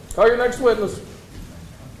 Call your next witness.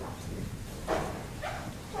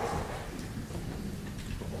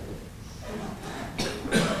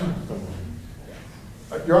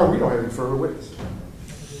 Your Honor, we don't have any further witnesses.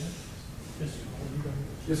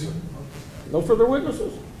 Yes, sir. No further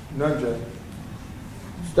witnesses? None, Judge.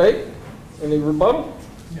 State, any rebuttal?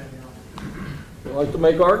 No, Your Honor. Would you like to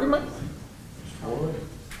make argument?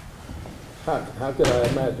 How could I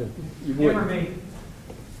imagine you Him or would? me?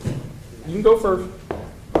 You can go first.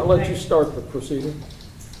 I'll let you start the proceeding.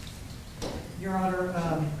 Your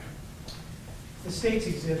Honor, the state's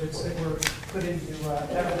exhibits that were put into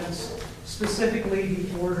evidence, specifically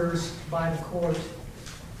the orders by the court,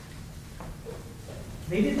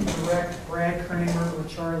 they didn't direct Brad Kramer or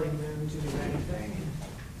Charlie Moon to do anything.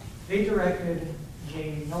 They directed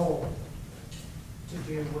Jamey Noel to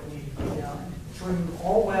do what needed to be done, to remove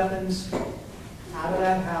all weapons out of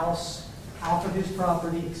that house, off of his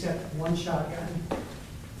property, except one shotgun.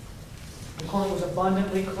 The court was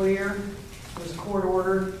abundantly clear. It was a court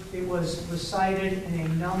order. It was recited in a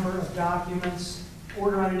number of documents,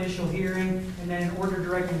 order on initial hearing, and then an order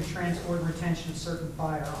directing the transport and retention of certain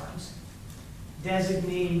firearms.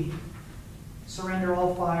 Designee, surrender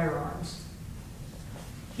all firearms.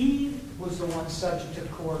 He was the one subject to the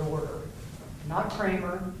court order. Not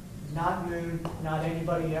Kramer, not Moon, not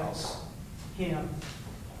anybody else. Him.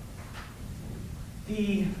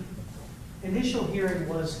 The initial hearing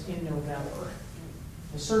was in November.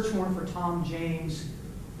 The search warrant for Tom James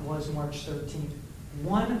was March 13th.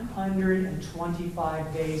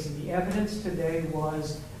 125 days, and the evidence today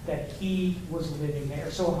was that he was living there.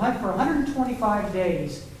 So for 125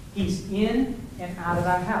 days, he's in and out of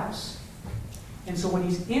that house. And so when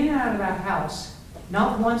he's in and out of that house,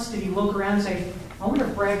 not once did he look around and say, I wonder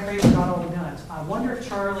if Brad Kramer got all the guns. I wonder if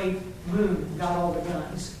Charlie Moon got all the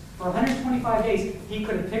guns. For 125 days, he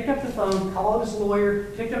could have picked up the phone, called his lawyer,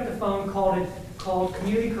 picked up the phone, called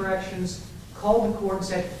community corrections, called the court and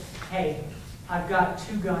said, hey, I've got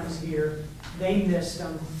 2 guns here. They missed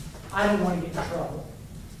them. I don't want to get in trouble.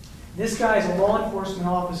 This guy's a law enforcement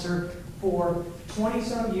officer for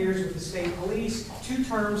 20-some years with the state police, 2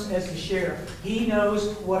 terms as the sheriff. He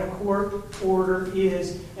knows what a court order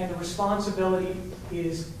is, and the responsibility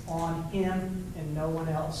is on him and no one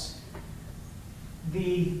else.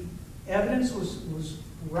 The evidence was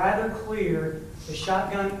rather clear. The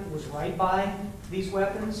shotgun was right by these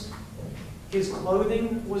weapons. His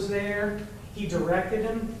clothing was there. He directed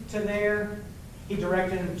him to there. He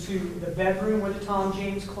directed him to the bedroom where the Tom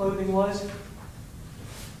James clothing was.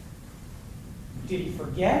 Did he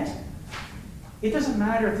forget? It doesn't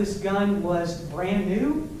matter if this gun was brand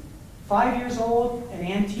new, 5 years old, an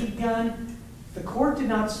antique gun. The court did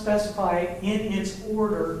not specify in its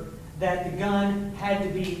order that the gun had to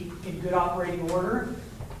be in good operating order.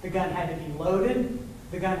 The gun had to be loaded.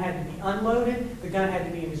 The gun had to be unloaded. The gun had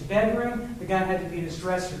to be in his bedroom. The gun had to be in his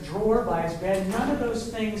dresser drawer by his bed. None of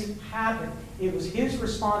those things happened. It was his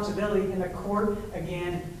responsibility, and the court,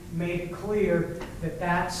 again, made it clear that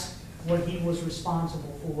that's what he was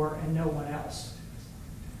responsible for and no one else.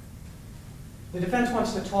 The defense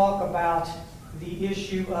wants to talk about the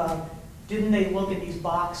issue of, didn't they look at these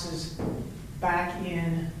boxes back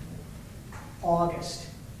in August?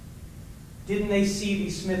 Didn't they see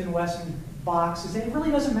these Smith & Wesson boxes? And it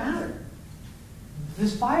really doesn't matter.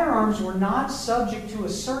 These firearms were not subject to a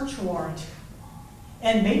search warrant.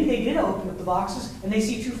 And maybe they did open up the boxes and they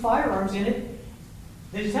see 2 firearms in it.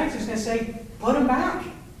 The detective's going to say, put them back.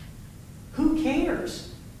 Who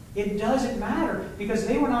cares? It doesn't matter because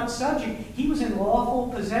they were not subject. He was in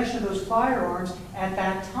lawful possession of those firearms at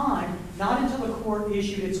that time. Not until the court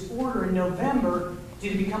issued its order in November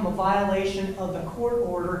did it become a violation of the court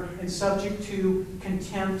order and subject to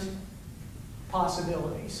contempt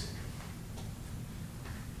possibilities.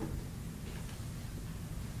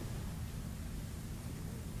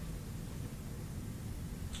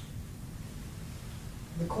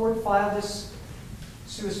 The court filed this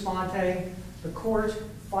sua sponte. The court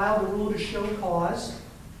filed a rule to show cause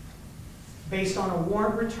based on a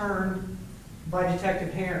warrant returned by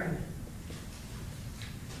Detective Heron.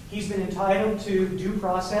 He's been entitled to due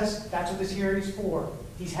process. That's what this hearing is for.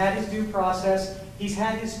 He's had his due process. He's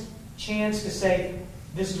had his chance to say,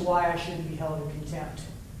 this is why I shouldn't be held in contempt.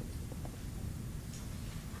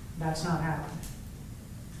 That's not happened.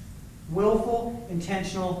 Willful,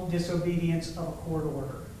 intentional disobedience of a court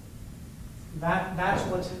order. That's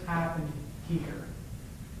what's happened here.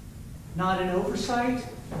 Not an oversight,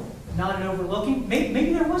 not an overlooking.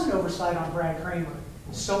 Maybe there was an oversight on Brad Kramer.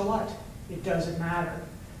 So what? It doesn't matter.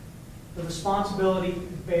 The responsibility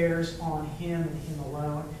bears on him and him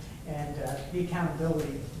alone, and the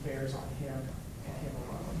accountability bears on him and him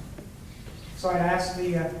alone. So I'd ask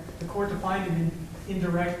the court to find him in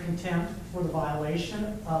indirect contempt for the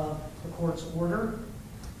violation of the court's order,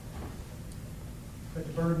 that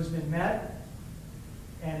the burden's been met,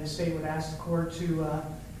 and the state would ask the court to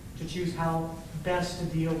choose how best to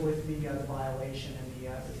deal with the violation and the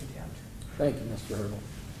contempt. Thank you, Mr. Hurdle.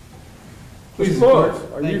 Please, Mr. Flores,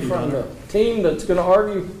 are thank you you, from Your the team that's going to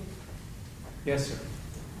argue? Yes, sir.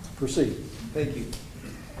 Proceed. Thank you.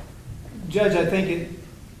 Judge, I think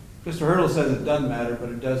Mr. Hurdle says it doesn't matter, but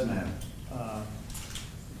it does matter.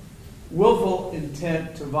 Willful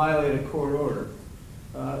intent to violate a court order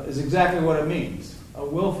is exactly what it means. A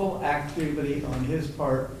willful activity on his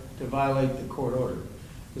part to violate the court order.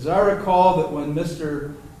 As I recall that when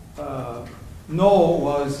Mr. Noel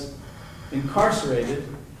was incarcerated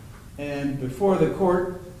and before the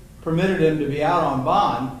court permitted him to be out on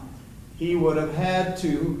bond, he would have had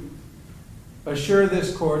to assure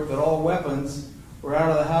this court that all weapons were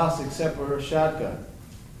out of the house except for a shotgun.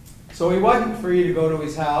 So he wasn't free to go to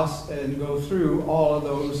his house and go through all of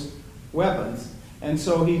those weapons. And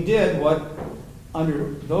so he did what,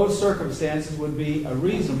 under those circumstances, would be a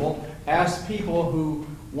reasonable, ask people who,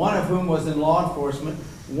 one of whom was in law enforcement,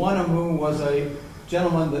 one of whom was a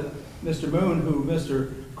gentleman that Mr. Moon, who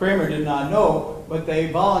Mr. Kramer did not know, but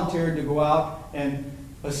they volunteered to go out and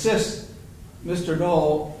assist Mr.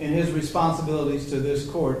 Noel in his responsibilities to this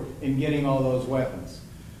court in getting all those weapons.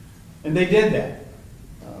 And they did that.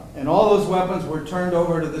 And all those weapons were turned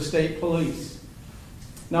over to the state police.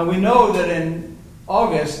 Now we know that in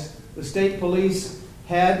August, the state police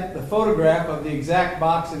had the photograph of the exact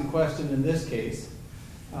box in question in this case.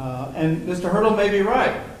 And Mr. Hurdle may be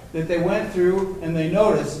right, that they went through and they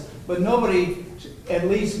noticed, but nobody at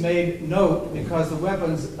least made note because the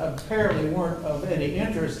weapons apparently weren't of any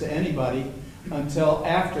interest to anybody until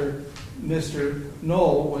after Mr.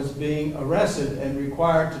 Noel was being arrested and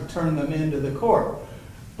required to turn them into the court.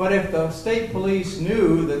 But if the state police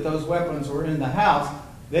knew that those weapons were in the house,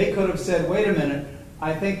 they could have said, wait a minute,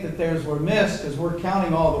 I think that theirs were missed because we're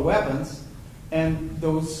counting all the weapons, and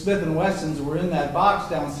those Smith & Wessons were in that box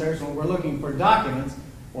downstairs when we're looking for documents,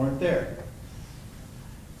 weren't there.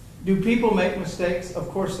 Do people make mistakes? Of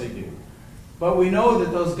course they do. But we know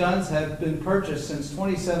that those guns have been purchased since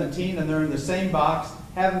 2017 and they're in the same box,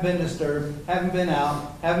 haven't been disturbed, haven't been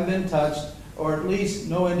out, haven't been touched, or at least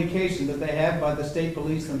no indication that they have by the state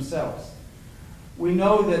police themselves. We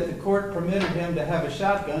know that the court permitted him to have a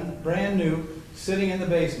shotgun, brand new, sitting in the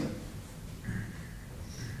basement.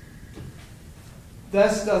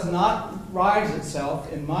 This does not rise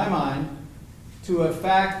itself, in my mind, to a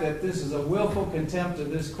fact that this is a willful contempt of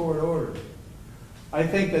this court order. I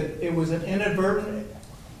think that it was an inadvertent.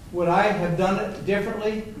 Would I have done it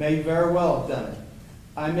differently? May very well have done it.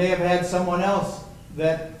 I may have had someone else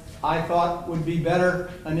that I thought would be better,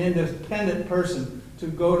 an independent person, to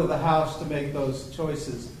go to the house to make those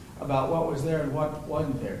choices about what was there and what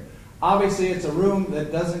wasn't there. Obviously, it's a room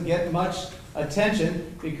that doesn't get much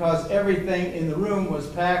attention because everything in the room was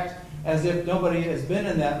packed as if nobody has been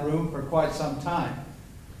in that room for quite some time.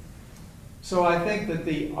 So I think that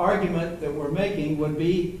the argument that we're making would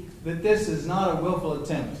be that this is not a willful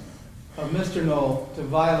attempt of Mr. Noel to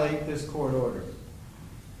violate this court order.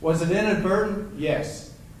 Was it inadvertent?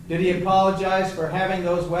 Yes. Did he apologize for having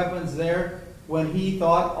those weapons there when he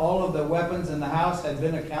thought all of the weapons in the house had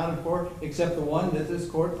been accounted for except the one that this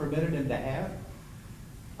court permitted him to have?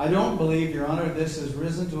 I don't believe, Your Honor, this has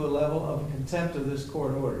risen to a level of contempt of this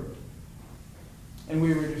court order. And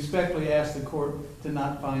we would respectfully ask the court to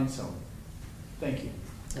not find so. Thank you.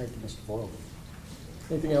 Thank you, Mr. Boyle.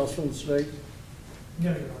 Anything else from the state?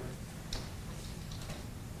 No, Your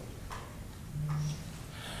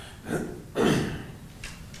Honor.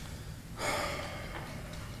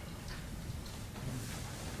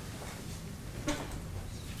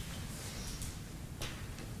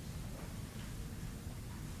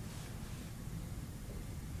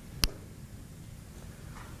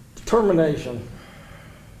 Determination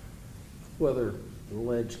whether the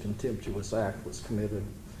alleged contemptuous act was committed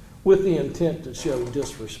with the intent to show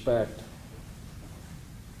disrespect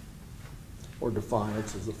or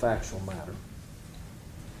defiance is a factual matter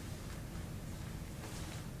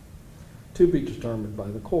to be determined by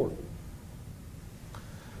the court.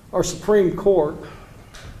 Our Supreme Court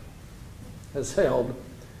has held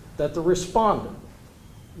that the respondent,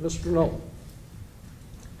 Mr. Noel,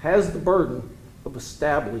 has the burden of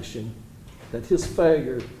establishing that his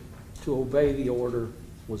failure to obey the order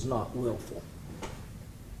was not willful.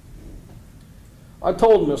 I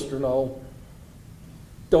told Mr. Noel,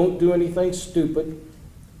 don't do anything stupid.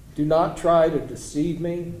 Do not try to deceive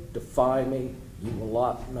me, defy me. You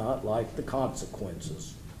will not like the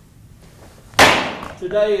consequences.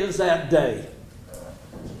 Today is that day.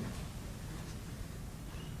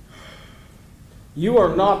 You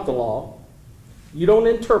are not the law. You don't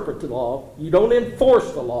interpret the law. You don't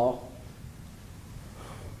enforce the law.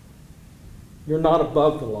 You're not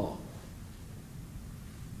above the law.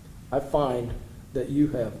 I find that you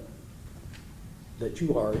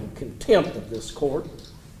are in contempt of this court.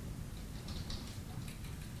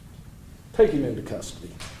 Take him into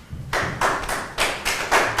custody.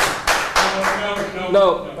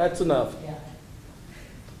 No, that's enough.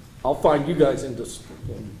 I'll find you guys in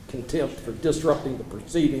contempt for disrupting the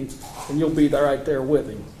proceedings, and you'll be there right there with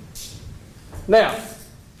him. Now,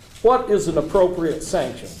 what is an appropriate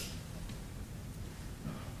sanction?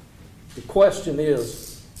 The question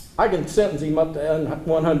is, I can sentence him up to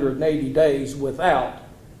 180 days without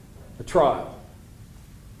a trial,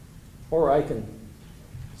 or I can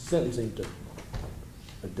sentence him to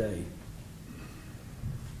a day,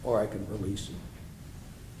 or I can release him.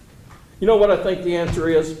 You know what I think the answer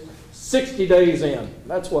is? 60 days in.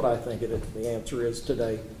 That's what I think the answer is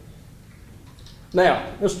today.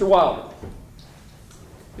 Now, Mr. Wilder.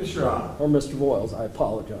 Yes, Your Honor. Or Mr. Boyles. I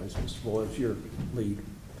apologize, Mr. Boyles, your lead.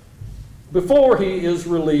 Before he is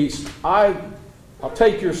released, I I'll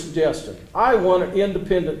take your suggestion. I want an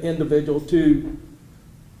independent individual to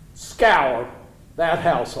scour that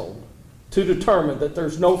household to determine that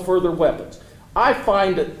there's no further weapons. I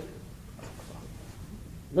find it,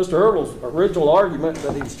 Mr. Hurdle's original argument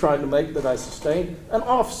that he was trying to make that I sustained, an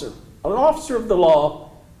officer of the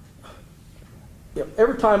law,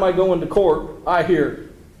 every time I go into court, I hear,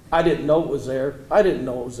 I didn't know it was there, I didn't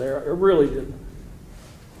know it was there, I really didn't.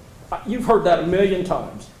 You've heard that a million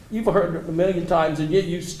times. You've heard it a million times, and yet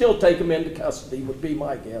you still take them into custody, would be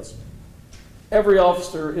my guess. Every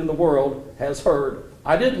officer in the world has heard,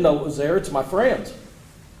 I didn't know it was there, it's my friends.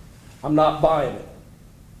 I'm not buying it.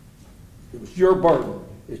 It was your burden,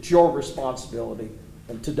 it's your responsibility,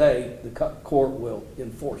 and today the court will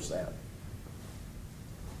enforce that.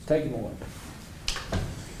 Take him away.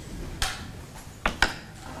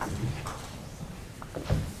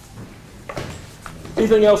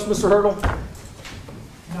 Anything else, Mr. Hurdle?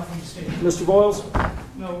 Nothing to state. Mr. Boyles?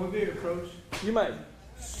 No, we'll be approached. You may.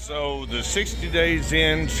 So the 60 days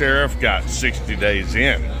in, Sheriff got 60 days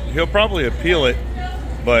in. He'll probably appeal it,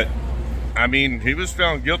 but I mean, he was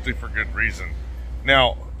found guilty for good reason.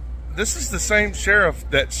 Now, this is the same sheriff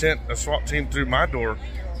that sent a SWAT team through my door,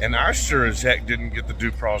 and I sure as heck didn't get the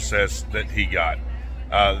due process that he got.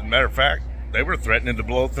 As a matter of fact, they were threatening to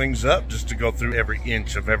blow things up just to go through every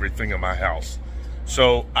inch of everything in my house.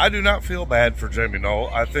 So I do not feel bad for Jamey Noel.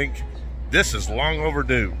 I think this is long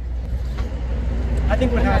overdue. I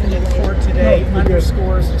think what happened in court today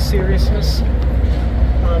underscores the seriousness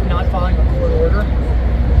of not following a court order.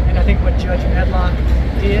 And I think what Judge Medlock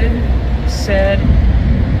did, said,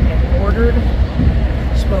 and ordered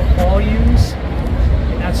spoke volumes,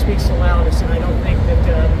 and that speaks the loudest. And I don't think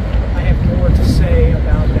that I have more to say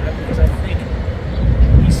about that, because I think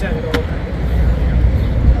he said it all.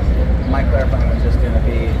 My clarifying was just going to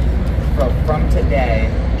be, from today,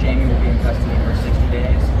 Jamey will be in custody for 60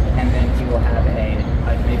 days, and then he will have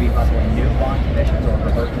maybe possibly new bond conditions, or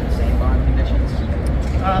revert to the same bond conditions?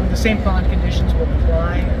 The same bond conditions will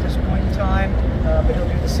apply at this point in time, but he'll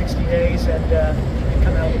do the 60 days and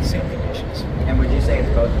come out with the same conditions. And would you say it's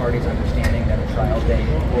both parties' understanding that a trial date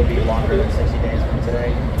will be longer than 60 days from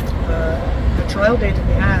today? The trial date that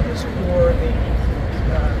we have is for the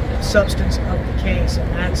substance of the case,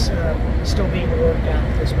 and that's still being worked out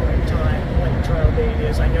at this point in time, what the trial date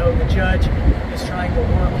is. I know the judge is trying to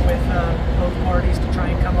work with both parties to try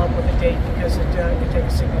and come up with a date, because it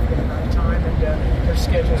takes a significant amount of time, and their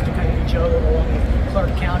schedules to kind of each other, along with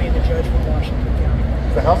Clark County and the judge from Washington County.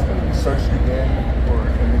 Is the house going to be searched again for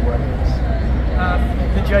any weapons?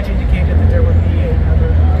 The judge indicated that there would be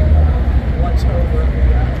another once over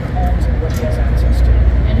the homes and what he has access to.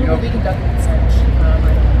 And who will be conducting the search?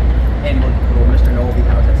 And will Mr. Noel be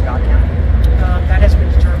housed at Scott County? That hasn't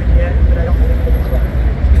been determined yet, but I don't think it will be clear.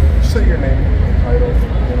 Say your name and title.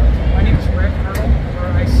 My name is Rick Hurdle,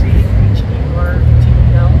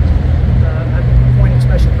 R-I-C-H-E-R-T-E-L. I'm appointed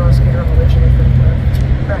special prosecutor. I'm originally from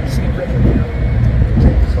practicing in Britain.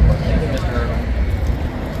 Thank you so much. Thank you, Mr. Hurdle.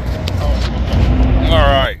 All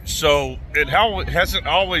right, so it hasn't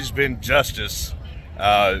always been justice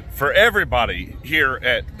for everybody here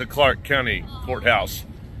at the Clark County Courthouse.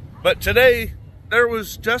 But today, there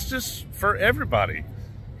was justice for everybody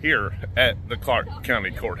here at the Clark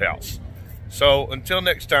County Courthouse. So until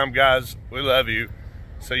next time, guys, we love you.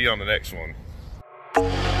 See you on the next one.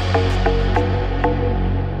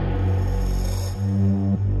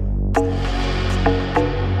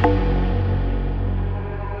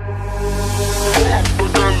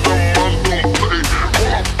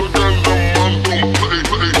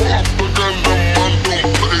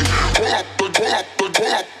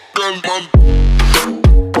 Man.